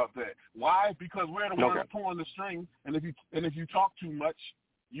nothing about that. Why? Because we're the ones pulling the string, and if you talk too much,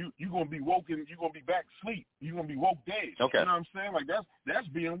 you're gonna be woke and you're gonna be back asleep. You're gonna be woke dead. Okay. You know what I'm saying? Like that's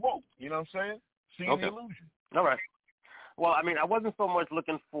being woke. You know what I'm saying? Seeing the illusion. All right. Well, I mean, I wasn't so much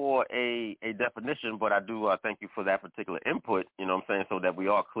looking for a definition, but I do thank you for that particular input, you know what I'm saying, so that we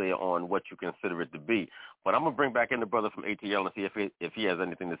are clear on what you consider it to be. But I'm going to bring back in the brother from ATL and see if he has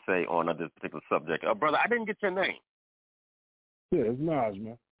anything to say on this particular subject. Brother, I didn't get your name. Yeah, it's Nas,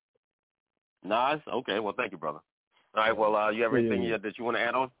 man. Nas? Okay, well, thank you, brother. All right, well, you have anything that you want to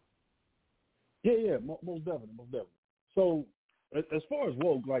add on? Yeah, most definitely. So as far as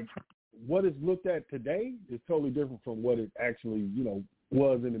woke, like, what is looked at today is totally different from what it actually,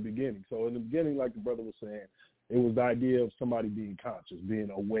 was in the beginning. So in the beginning, like the brother was saying, it was the idea of somebody being conscious,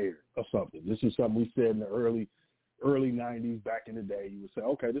 being aware of something. This is something we said in the early 90s, back in the day. You would say,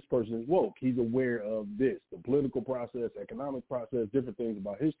 okay, this person is woke. He's aware of this, the political process, economic process, different things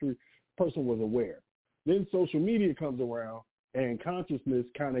about history. The person was aware. Then social media comes around, and consciousness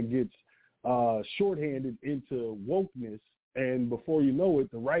kind of gets shorthanded into wokeness. And before you know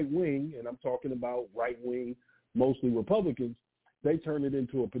it, the right wing, and I'm talking about right wing, mostly Republicans, they turn it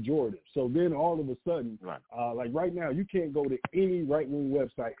into a pejorative. So then all of a sudden, like right now, you can't go to any right wing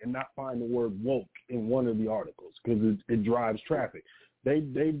website and not find the word woke in one of the articles because it drives traffic. They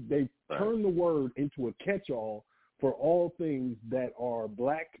turn the word into a catch-all for all things that are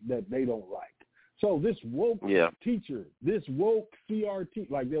black that they don't like. So this woke teacher, this woke CRT,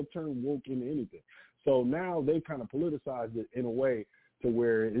 like they'll turn woke into anything. So now they kind of politicized it in a way to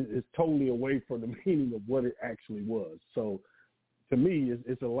where it's totally away from the meaning of what it actually was. So to me,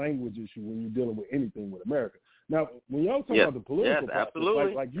 it's a language issue when you're dealing with anything with America. Now, when y'all talk about the political process,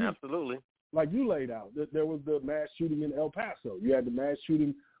 absolutely. Like you laid out, there was the mass shooting in El Paso. You had the mass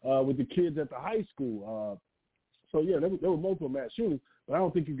shooting with the kids at the high school. So, there were multiple mass shootings, but I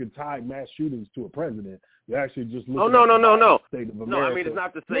don't think you could tie mass shootings to a president. You actually just look at the state of America. No, I mean, it's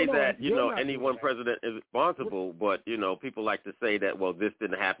not to say that, any one president is responsible, but, people like to say that, well, this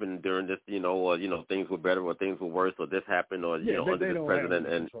didn't happen during this, or, things were better or things were worse or this happened or, under this president.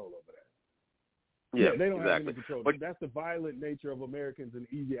 And control over that. They don't have any control. But that's the violent nature of Americans and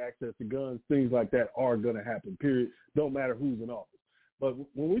easy access to guns. Things like that are going to happen, period. Don't matter who's in office. But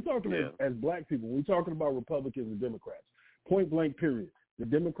when we're talking as black people, when we're talking about Republicans and Democrats, point blank, period, the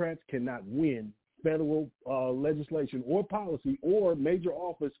Democrats cannot win federal legislation or policy or major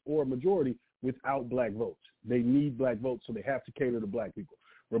office or majority without black votes. They need black votes, so they have to cater to black people.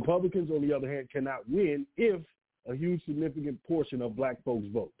 Republicans, on the other hand, cannot win if a huge significant portion of black folks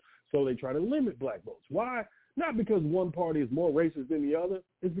vote. So they try to limit black votes. Why? Not because one party is more racist than the other.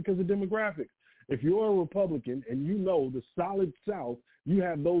 It's because of demographics. If you're a Republican and you know the solid South, you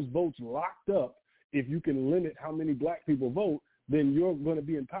have those votes locked up. If you can limit how many black people vote, then you're going to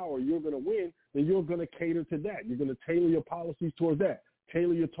be in power. You're going to win. Then you're going to cater to that. You're going to tailor your policies towards that,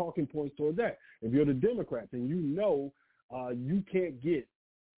 tailor your talking points towards that. If you're the Democrats and you know you can't get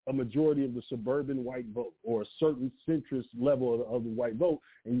a majority of the suburban white vote or a certain centrist level of the white vote,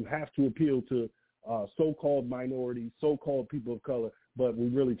 and you have to appeal to so-called minorities, so-called people of color, but we're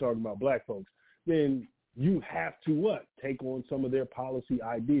really talking about black folks, then you have to what? Take on some of their policy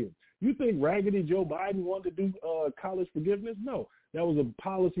ideas. You think Raggedy Joe Biden wanted to do college forgiveness? No. That was a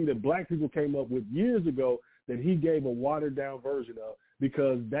policy that black people came up with years ago that he gave a watered-down version of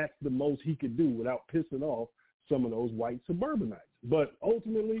because that's the most he could do without pissing off some of those white suburbanites. But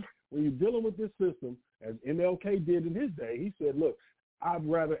ultimately, when you're dealing with this system, as MLK did in his day, he said, look, I'd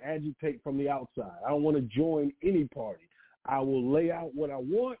rather agitate from the outside. I don't want to join any party. I will lay out what I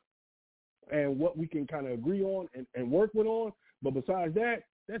want, and what we can kind of agree on and work with on. But besides that,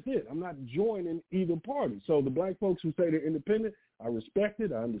 that's it. I'm not joining either party. So the black folks who say they're independent, I respect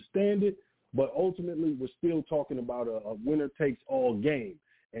it. I understand it. But ultimately, we're still talking about a winner-takes-all game.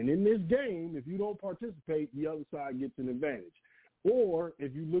 And in this game, if you don't participate, the other side gets an advantage. Or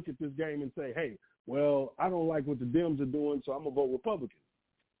if you look at this game and say, hey, well, I don't like what the Dems are doing, so I'm going to vote Republican.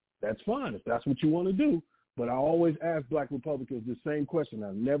 That's fine if that's what you want to do. But I always ask black Republicans the same question.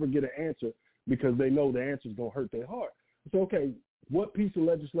 I never get an answer because they know the answer is going to hurt their heart. It's okay, what piece of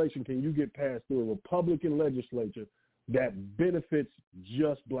legislation can you get passed through a Republican legislature that benefits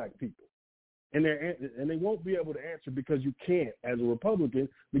just black people? And they won't be able to answer because you can't as a Republican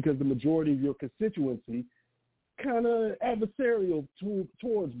because the majority of your constituency kind of adversarial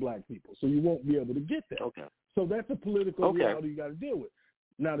towards black people. So you won't be able to get that. Okay. So that's a political reality you got to deal with.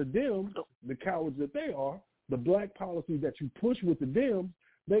 Now the Dems, the cowards that they are, the black policy that you push with the Dems,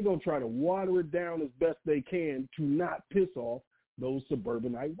 they're going to try to water it down as best they can to not piss off those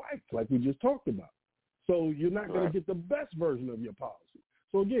suburbanite whites like we just talked about. So you're not going to get the best version of your policy.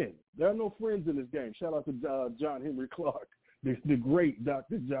 So again, there are no friends in this game. Shout out to John Henry Clark, the great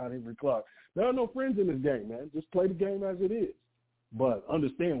Dr. John Henry Clark. There are no friends in this game, man. Just play the game as it is, but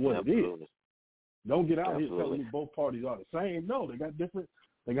understand what it is. Don't get out here telling me both parties are the same. No, they got different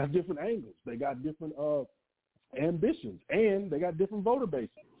angles. They got different ambitions, and they got different voter bases,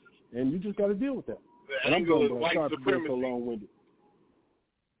 and you just got to deal with that. The angle is white supremacy. So long-winded.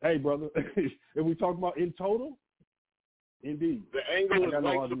 Hey, brother, if we talk about in total, indeed. The angle is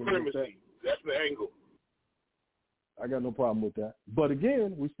white supremacy. That's the angle. I got no problem with that. But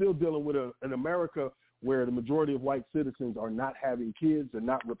again, we're still dealing with an America where the majority of white citizens are not having kids and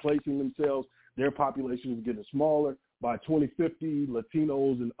not replacing themselves. Their population is getting smaller. By 2050,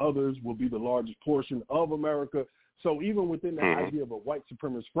 Latinos and others will be the largest portion of America. So even within the idea of a white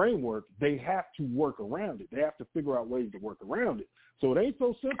supremacist framework, they have to work around it. They have to figure out ways to work around it. So it ain't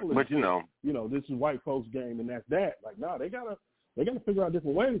so simple. But this is white folks' game and that's that. Like, nah, they gotta figure out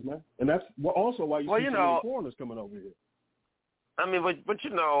different ways, man. And that's also why you see so many foreigners coming over here. I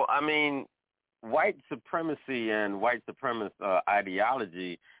mean, white supremacy and white supremacist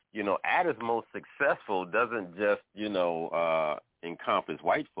ideology, at its most successful, doesn't just, encompass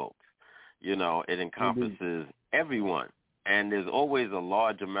white folks. It encompasses everyone. And there's always a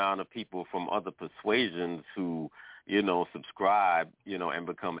large amount of people from other persuasions who, subscribe, and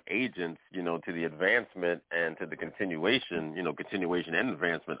become agents, to the advancement and to the continuation and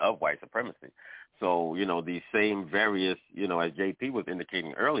advancement of white supremacy. So, these same various, as JP was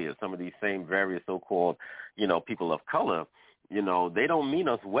indicating earlier, some of these same various so-called, people of color, they don't mean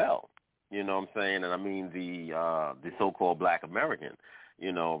us well. You know what I'm saying? And I mean the so-called black American,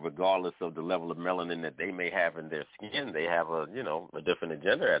 regardless of the level of melanin that they may have in their skin, they have a different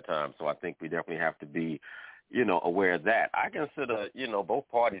agenda at times. So I think we definitely have to be, aware of that. I consider, both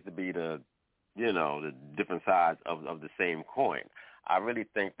parties to be the different sides of the same coin. I really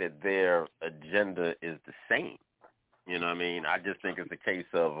think that their agenda is the same. You know what I mean? I just think it's a case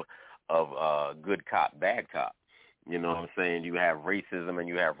of good cop, bad cop. You know what I'm saying? You have racism and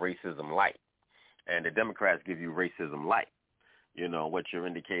you have racism light. And the Democrats give you racism light. What you're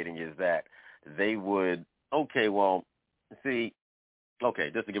indicating is that they would, just to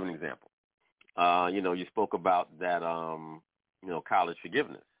give an example. You spoke about that, college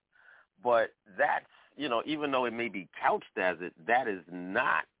forgiveness. But that's, even though it may be couched as it, that is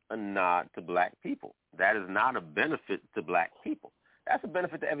not a nod to black people. That is not a benefit to black people. That's a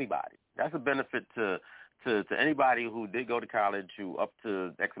benefit to everybody. That's a benefit to anybody who did go to college, who up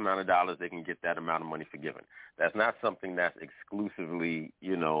to X amount of dollars, they can get that amount of money forgiven. That's not something that's exclusively,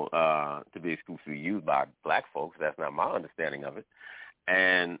 to be exclusively used by black folks. That's not my understanding of it.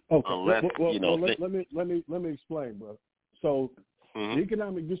 And unless, let me explain, bro. So the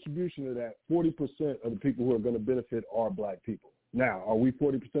economic distribution of that, 40% of the people who are going to benefit are black people. Now, are we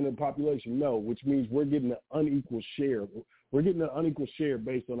 40% of the population? No, which means we're getting an unequal share. We're getting an unequal share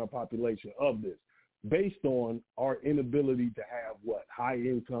based on our population of this, based on our inability to have high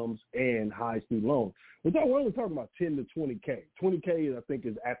incomes and high student loans. We're only talking about 10 to 20K. 20K, I think,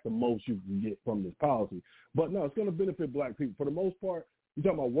 is at the most you can get from this policy. But no, it's going to benefit black people. For the most part, you're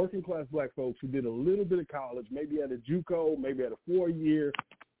talking about working class black folks who did a little bit of college, maybe at a JUCO, maybe at a 4-year,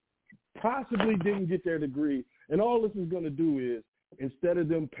 possibly didn't get their degree. And all this is going to do is, instead of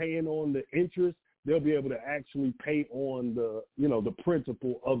them paying on the interest, they'll be able to actually pay on the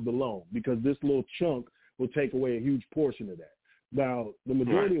principal of the loan, because this little chunk will take away a huge portion of that. Now, the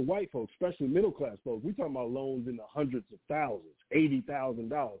majority of white folks, especially middle-class folks, we're talking about loans in the hundreds of thousands,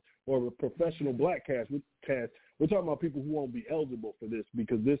 $80,000. or a professional black cast. We're talking about people who won't be eligible for this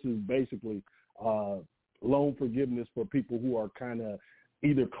because this is basically loan forgiveness for people who are kind of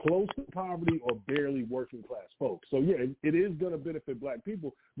either close to poverty or barely working class folks. So, yeah, it is going to benefit black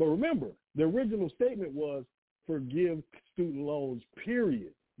people. But remember, the original statement was forgive student loans,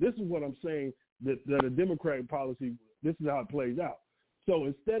 period. This is what I'm saying, that a Democratic policy, this is how it plays out. So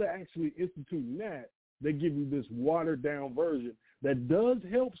instead of actually instituting that, they give you this watered-down version that does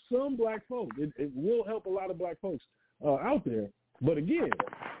help some black folks. It will help a lot of black folks out there. But, again,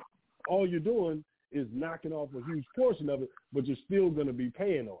 all you're doing is knocking off a huge portion of it, but you're still going to be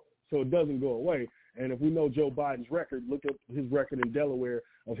paying on it. So it doesn't go away. And if we know Joe Biden's record, look at his record in Delaware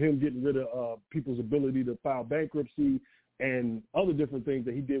of him getting rid of people's ability to file bankruptcy and other different things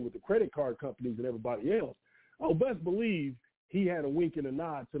that he did with the credit card companies and everybody else. Oh, best believe he had a wink and a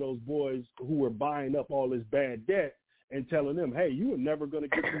nod to those boys who were buying up all this bad debt and telling them, hey, you were never going to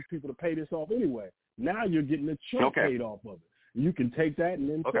get these people to pay this off anyway. Now you're getting a chunk paid off of it. You can take that and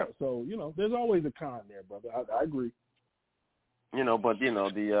then so, there's always a con there, brother. I agree. But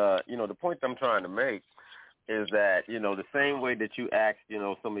the point I'm trying to make is that, the same way that you asked,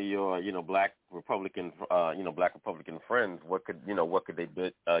 some of your, black Republican friends, what could they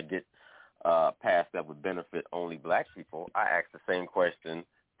get passed that would benefit only black people? I asked the same question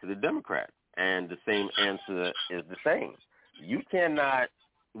to the Democrats, and the same answer is the same. You cannot,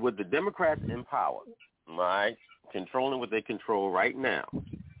 with the Democrats in power, right, controlling what they control right now,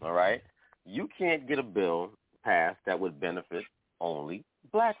 all right, you can't get a bill passed that would benefit only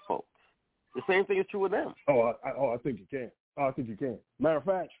black folks. The same thing is true with them. I think you can. I think you can. Matter of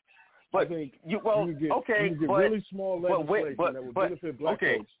fact, I think you can get really small legislation that would benefit black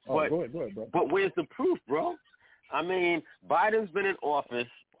folks. Go ahead, bro. But where's the proof, bro? I mean, Biden's been in office,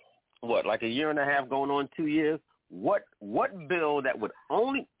 like a year and a half, going on 2 years? What bill that would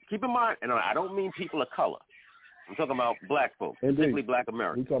only, keep in mind, and I don't mean people of color. I'm talking about black folks, particularly black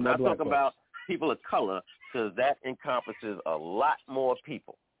Americans. I'm not talking about people of color, because that encompasses a lot more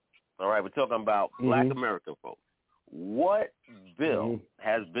people. All right, we're talking about black American folks. What bill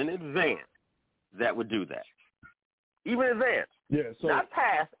has been advanced that would do that? Even advanced. Yeah, so not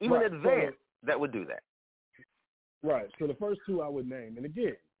passed, even advanced that would do that. Right. So the first two I would name, and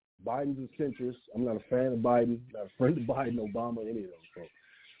again, Biden's a centrist. I'm not a fan of Biden, not a friend of Biden, Obama, any of those folks.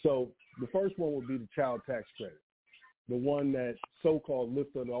 So the first one would be the child tax credit, the one that so-called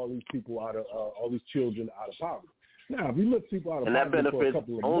lifted all these people out of all these children out of poverty. Now, if you lift people out of poverty for a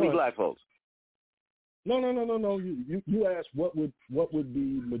couple of only months, black folks. No. You asked what would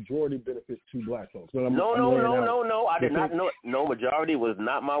be majority benefit to black folks. No. I did not know. No, majority was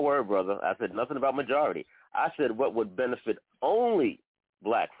not my word, brother. I said nothing about majority. I said what would benefit only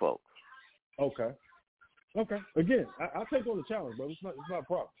black folks. Okay. Again, I'll take on the challenge, brother. It's not a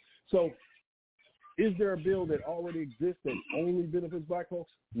problem. So, is there a bill that already exists that only benefits black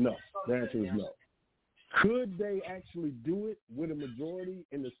folks? No. The answer is no. Could they actually do it with a majority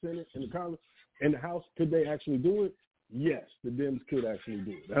in the Senate, in the Congress, in the House? Could they actually do it? Yes, the Dems could actually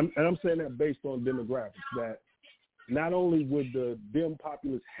do it. And I'm saying that based on demographics, that not only would the Dem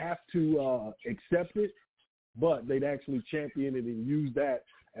populace have to accept it, but they'd actually champion it and use that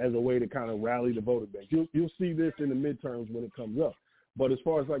as a way to kind of rally the voter base. You'll see this in the midterms when it comes up. But as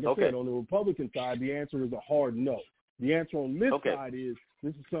far as, like I said, on the Republican side, the answer is a hard no. The answer on this side is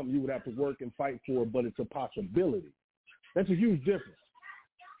this is something you would have to work and fight for, but it's a possibility. That's a huge difference.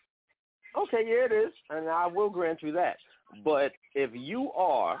 Okay, yeah, it is, and I will grant you that. But if you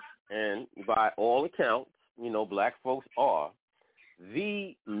are, and by all accounts, black folks are,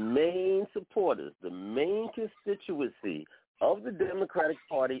 the main supporters, the main constituency of the Democratic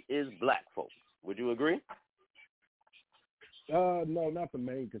Party is black folks. Would you agree? No, not the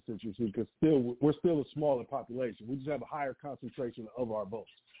main constituency, because we're still a smaller population. We just have a higher concentration of our votes.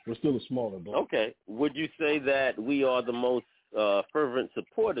 We're still a smaller vote. Okay. Would you say that we are the most fervent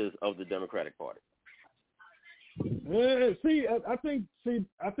supporters of the Democratic Party? I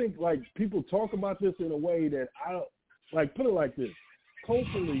think like people talk about this in a way that put it like this.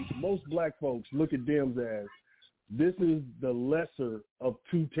 Culturally, most black folks look at Dems as this is the lesser of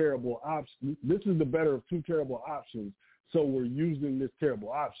two terrible options. This is the better of two terrible options. So we're using this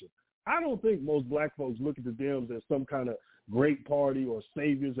terrible option. I don't think most black folks look at the Dems as some kind of great party or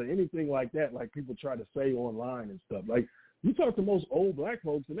saviors or anything like that, like people try to say online and stuff. Like, you talk to most old black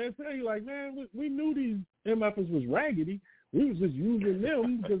folks, and they'll tell you, like, man, we knew these MFers was raggedy. We was just using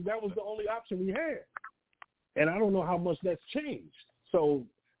them because that was the only option we had. And I don't know how much that's changed. So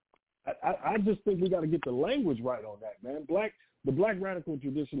I just think we got to get the language right on that, man. the black radical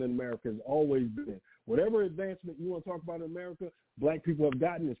tradition in America has always been, whatever advancement you want to talk about in America, black people have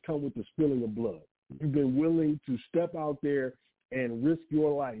gotten has come with the spilling of blood. You've been willing to step out there and risk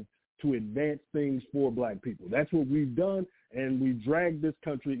your life to advance things for black people. That's what we've done, and we dragged this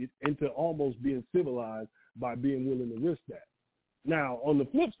country into almost being civilized by being willing to risk that. Now, on the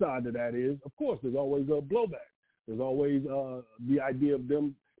flip side of that is, of course, there's always a blowback. There's always the idea of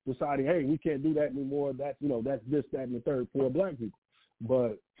them deciding, hey, we can't do that anymore. That's, that's this, that, and the third for black people.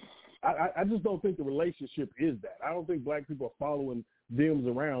 But I just don't think the relationship is that. I don't think black people are following them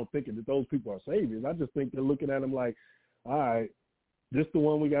around thinking that those people are saviors. I just think they're looking at them like, all right, this the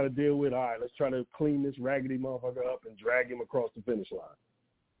one we got to deal with. All right, let's try to clean this raggedy motherfucker up and drag him across the finish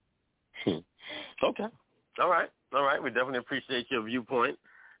line. Okay. All right. We definitely appreciate your viewpoint.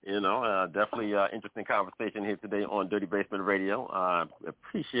 Definitely interesting conversation here today on Dirty Basement Radio.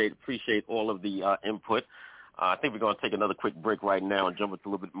 Appreciate all of the input. I think we're going to take another quick break right now and jump into a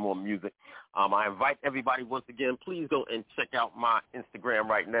little bit more music. I invite everybody once again, please go and check out my Instagram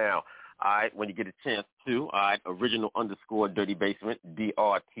right now. All right, when you get a chance to. All right, original_Dirty Basement,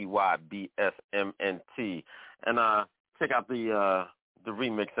 DRTYBSMNT. And check out the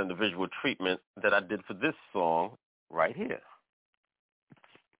remix and the visual treatment that I did for this song right here.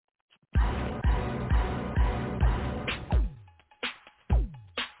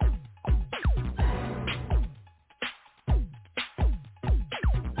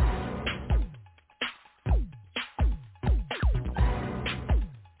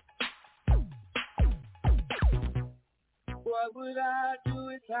 What would I do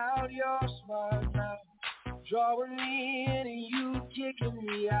without your smart mouth? Drawing me in and you kicking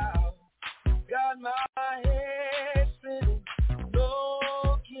me out. Got my head spinning, no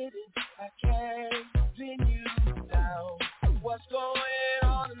kidding. I can't pin you down. What's going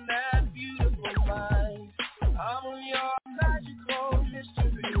on in that beautiful mind? I'm on your magical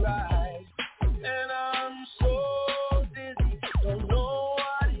mystery ride, and I'm so dizzy, don't know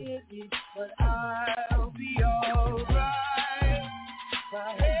what hit me, but I'll be alright.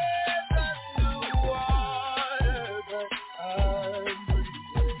 My head's underwater, but I'm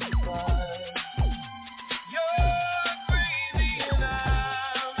breathing fine. You're crazy and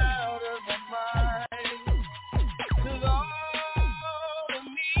I'm out of my mind. 'Cause all of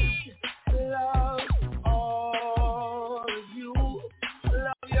me loves all of you.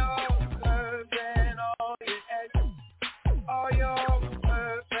 Love your curves and all your edges, all your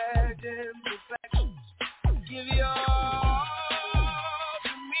perfect imperfections. Give your all to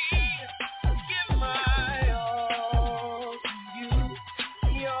me, give my all to you.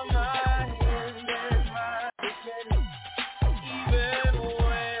 You're my end and my beginning, even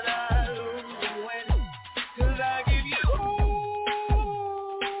when I lose and win. 'Cause I give you all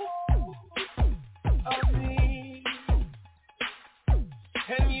of me,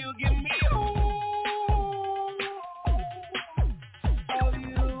 and you give me all of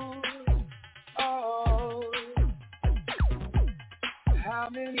you. Oh, how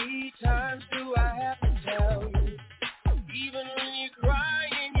many times do I have to tell you? Even when you're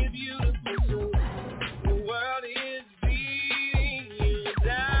crying, you're beautiful too. The world is beating you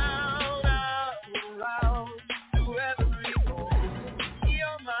down, out and round, through every move.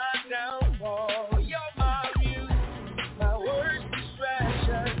 You're my downfall, you're my muse, my worst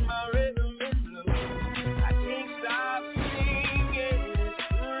distraction, my rhythm is blue. I can't stop singing,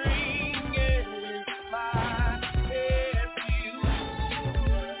 ringing my head for you.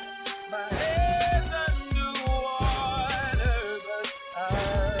 My head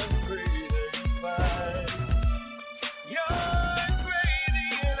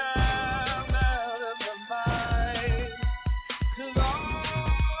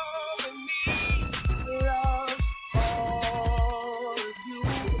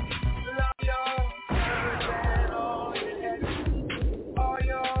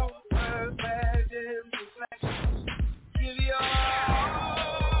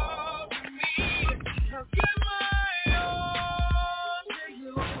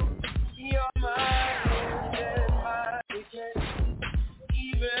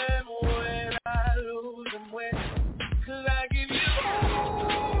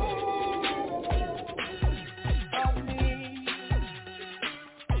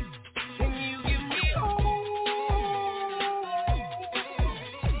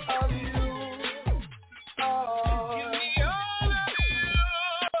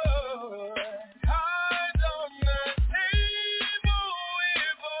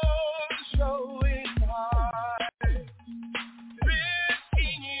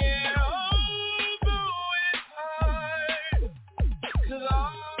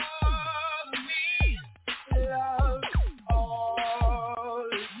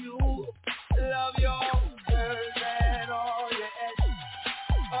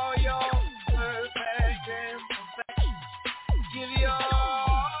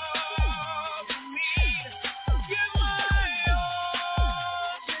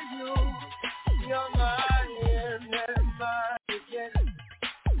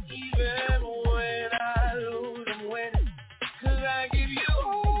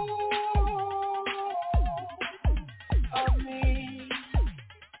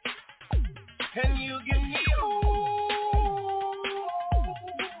and you give me all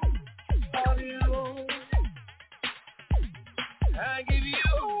of you. I give you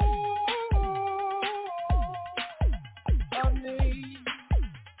all of me,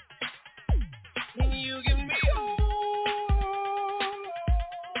 and you give me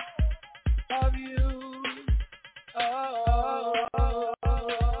all of you.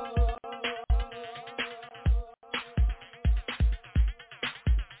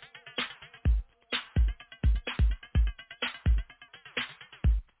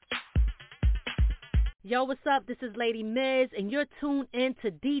 Yo, what's up? This is Lady Miz, and you're tuned in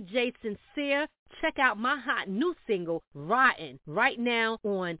to DJ Sincere. Check out my hot new single, Rotten, right now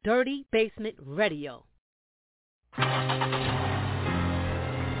on Dirty Basement Radio. I'm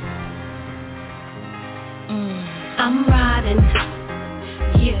riding,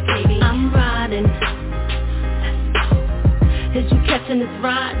 yeah, baby, I'm riding. Let's go. Is you catching this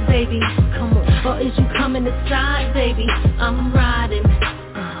ride, baby? Come on. Or is you coming inside, baby? I'm riding.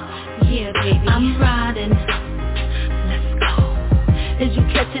 Yeah, baby, I'm riding. Let's go. Is you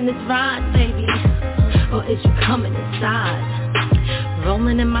catching this ride, baby? Or is you coming inside?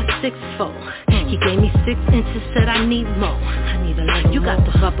 Rolling in my 6'4". He gave me 6 inches, said I need more. I need a little. You got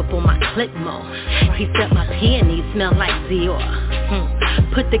to rub up on my clit more. He said my peonies smell like Dior.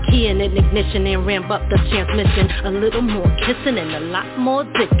 Put the key in ignition and ramp up the transmission. A little more kissing and a lot more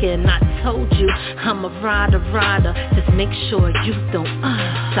dicking. I told you I'm a rider. Just make sure you don't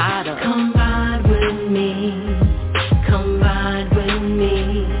side up. Come ride with me. Come ride with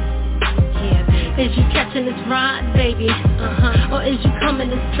me. Yeah, baby. Is you catching this ride, baby? Or is you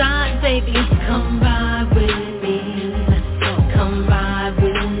coming inside, baby? Come ride with me. Let's go. Come ride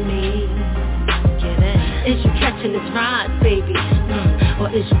with me. Get in. Is you catching this ride, baby? Or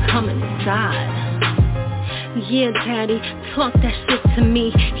is you coming inside? Yeah, daddy, talk that shit to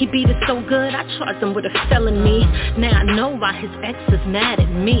me. He beat it so good, I charged him with a felony. Now I know why his ex is mad at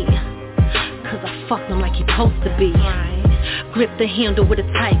me. Cause I fucked him like he supposed to be. Grip the handle with a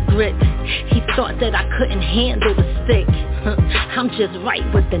tight grip. He thought that I couldn't handle the stick. I'm just right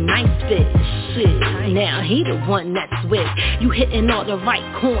with the nice fit. Shit, now he the one that's with. You hitting all the right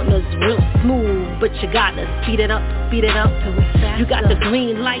corners real smooth, but you gotta speed it up. You got the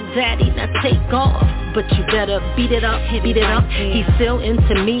green light, daddy, now take off. But you better beat it up. He's still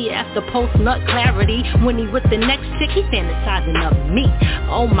into me after post-nut clarity. When he with the next chick, he fantasizing of me.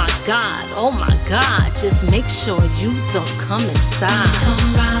 Oh my God, just make sure you don't come inside.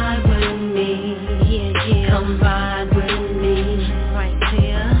 Come ride with me, yeah. Come ride with me, right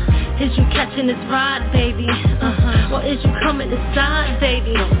there. Is you catching this ride, baby? Or is you coming inside,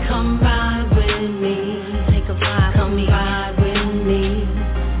 baby? Come ride with me, take a ride. Come ride with me.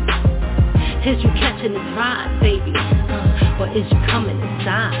 Is you catching this ride, baby? Or is you coming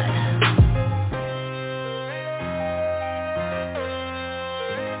inside?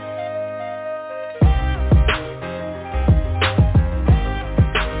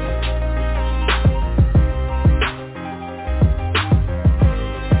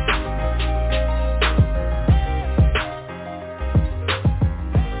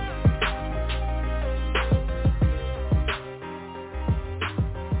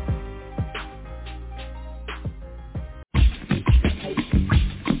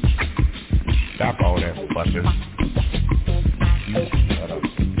 Stop all that fussing. Shut up.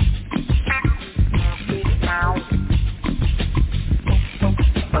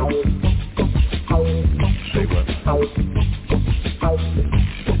 Say what?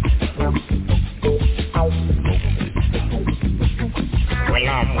 Well,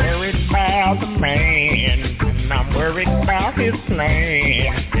 I'm worried about the man, and I'm worried about his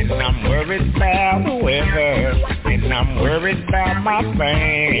plan, and I'm worried about the weather, and I'm worried about my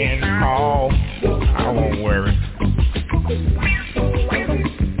fan. Oh, I won't worry.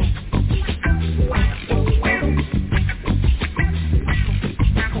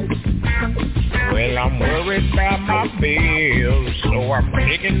 Well, I'm worried about my bills, so I'm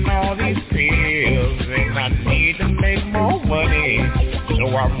taking all these pills, and I need to make more money,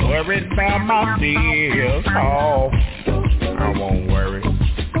 so I'm worried about my bills. Oh, I won't worry.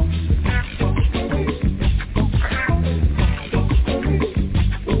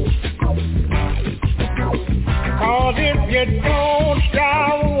 Cause if you don't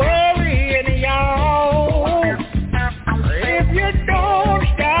stop worrying, y'all, if you don't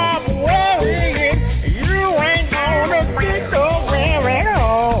stop worrying, you ain't gonna get nowhere at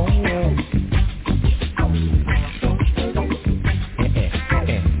all.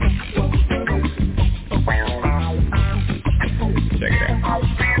 Check it out.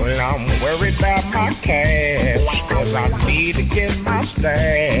 Well, I'm worried about my cash, cause I need to get my stash.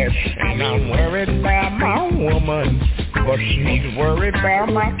 class. And I'm worried about my woman, but she's worried about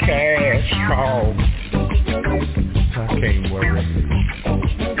my cash. Oh, I can't worry.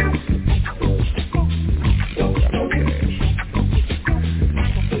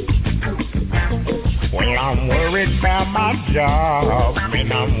 Well, I'm worried about my job,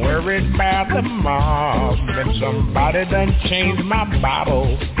 and I'm worried about the mob, and somebody done changed my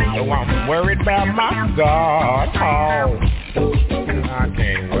Bible, so I'm worried about my God. Oh, I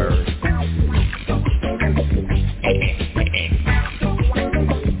can't worry.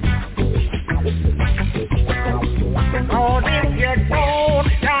 Oh, if you don't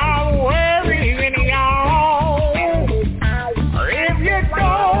stop worrying, y'all, if you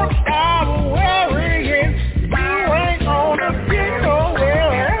don't stop worrying, you ain't gonna get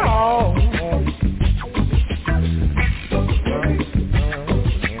nowhere at all.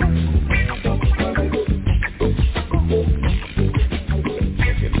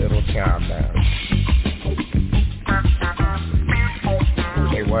 Take a little time now.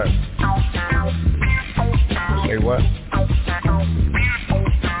 Say what? Say what?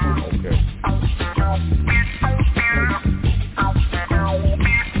 Okay.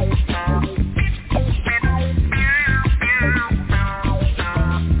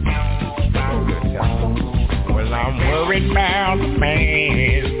 Well, I'm worried about the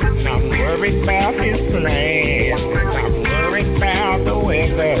man, and I'm worried about his plans, and I'm worried about the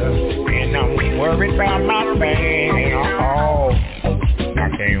weather, and I'm worried about my band. Oh, I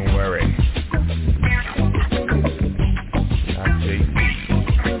can't worry.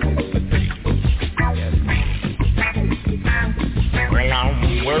 Well,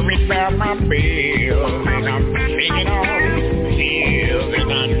 I'm worried about my bills, and I'm making all these deals,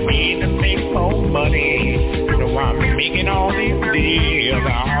 and I need to make more money, so I'm making all these deals.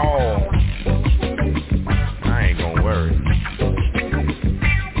 Oh, I ain't gonna worry.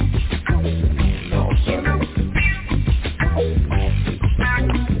 No, sir.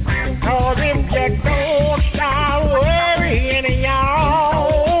 Oh, if you don't stop worrying,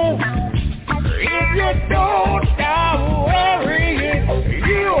 y'all, if you don't stop worrying,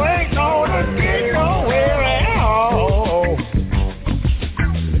 you ain't gonna get nowhere at all.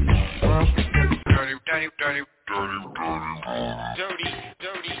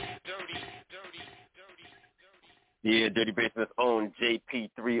 Yeah, Dirty Basement's own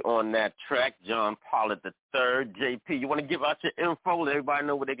JP3 on that track, John Pollard III. JP, you want to give out your info, let everybody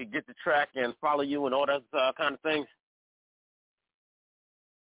know where they can get the track and follow you and all those kind of things?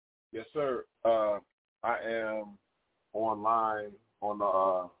 Yes, sir. I am online on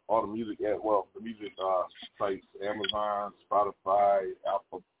all the music, the music sites, Amazon, Spotify,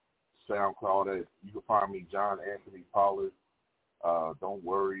 Apple, SoundCloud. You can find me, John Anthony Pollard. Don't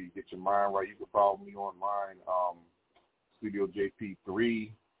worry, get your mind right. You can follow me online, Studio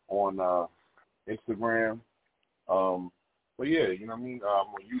JP3 on Instagram. But yeah, you know what I mean?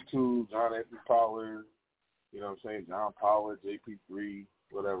 I'm on YouTube, John Anthony Pollard. You know what I'm saying? John Pollard, JP3,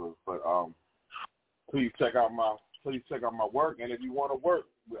 whatever. But please check out my work. And if you want to work,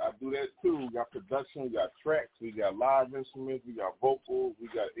 I do that too. We got production, we got tracks, we got live instruments, we got vocals, we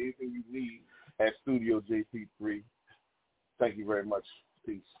got anything you need at Studio JP3. Thank you very much.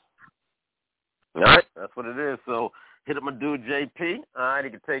 Peace. All right, that's what it is. So hit up my dude JP. All right, he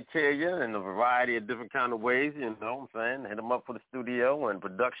can take care of you in a variety of different kind of ways, you know what I'm saying? Hit him up for the studio and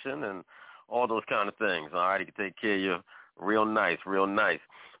production and all those kind of things. All right, he can take care of you real nice, real nice.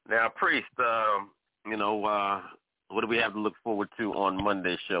 Now, Priest, what do we have to look forward to on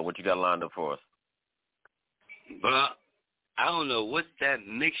Monday's show? What you got lined up for us? Well, I don't know what that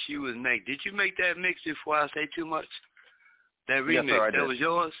mix you was make. Did you make that mix before I say too much? That remix, yes, sir, that was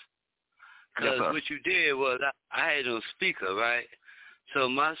yours? Because yes, what you did was I had it on speaker, right? So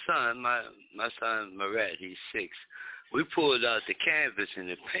my son, Marat, he's 6. We pulled out the canvas and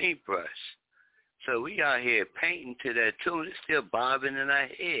the paintbrush. So we out here painting to that tune. It's still bobbing in our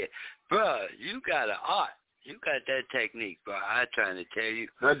head. Bruh, you got an art. You got that technique, bro. I'm trying to tell you.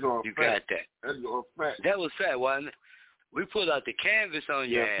 You got that. That's your fact. That was fat, wasn't it? We pulled out the canvas on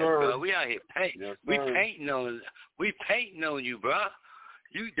your ass, bro. We out here painting. Yes, we painting on you, bro.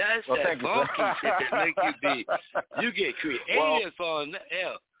 That's that funky shit that make you get creative on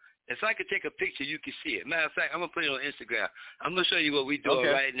hell. If I could take a picture, you can see it. Matter of fact, I'm gonna put it on Instagram. I'm gonna show you what we doing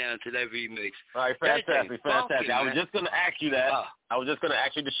right now to that remix. All right, fantastic. I was just gonna ask you that. I was just gonna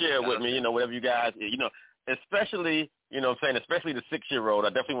ask you to share it with me. You know, whatever you guys, especially, especially the 6-year-old. I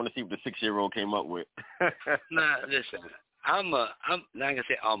definitely want to see what the 6-year-old came up with. Nah, listen. I'm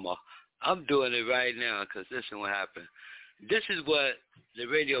doing it right now because listen what happened. This is what the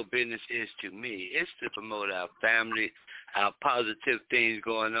radio business is to me. It's to promote our family, our positive things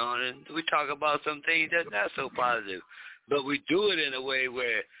going on, and we talk about some things that's not so positive. But we do it in a way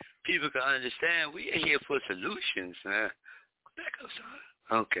where people can understand we are here for solutions, man. Back up,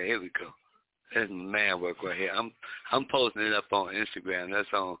 son. Okay, here we go. That's man work right here. I'm posting it up on Instagram.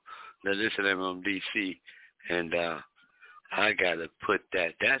 That's on the Listening Room DC, and I gotta put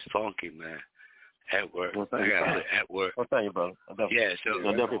that. That's funky, man. At work. Well, I gotta put at work. Well, thank you, brother. Yeah, so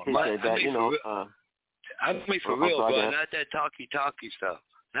I definitely appreciate that. I mean for real, bro. Not that talky stuff.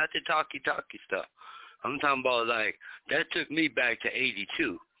 Not the talky stuff. I'm talking about like that took me back to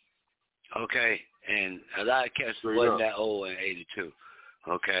 '82. Okay, and a lot of cats wasn't that old in '82.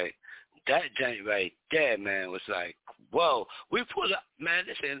 Okay, that joint right there, man, was like, whoa. We pulled up, man.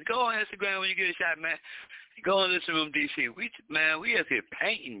 Listen, go on Instagram when you get a shot, man. Go on Listening Room DC. We up here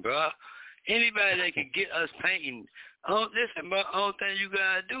painting, bro. Anybody that can get us painting. Listen, bro, all thing you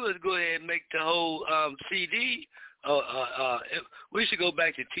gotta do is go ahead and make the whole CD. We should go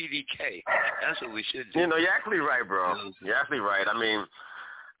back to TDK. That's what we should do. You're actually right, bro. You're actually right. I mean,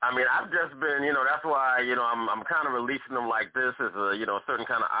 I've just been, that's why, I'm kind of releasing them like this as a, certain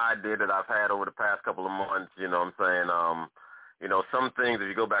kind of idea that I've had over the past couple of months. You know what I'm saying? Some things, if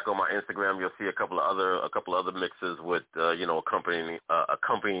you go back on my Instagram, you'll see a couple of other mixes with, accompanying, I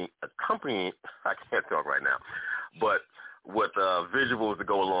can't talk right now, but with visuals that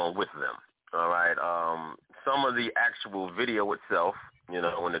go along with them. All right. Some of the actual video itself, in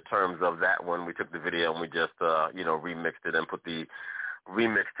the terms of that one, we took the video and we just, remixed it and put the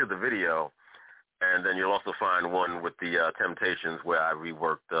remix to the video. And then you'll also find one with the Temptations where I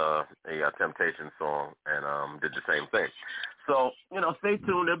reworked a Temptations song and did the same thing. So, stay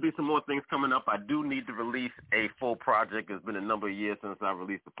tuned. There'll be some more things coming up. I do need to release a full project. It's been a number of years since I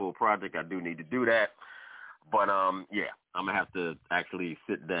released a full project. I do need to do that. But, I'm going to have to actually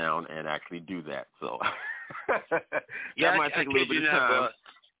sit down and actually do that. So that might take a little bit of time.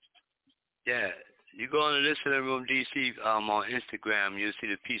 Yeah. You go on the Listening Room DC on Instagram, you'll see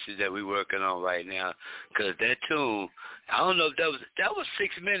the pieces that we're working on right now. Because that tune, I don't know if that was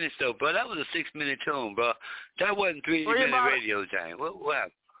 6 minutes, though, bro. That was a 6-minute tune, bro. That wasn't 3-minute radio time. What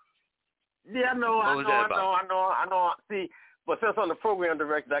happened? Yeah, I know. See, but since I'm the program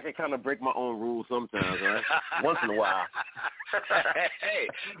director, I can kind of break my own rules sometimes, right? Once in a while.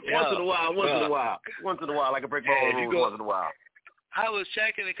 Once in a while, I can break my own rules once in a while. I was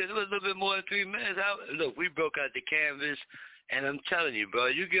checking it because it was a little bit more than 3 minutes. Look, we broke out the canvas, and I'm telling you, bro,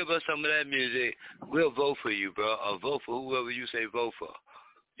 you give us some of that music, we'll vote for you, bro, or vote for whoever you say vote for.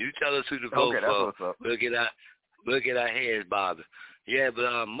 You tell us who to vote for. We'll get our heads bobbing. Yeah,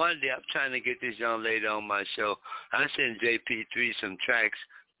 but Monday I'm trying to get this young lady on my show. I sent JP3 some tracks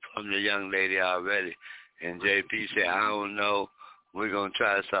from the young lady already, and JP said, I don't know, we're going to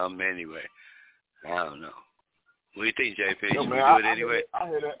try something anyway. I don't know. What do you think, JP? Should we do it anyway? I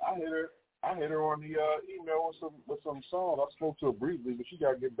hit her on the email with some songs. I spoke to her briefly, but she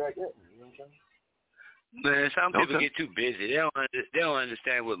got to get back at me. You know what I'm saying? Man, some people get too busy. They don't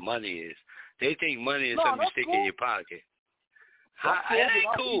understand what money is. They think money is something you stick in your pocket. It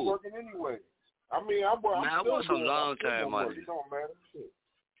ain't cool. Working anyway. I mean, I want some long-term money. It don't matter. Shit.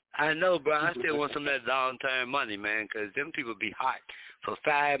 I know, bro. I still want some of that long-term money, man, because them people be hot for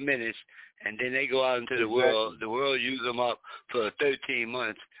 5 minutes, and then they go out into the world. The world use them up for 13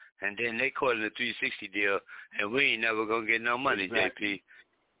 months, and then they call it a 360 deal, and we ain't never going to get no money, JP.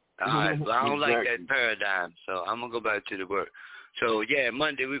 All right, but I don't like that paradigm, so I'm going to go back to the work. So, yeah,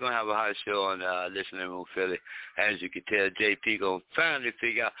 Monday we're going to have a hot show on Listening Room Philly. As you can tell, JP going to finally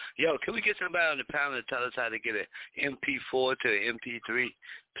figure out, can we get somebody on the panel to tell us how to get an MP4 to an MP3,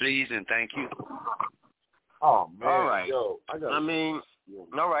 please, and thank you. Oh, man. All right. Yo,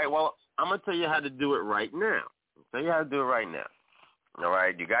 all right, well, I'm going to tell you how to do it right now. All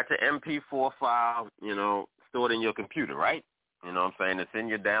right, you got your MP4 file, stored in your computer, right? You know what I'm saying? It's in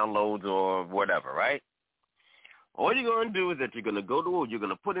your downloads or whatever, right? All you're going to do is that you're going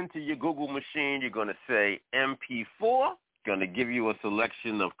to put into your Google machine, you're going to say MP4, going to give you a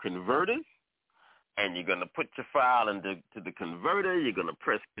selection of converters, and you're going to put your file into the converter, you're going to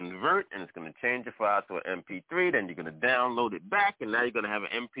press convert, and it's going to change your file to an MP3, then you're going to download it back, and now you're going to have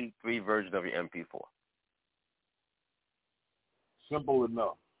an MP3 version of your MP4. Simple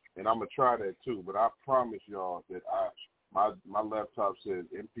enough, and I'm going to try that too, but I promise y'all that my laptop says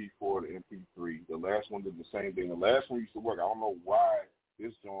MP4 to MP3. The last one did the same thing. The last one used to work. I don't know why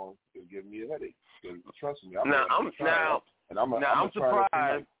this song is giving me a headache. Trust me. I'm surprised.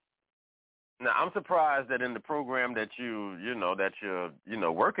 Now I'm surprised that in the program that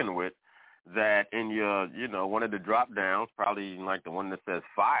you're working with, that in your one of the drop downs, probably like the one that says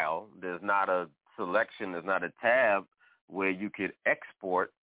file, there's not a selection, there's not a tab where you could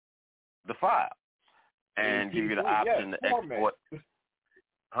export the file and give you the option to export.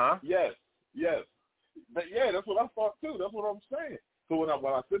 Huh? Yes. But yeah, that's what I thought too. That's what I'm saying. So when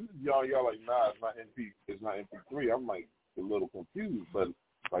I said this to y'all like, nah, it's not MP3. I'm like a little confused, but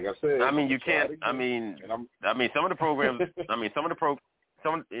like I said, I mean, you can't. I mean, some of the programs.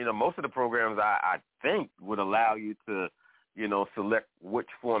 Most of the programs I think would allow you to, select which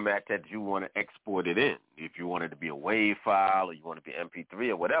format that you want to export it in. If you want it to be a WAV file or you want it to be MP3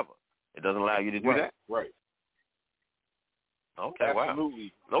 or whatever, it doesn't allow you to do that. Right. Okay.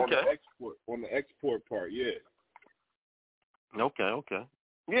 Absolutely. Wow. Okay. On the export part, yeah. Okay.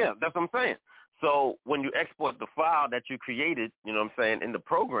 Yeah, that's what I'm saying. So when you export the file that you created, in the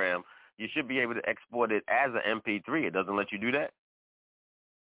program, you should be able to export it as an MP3. It doesn't let you do that?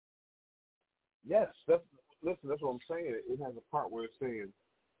 Yes. That's what I'm saying. It has a part where it's saying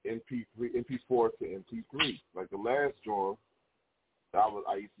MP4 to MP3. Like the last drawing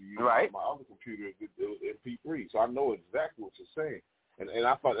I used to use on my other computer, it was MP3. So I know exactly what you're saying. And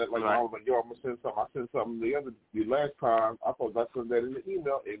I thought that, like, I was like, yo, I'm going to send something. I sent something the last time. I thought I sent that in the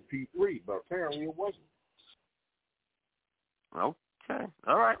email, MP3, but apparently it wasn't. Okay.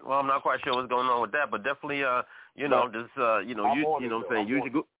 All right. Well, I'm not quite sure what's going on with that, but definitely, use your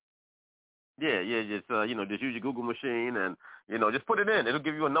Google. Yeah, just, just use your Google machine and, just put it in. It'll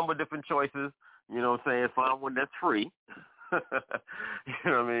give you a number of different choices, find one that's free. You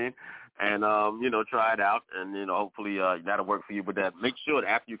know what I mean? And, try it out, and, hopefully that'll work for you. But make sure that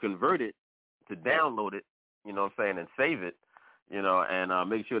after you convert it to download it, and save it, and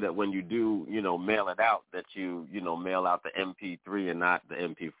make sure that when you do, mail it out, that you, mail out the MP3 and not the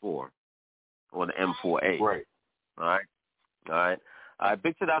MP4 or the M4A. Right. All right.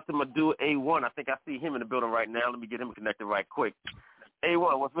 Big shout out to my dude, A1. I think I see him in the building right now. Let me get him connected right quick.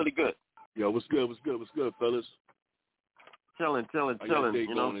 A1, what's really good? Yo, what's good, fellas? Chilling. You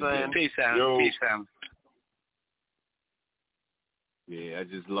know what I'm saying? Peace out. Yeah, I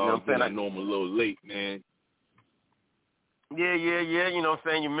just logged in. I know I'm a little late, man. Yeah. You know what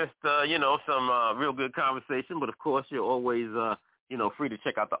I'm saying? You missed, some real good conversation, but of course you're always, free to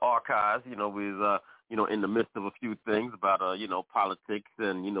check out the archives. We're, in the midst of a few things about, politics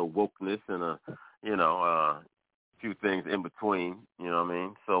and, wokeness and, a few things in between. You know what I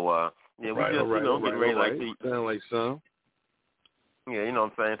mean? So, we just, getting ready sound like some. Yeah, you know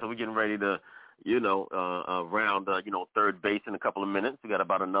what I'm saying? So we're getting ready to, round, third base in a couple of minutes. We got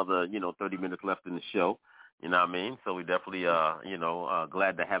about another, 30 minutes left in the show. You know what I mean? So we definitely,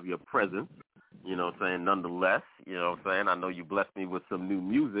 glad to have your presence, nonetheless. You know what I'm saying? I know you blessed me with some new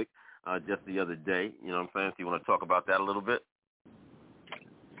music just the other day. You know what I'm saying? So you want to talk about that a little bit?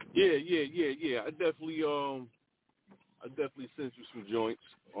 Yeah. I definitely sent you some joints.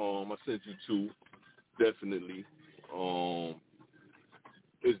 I sent you two, definitely.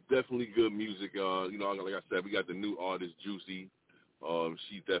 It's definitely good music. Like I said, we got the new artist, Juicy.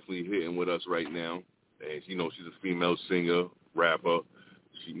 She's definitely hitting with us right now. And, she's a female singer, rapper.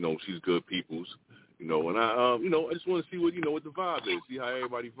 She's good peoples. And I just want to see what the vibe is, see how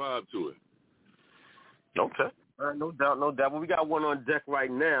everybody vibe to it. Okay. No doubt. Well, we got one on deck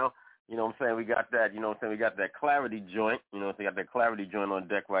right now. You know what I'm saying? We got that, we got that Clarity joint. We got that Clarity joint on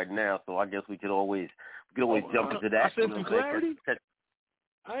deck right now. So I guess we could always jump into that. I sent you Clarity?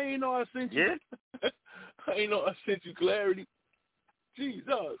 I ain't know I sent you. Yeah? I ain't know I sent you Clarity. Jesus.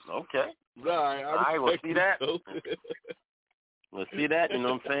 Okay. All right, we'll see that. We'll see that, you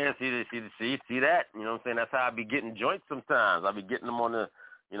know what I'm saying? See that? You know what I'm saying? That's how I be getting joints sometimes. I be getting them on the,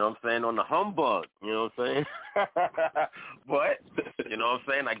 on the humbug, you know what I'm saying? But, you know what I'm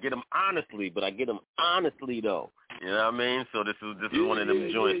saying? I get them honestly, though. You know what I mean? So this is one of them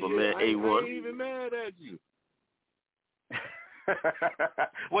joints, but man, A1. I ain't even mad at you.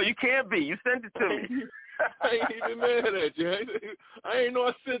 Well, you can't be. You sent it to me. I ain't even mad at you. I ain't know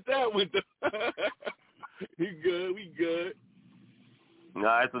I sent that one. We good. All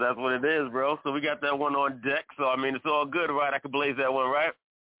right, so that's what it is, bro. So we got that one on deck. So, I mean, it's all good, right? I can blaze that one, right?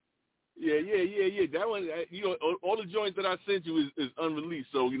 Yeah. That one, all the joints that I sent you is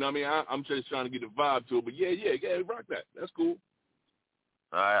unreleased. So, you know what I mean? I'm just trying to get the vibe to it. But, yeah, rock that. That's cool.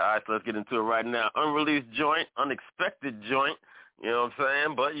 All right, so let's get into it right now. Unreleased joint, unexpected joint, you know what I'm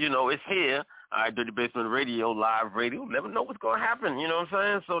saying? But, it's here. All right, Dirty Basement Radio, live radio. Never know what's going to happen, you know what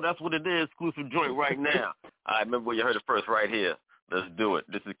I'm saying? So that's what it is, exclusive joint right now. All right, remember where you heard it first right here. Let's do it.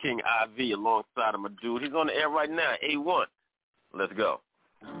 This is King IV alongside of my dude. He's on the air right now, A1. Let's go.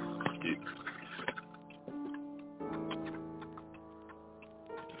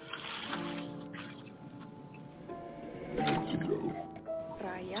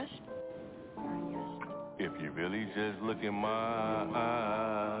 If you you really just look in my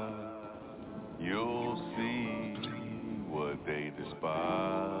eyes, you'll see what they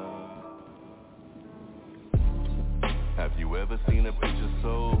despise. Have you ever seen a picture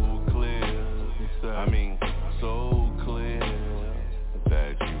so clear? I mean, so clear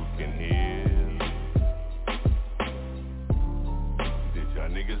that you can hear. Did y'all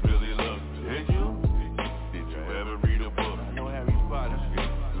niggas really look? Did you? Did you ever read a book? I know Harry Potter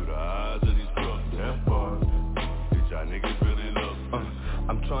through the eyes of these crooks. That part. Did y'all niggas really look?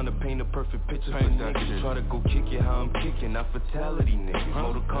 I'm trying to paint a perfect picture for niggas. Try to go kick it how I'm kicking, not fatality niggas.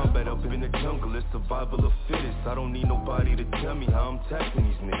 Mortal Kombat up in the jungle, it's survival of fittest. I don't need nobody to tell me how I'm taxing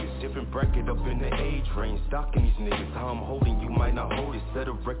these niggas. Different bracket up in the age range, stalking these niggas. How I'm holding, you might not hold it. Set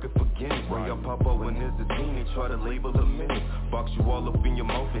a record for Guinness. Where y'all pop up when there's a teen, they try to label a minute. Box you all up in your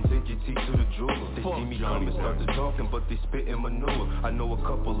mouth and take your teeth to the jeweler. They see me coming, start to talking, but they spitting manure. I know a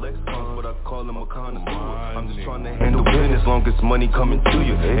couple ex-cons, but I call them a connoisseur. I'm just trying to handle business, long as money coming to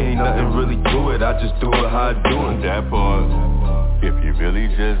you. Ain't nothing really to it, I just do it how I do it. That part. If you really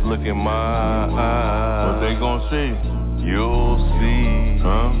just look in my eyes, what they gon' see? You'll see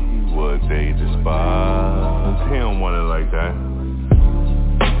what they despise. He don't want it like that.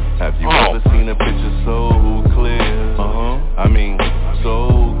 Have you ever seen a picture so clear? I mean,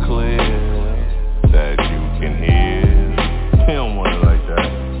 so clear that you can hear. He don't want it like that.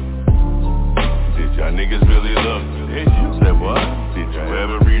 Did y'all niggas really look? Did you? Said what? Did you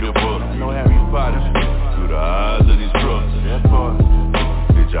ever read a book? I know Harry Potter through the eyes of these crooks. That part.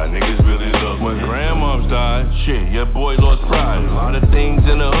 Did y'all niggas really look? When grandmoms died, shit, your boy lost pride. A lot of things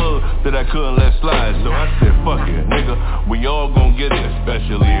in the hood that I couldn't let slide. So I said, fuck it, nigga, we all gon' get it.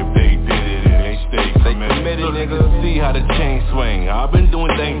 Especially if they did it and they stay committed. So nigga, see how the chain swing. I've been doing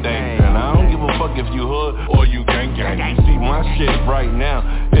dang and I don't give a fuck if you hood or you gang. You see my shit right now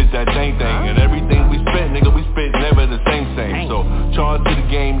is that dang. And everything we spit, nigga, we spit never the same. So charge to the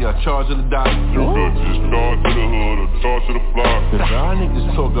game, y'all charge to the dot. You could just charge to the hood or charge to the block. Cause y'all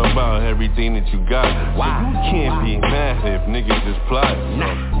niggas talk about everything that you got. So you can't be mad if niggas just plot. So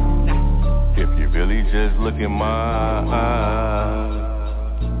if you really just look in my eyes,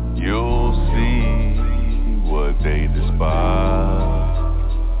 you'll see what they despise.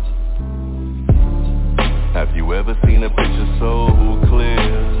 Have you ever seen a picture so clear?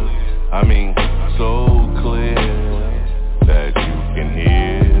 I mean, so clear that you can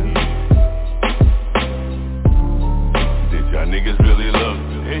hear. Did y'all niggas really look?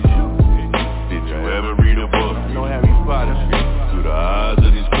 Did you? Did you ever read a book? I know Harry Potter through the eyes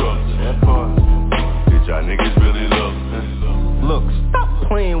of these crooks. That part. Did y'all niggas really look? Look, stop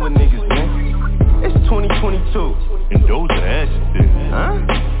playing with niggas, man. It's 2022. And those are adjectives. Huh?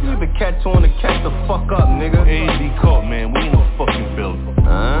 You either catch on or catch the fuck up, nigga. Ain't caught, man. We in a fucking building.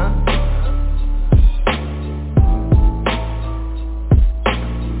 Huh?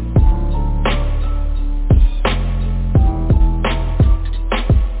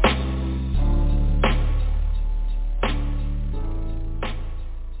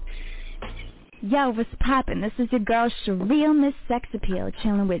 Yo, what's poppin'? This is your girl, Sharia Miss Sex Appeal,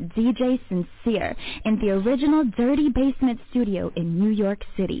 chilling with DJ Sincere in the original Dirty Basement studio in New York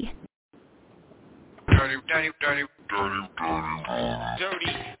City. Dirty.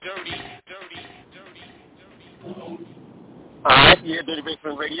 Alright, yeah, Dirty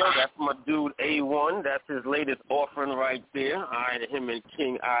Basement Radio. That's my dude A1. That's his latest offering right there. Alright, him and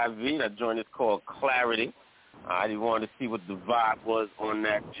King IV. That joint is called Clarity. Alright, he wanted to see what the vibe was on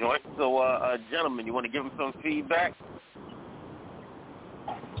that joint. So, gentlemen, you want to give him some feedback?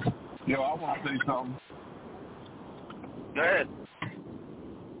 Yo, I want to say something. Go ahead.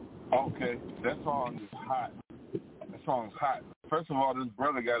 Okay, that song is hot. That song's hot. First of all, this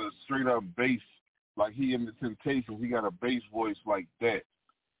brother got a straight-up bass. Like he in the Temptations, he got a bass voice like that.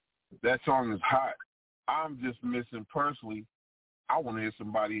 That song is hot. I'm just missing, personally, I want to hear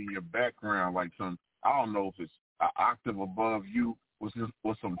somebody in your background, like some, I don't know if it's an octave above you with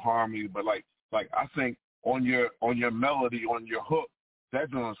some harmony, but like I think on your melody, on your hook, that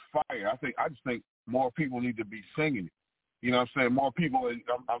joint's fire. I just think more people need to be singing it. You know what I'm saying? More people,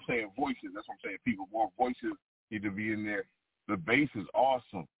 I'm saying voices. That's what I'm saying. People, more voices need to be in there. The bass is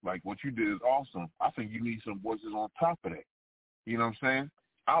awesome. Like what you did is awesome. I think you need some voices on top of that. You know what I'm saying?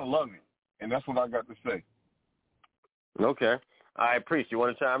 I love it. And that's what I got to say. Okay. All right, Priest, you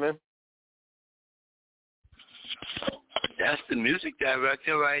want to chime in? That's the music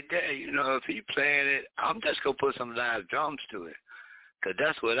director right there. You know, if he playing it, I'm just going to put some live drums to it. Because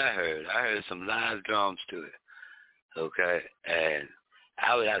that's what I heard. I heard some live drums to it. Okay? And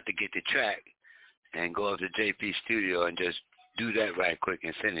I would have to get the track and go up to JP studio and just do that right quick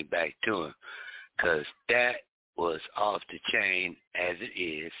and send it back to him. because that was off the chain as it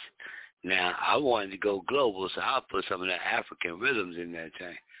is. Now, I wanted to go global, so I'll put some of the African rhythms in that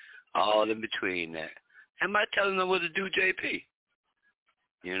thing, all in between that. Am I telling them what to do, JP?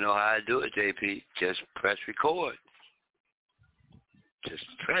 You know how I do it, JP. Just press record. Just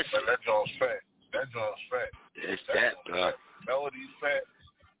press it. That joint's fat. That joint's fat. It's that, bro. Melody's fat.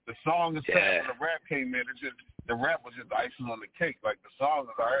 The song is fat. When the rap came in, the rap was just icing on the cake. Like, the song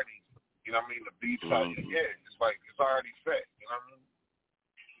is already, you know what I mean? The beat's it's like, it's already fat. You know what I mean?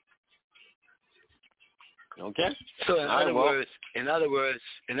 Okay. So in other words,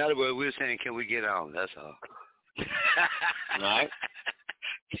 we're saying, can we get on? That's all. All right.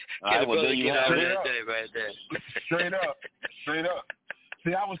 All right, well, then you have that day right there. Straight up.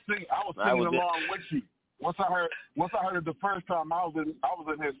 See, I was singing along with you. Once I heard it the first time, I was in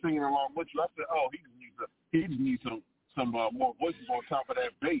there singing along with you. I said, "Oh, he just needs some more voices on top of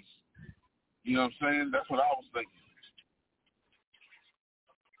that bass." You know what I'm saying? That's what I was thinking.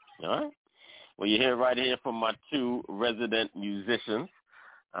 All right. Well, you hear right here from my two resident musicians.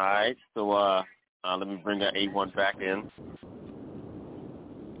 All right. So let me bring that A1 back in.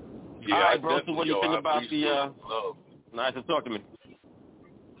 Yeah, all right, bro. So what do you think about the? Nice to talk to me.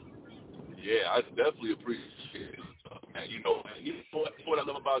 Yeah, I definitely appreciate it. Man, you know what I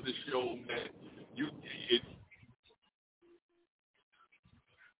love about this show, man.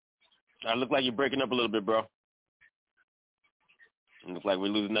 I look like you're breaking up a little bit, bro. It looks like we're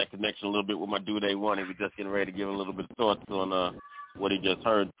losing that connection a little bit with my dude A1. He was just getting ready to give a little bit of thoughts on what he just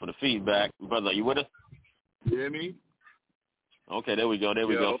heard for the feedback. Brother, are you with us? You hear me? Okay, there we go.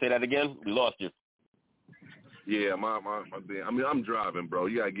 Say that again. We lost you. Yeah, my bad. I mean, I'm driving, bro.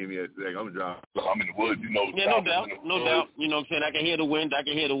 You gotta give me a second. I'm driving. I'm in the woods, you know. Yeah, no doubt. You know what I'm saying? I can hear the wind.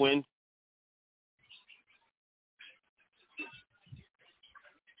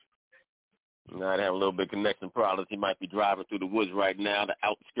 Now I have a little bit of connection problems. He might be driving through the woods right now, the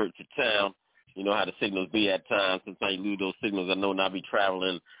outskirts of town. You know how the signals be at times. Sometimes you lose those signals. I know now I be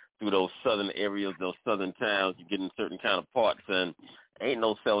traveling through those southern areas, those southern towns. You get in certain kind of parts, and ain't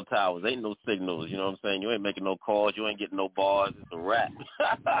no cell towers, ain't no signals. You know what I'm saying? You ain't making no calls. You ain't getting no bars. It's a wrap.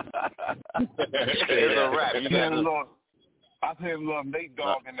 It's a wrap. I heard a little Nate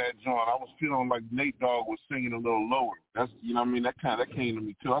Dogg in that joint. I was feeling like Nate Dogg was singing a little lower. That's, you know what I mean? That came to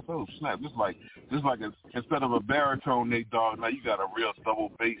me too. I thought, oh snap! This like instead of a baritone Nate Dogg, now you got a real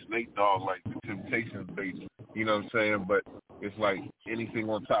double bass Nate Dogg, like the Temptations bass. You know what I'm saying? But it's like anything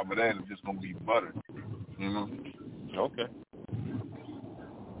on top of that is just gonna be butter. You know? Okay.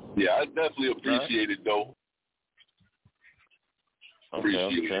 Yeah, I definitely appreciate it though.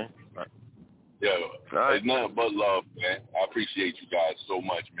 Appreciate it. Yeah, it's nothing but love, man. I appreciate you guys so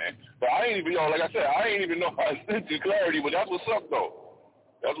much, man. But I ain't even know, like I said, I ain't even know I sent you clarity, but that's what's up, though.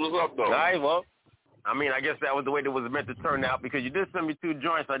 All right, well, I mean, I guess that was the way that was meant to turn out, because you did send me two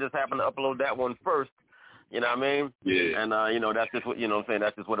joints. I just happened to upload that one first. You know what I mean? Yeah. And, you know, that's just what, you know what I'm saying,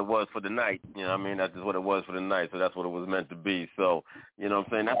 that's just what it was for the night. You know what I mean? That's just what it was for the night, so that's what it was meant to be. So, you know what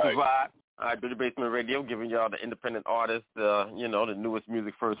I'm saying, that's the vibe. All right, Dirty Basement Radio, giving y'all the independent artist, you know, the newest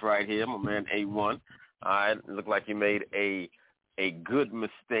music first right here, my man A1. All right, it looked like he made a good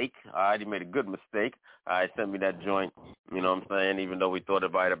mistake. All right, he made a good mistake. All right, sent me that joint, you know what I'm saying, even though we thought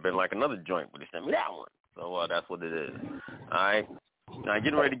it might have been like another joint, but he sent me that one. So that's what it is. All right. Now,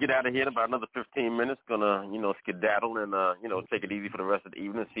 getting ready to get out of here in about another 15 minutes. Gonna, you know, skedaddle and, you know, take it easy for the rest of the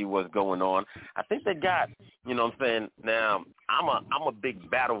evening, see what's going on. I think they got, you know what I'm saying, now, I'm a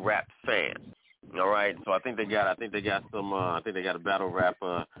big battle rap fan. All right, so I think they got a battle rap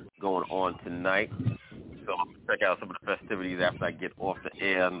going on tonight. So I'm gonna check out some of the festivities after I get off the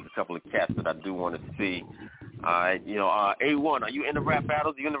air. And a couple of cats that I do want to see. All right, you know, A1, are you in the rap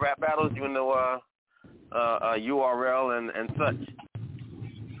battles? You in the URL and such?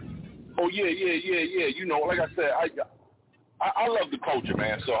 Oh yeah. You know, like I said, I love the culture,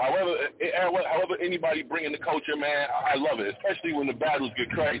 man. So however anybody bringing the culture, man, I love it. Especially when the battles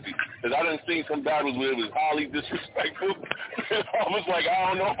get crazy. Because I done seen some battles where it was highly disrespectful. I was like, I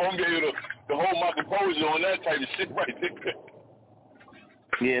don't know if I'm gonna be able to hold my composure on that type of shit right there.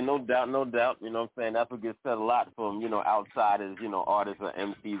 Yeah, no doubt. You know what I'm saying? That's what gets said a lot from, you know, outsiders, you know, artists or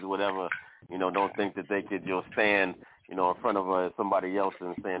MCs or whatever, you know, don't think that they could, you know, stand, you know, in front of somebody else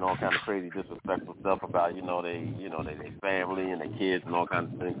and saying all kind of crazy disrespectful stuff about, you know, their family and their kids and all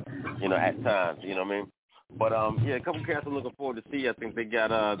kinds of things, you know, at times, you know what I mean? But yeah, a couple cats I'm looking forward to see. I think they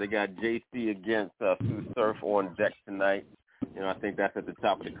got JC against Sue Surf on deck tonight. You know, I think that's at the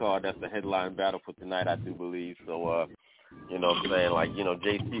top of the card. That's the headline battle for tonight, I do believe. So you know what I'm saying? Like, you know,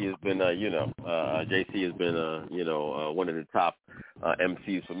 JC has been one of the top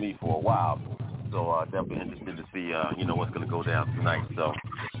MCs for me for a while. So definitely interested to see, what's going to go down tonight. So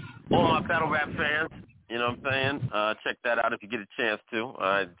all my battle rap fans, you know what I'm saying, check that out if you get a chance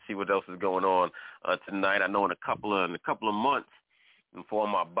to. See what else is going on tonight. I know in a couple of months, and for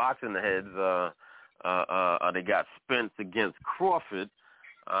my boxing heads, they got Spence against Crawford.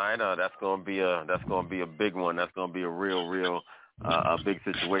 I know that's gonna be a big one. That's gonna be a real a big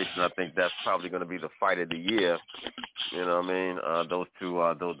situation. I think that's probably gonna be the fight of the year. You know what I mean? Those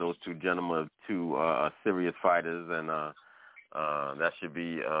two gentlemen, two serious fighters, and that should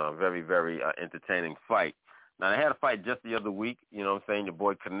be a very, very entertaining fight. Now they had a fight just the other week. You know what I'm saying? Your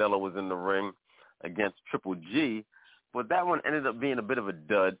boy Canelo was in the ring against Triple G, but that one ended up being a bit of a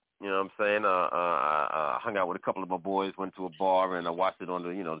dud. You know what I'm saying? I hung out with a couple of my boys, went to a bar, and I watched it on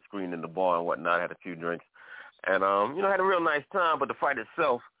the screen in the bar and whatnot. Had a few drinks, and had a real nice time. But the fight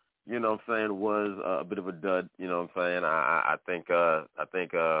itself, you know what I'm saying, was a bit of a dud. You know what I'm saying? I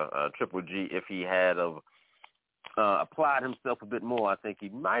think Triple G, if he had applied himself a bit more, I think he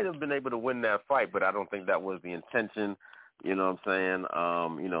might have been able to win that fight. But I don't think that was the intention. You know what I'm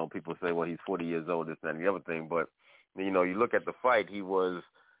saying? People say, well, he's 40 years old, this, that, and the other thing. But you look at the fight, he was.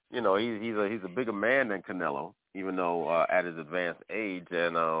 He's a bigger man than Canelo, even though at his advanced age.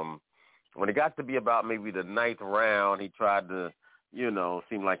 And when it got to be about maybe the 9th round, he tried to,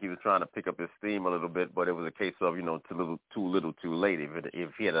 seemed like he was trying to pick up his steam a little bit. But it was a case of, too little, too late.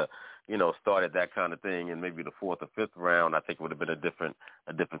 If he had started that kind of thing in maybe the 4th or 5th round, I think it would have been a different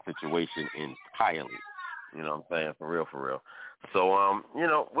situation entirely. You know what I'm saying? For real. So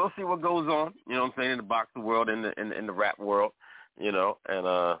we'll see what goes on. You know what I'm saying, in the boxing world, in the rap world. And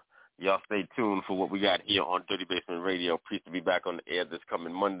y'all stay tuned for what we got here on Dirty Basement Radio. Pleased to be back on the air this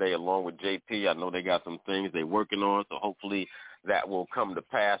coming Monday along with JP. I know they got some things they're working on, so hopefully that will come to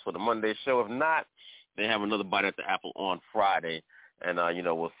pass for the Monday show. If not, they have another bite at the apple on Friday, and,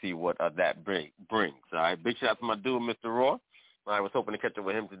 we'll see what that brings. All right, big shout out to my dude, Mr. Raw. I was hoping to catch up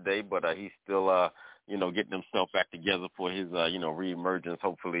with him today, but he's still, getting himself back together for his, reemergence,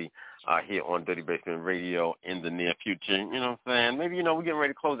 hopefully, here on Dirty Basement Radio in the near future. You know what I'm saying? Maybe, we're getting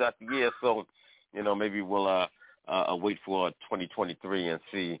ready to close out the year, so, maybe we'll wait for 2023 and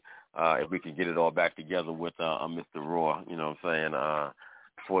see if we can get it all back together with Mr. Raw, you know what I'm saying,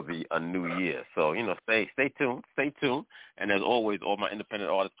 for the new year. So, stay tuned. And as always, all my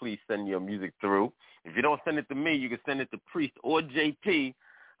independent artists, please send your music through. If you don't send it to me, you can send it to Priest or JP.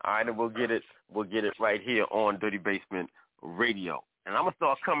 All right, and we'll get it right here on Dirty Basement Radio. And I'm going to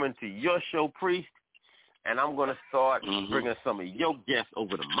start coming to your show, Priest, and I'm going to start bringing some of your guests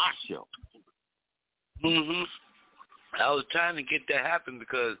over to my show. I was trying to get that happen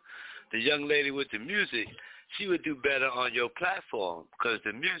because the young lady with the music, she would do better on your platform because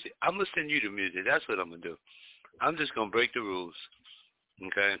the music, I'm going to send you the music. That's what I'm going to do. I'm just going to break the rules,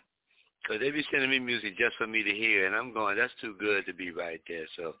 okay? Because they be sending me music just for me to hear, and I'm going, that's too good to be right there.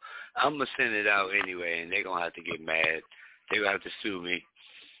 So I'm going to send it out anyway, and they're going to have to get mad. They're going to have to sue me.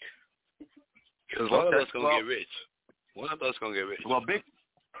 Because one of us going to get rich. One of us going to get rich. Well, big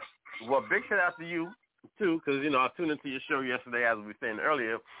shout out to you, too, because, I tuned into your show yesterday, as we were saying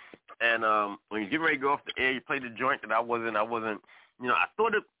earlier, and when you get ready to go off the air, you played the joint that I wasn't, I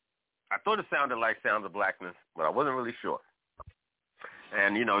thought it sounded like Sounds of Blackness, but I wasn't really sure.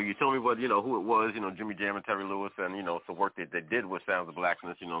 And, you told me who it was, Jimmy Jam and Terry Lewis, and, some work that they did with Sounds of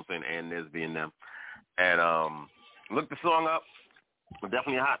Blackness, you know what I'm saying, and Nesby and them. And looked the song up.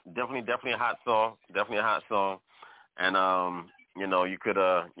 Definitely a hot song. And, you could,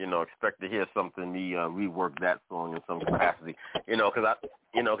 expect to hear something, me rework that song in some capacity, because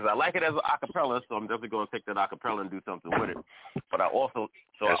I like it as an acapella, so I'm definitely going to take that acapella and do something with it. But I also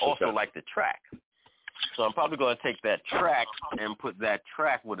like the track. So I'm probably going to take that track and put that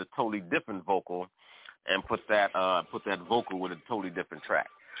track with a totally different vocal, and put that vocal with a totally different track.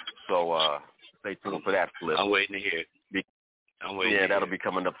 So stay tuned for that flip. I'm waiting to hear it. Yeah, that'll be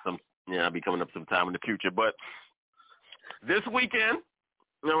coming up sometime in the future. But this weekend,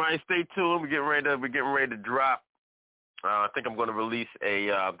 all right, stay tuned. We're getting ready to drop. I think I'm going to release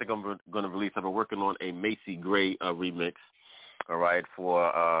I've been working on a Macy Gray remix. All right,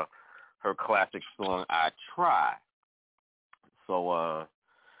 for her classic song, I Try. So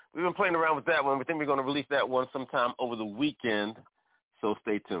we've been playing around with that one. We think we're going to release that one sometime over the weekend, so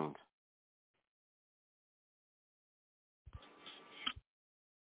stay tuned.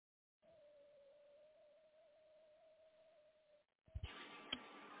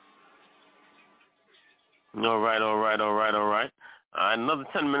 All right. Another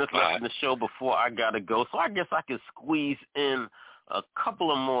 10 minutes left in the show before I got to go, so I guess I can squeeze in a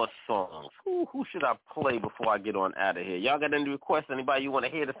couple of more songs. Who should I play before I get on out of here? Y'all got any requests? Anybody you want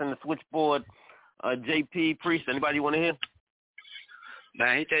to hear that's in the switchboard? JP, Priest, anybody you want to hear?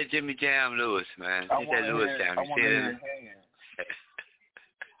 Man, hit that Jimmy Jam Lewis, man. Hit that Lewis Jam. I want to hear Hands.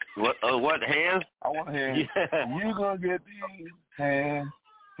 What, Hands? I want to hear You gonna get these hands.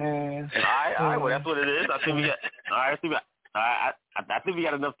 All right, well, that's what it is. I think we got. All right, I think we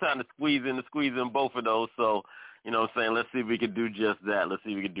got enough time to squeeze in both of those. So, you know what I'm saying? Let's see if we can do just that.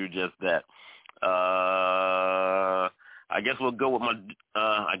 I guess we'll go with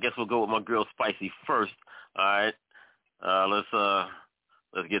my girl Spicy first. All right.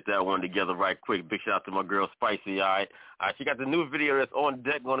 Let's get that one together right quick. Big shout out to my girl Spicy. All right. She got the new video that's on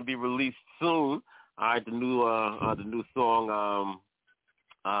deck, going to be released soon. All right, the new song.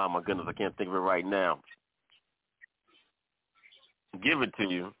 Oh my goodness, I can't think of it right now. Give it to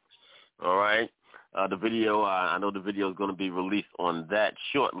you. All right. The video, I know the video is going to be released on that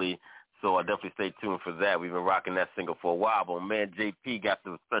shortly, so definitely stay tuned for that. We've been rocking that single for a while, but man, JP got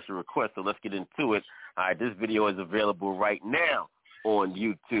some special requests, so let's get into it. All right, this video is available right now on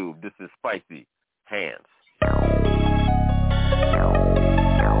YouTube. This is Spicy, Hands.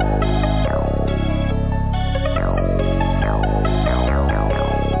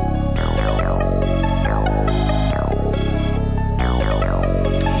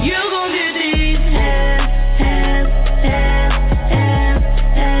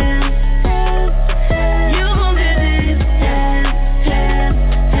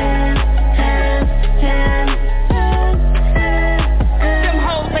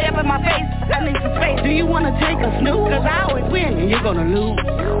 Cause I always win and you're gonna lose. I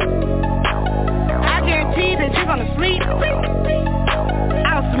guarantee that you're gonna sleep.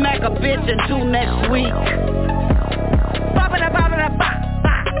 I'll smack a bitch until next week.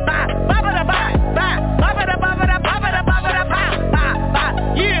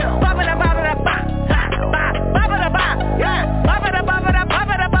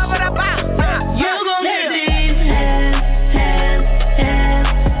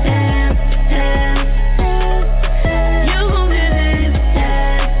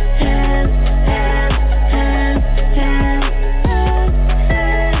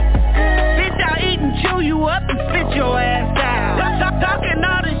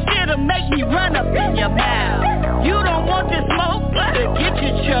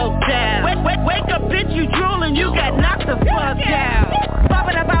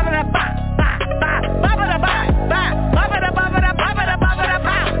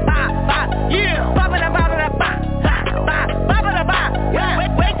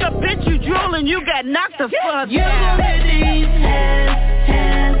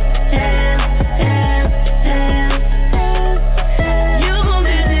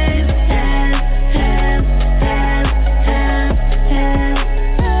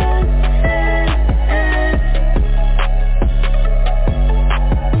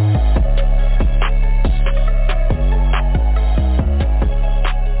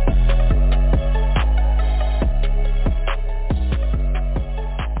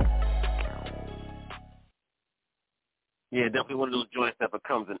 Yeah, definitely one of those joints that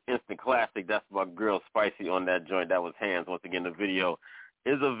becomes an instant classic. That's my girl Spicy on that joint. That was Hands. Once again, the video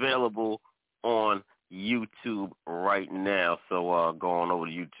is available on YouTube right now. So go on over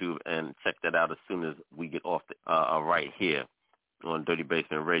to YouTube and check that out as soon as we get off the, right here on Dirty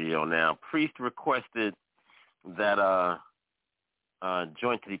Basement Radio. Now, Priest requested that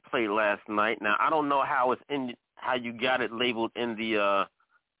joint that he played last night. Now, I don't know how you got it labeled in the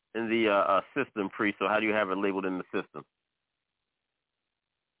system, Priest. So how do you have it labeled in the system?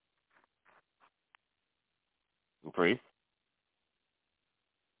 Priest?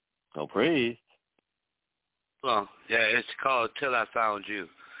 Oh, Priest. Well, yeah, it's called Till I Found You.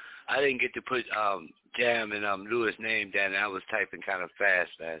 I didn't get to put Jam and Lewis' name down. I was typing kind of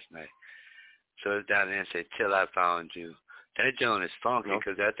fast last night. So it's down there and said Till I Found You. That joint is funky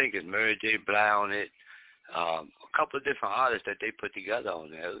because I think it's Mary J. Blige on it. A couple of different artists that they put together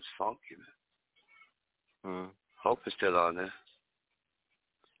on there. It was funky, man. Hope it's still on there.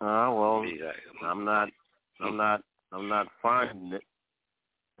 Well, I'm not finding it.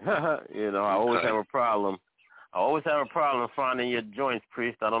 You know, I always have a problem. Finding your joints,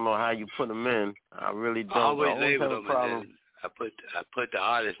 Priest. I don't know how you put them in. I really don't. I always label have a them problem. And then I put the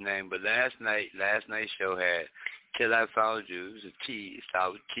artist name, but last night's show had Till I Found You. It was a T, it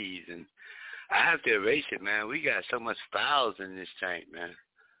started with T's, and I have to erase it, man. We got so much files in this tank, man.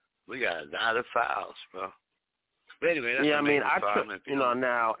 We got a lot of files, bro. But anyway, that's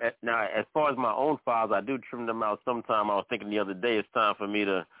now as far as my own files, I do trim them out sometime. I was thinking the other day it's time for me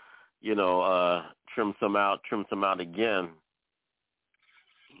to, trim some out again.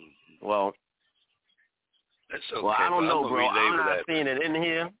 Well, that's okay. Well, I don't know, bro. I'm not seeing it in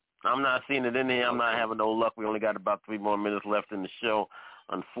here. I'm not seeing it in here. I'm not having no luck. We only got about 3 more minutes left in the show.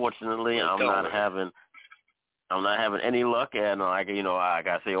 Unfortunately, I'm not having any luck, and I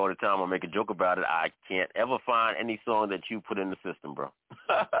gotta say all the time, I make a joke about it. I can't ever find any song that you put in the system, bro.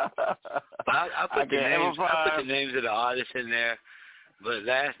 I put the names of the artists in there, but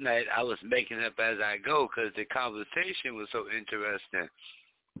last night I was making up as I go because the conversation was so interesting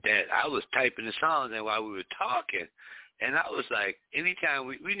that I was typing the songs and while we were talking, and I was like, anytime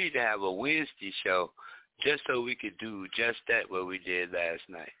we need to have a Wednesday show just so we could do just that what we did last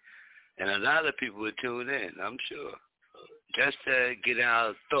night. And a lot of people would tune in, I'm sure, just to get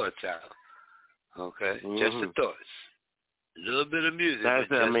our thoughts out. Okay? Mm-hmm. Just the thoughts. A little bit of music. Like I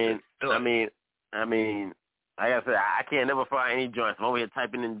said, I can't never find any joints. I'm over here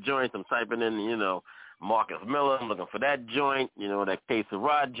typing in joints. I'm typing in, Marcus Miller. I'm looking for that joint, that K.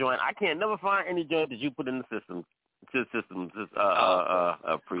 Sarah joint. I can't never find any joint that you put in the system. I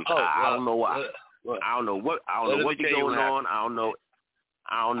don't know why. I don't know what's going on. I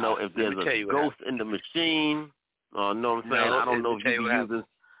don't know if there's a ghost in the machine. Know what I'm saying? I don't know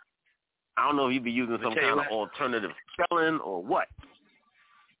if you be using some kind of alternative spelling or what.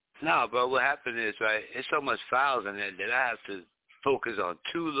 No, bro, what happened is, right, there's so much files in there that I have to focus on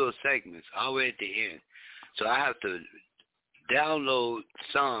 2 little segments all the way at the end. So I have to download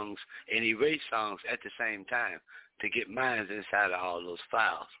songs and erase songs at the same time to get mines inside of all those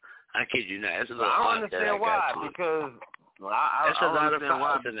files. I kid you not. That's a little I don't understand why, because that's a lot of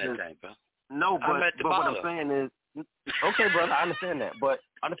files in that thing, bro. No, but what I'm saying is, okay, brother, I understand that. But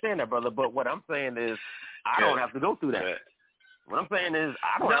brother. But what I'm saying is, I don't have to go through that. What I'm saying is,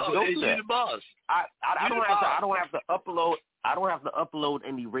 I don't have to go through that. The boss. I don't have to upload. I don't have to upload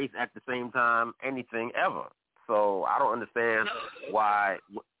and erase at the same time anything ever. So I don't understand why.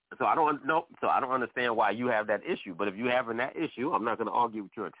 So I don't understand why you have that issue. But if you having that issue, I'm not going to argue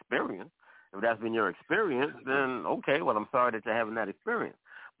with your experience. If that's been your experience, then okay. Well, I'm sorry that you're having that experience.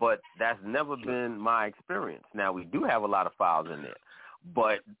 But that's never been my experience. Now we do have a lot of files in there,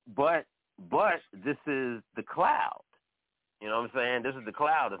 but this is the cloud. You know what I'm saying? This is the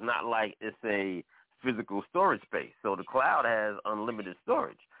cloud. It's not like it's a physical storage space. So the cloud has unlimited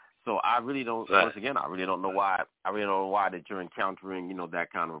storage. So I really don't. Right. Once again, I really don't know why. I really don't know why that you're encountering,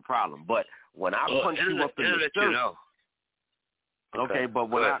 that kind of a problem. But when I punch you up in the search, okay. But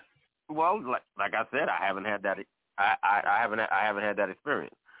when like I said, I haven't had that. I haven't had that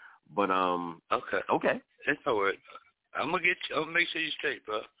experience. But okay. It's no worries. I'm gonna make sure you straight,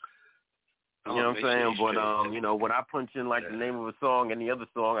 bro. You know what I'm saying? But when I punch in like the name of a song, any other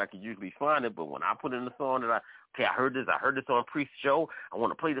song, I can usually find it. But when I put in the song that I heard this on Priest's show, I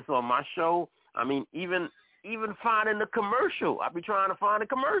want to play this on my show. I mean, even finding the commercial, I be trying to find a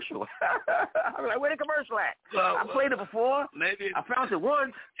commercial. I'm like, where the commercial at? Well, I played it before. Maybe I found it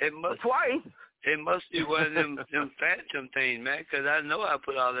once, or twice. It must be one of them phantom things, man, because I know I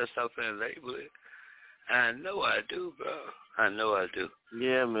put all that stuff in and label it. I know I do, bro. I know I do.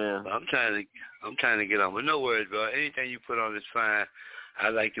 Yeah, man. I'm trying to get on, but no worries, bro. Anything you put on is fine. I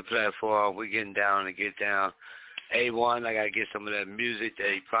like the platform. We're getting down to get down. A1, I got to get some of that music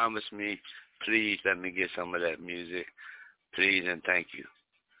that he promised me. Please let me get some of that music. Please and thank you.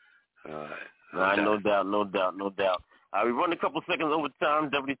 All right. No doubt. We run a couple seconds over time.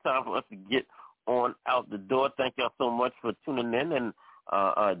 Definitely time for us to get on out the door. Thank y'all so much for tuning in and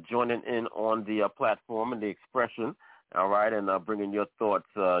joining in on the platform and the expression. All right, and bringing your thoughts,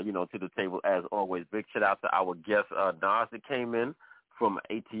 to the table as always. Big shout out to our guest, Nas, that came in from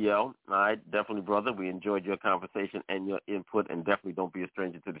ATL. All right, definitely, brother. We enjoyed your conversation and your input, and definitely don't be a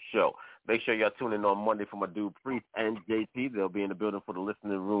stranger to the show. Make sure y'all tune in on Monday for my dude Priest and JT. They'll be in the building for the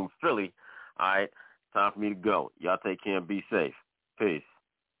listening room, Philly. All right, time for me to go. Y'all take care and be safe. Peace.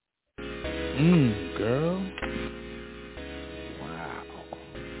 Girl. Wow.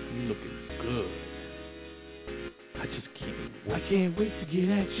 You looking good. I just can't wait. I can't wait to get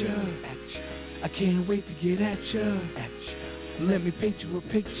at ya. I can't wait to get at ya. Let me paint you a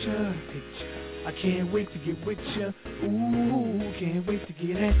picture. I can't wait to get with ya. Ooh, can't wait to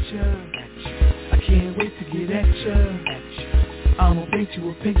get at ya. I can't wait to get at ya. I'ma paint you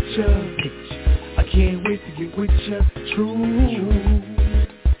a picture. I can't wait to get with ya. True.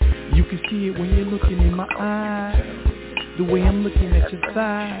 You can see it when you're looking in my eyes. The way I'm looking at your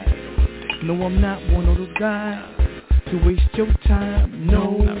side. No, I'm not one of those guys to waste your time.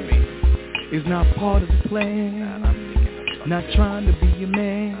 No, it's not part of the plan. Not trying to be your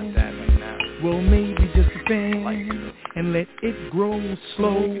man. Well, maybe just a fan. And let it grow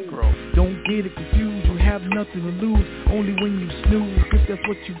slow. Don't get it confused. You have nothing to lose. Only when you snooze. If that's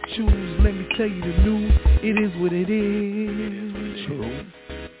what you choose, let me tell you the news. It is what it is. True.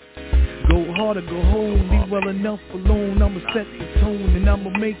 Go hard or go home, leave well enough alone. I'ma set the tone and I'ma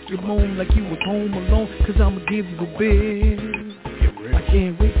make you moan like you was home alone. Cause I'ma give you a bit. I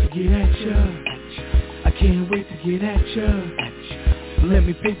can't wait to get at ya. I can't wait to get at ya. Let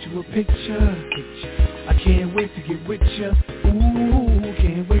me paint you a picture. I can't wait to get with ya. Ooh,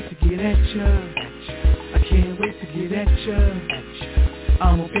 can't wait to get at ya. I can't wait to get at ya.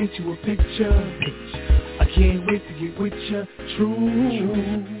 I'ma paint you a picture. I can't wait to get with ya.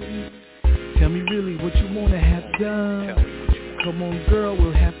 True. Tell me really what you wanna have done. Come on girl,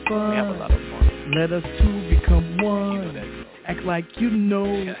 we'll have fun. Have a lot of fun. Let us two become one. Act like you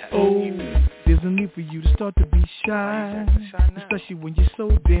know. Oh, there's no need for you to start to be shy, especially when you're so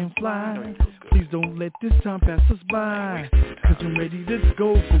damn fly. Please don't let this time pass us by, cause I'm ready to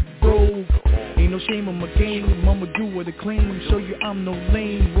go for broke. Ain't no shame on my game, I'ma do what I claim. Show you I'm no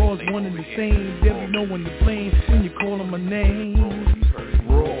lame, raw's one and the same. There be no one to blame when you call on my name.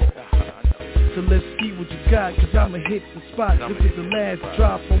 So let's see what you got, cause I'ma hit the spot. This is the last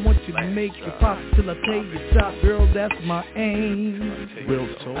drop, I want you to make it pop till I tell you stop, girl, that's my aim. Real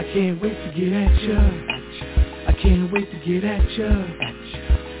talk. I can't wait to get at ya. I can't wait to get at ya.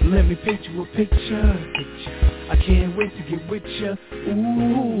 Let me paint you a picture. I can't wait to get with ya.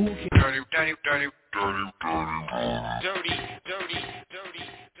 Ooh. Dirty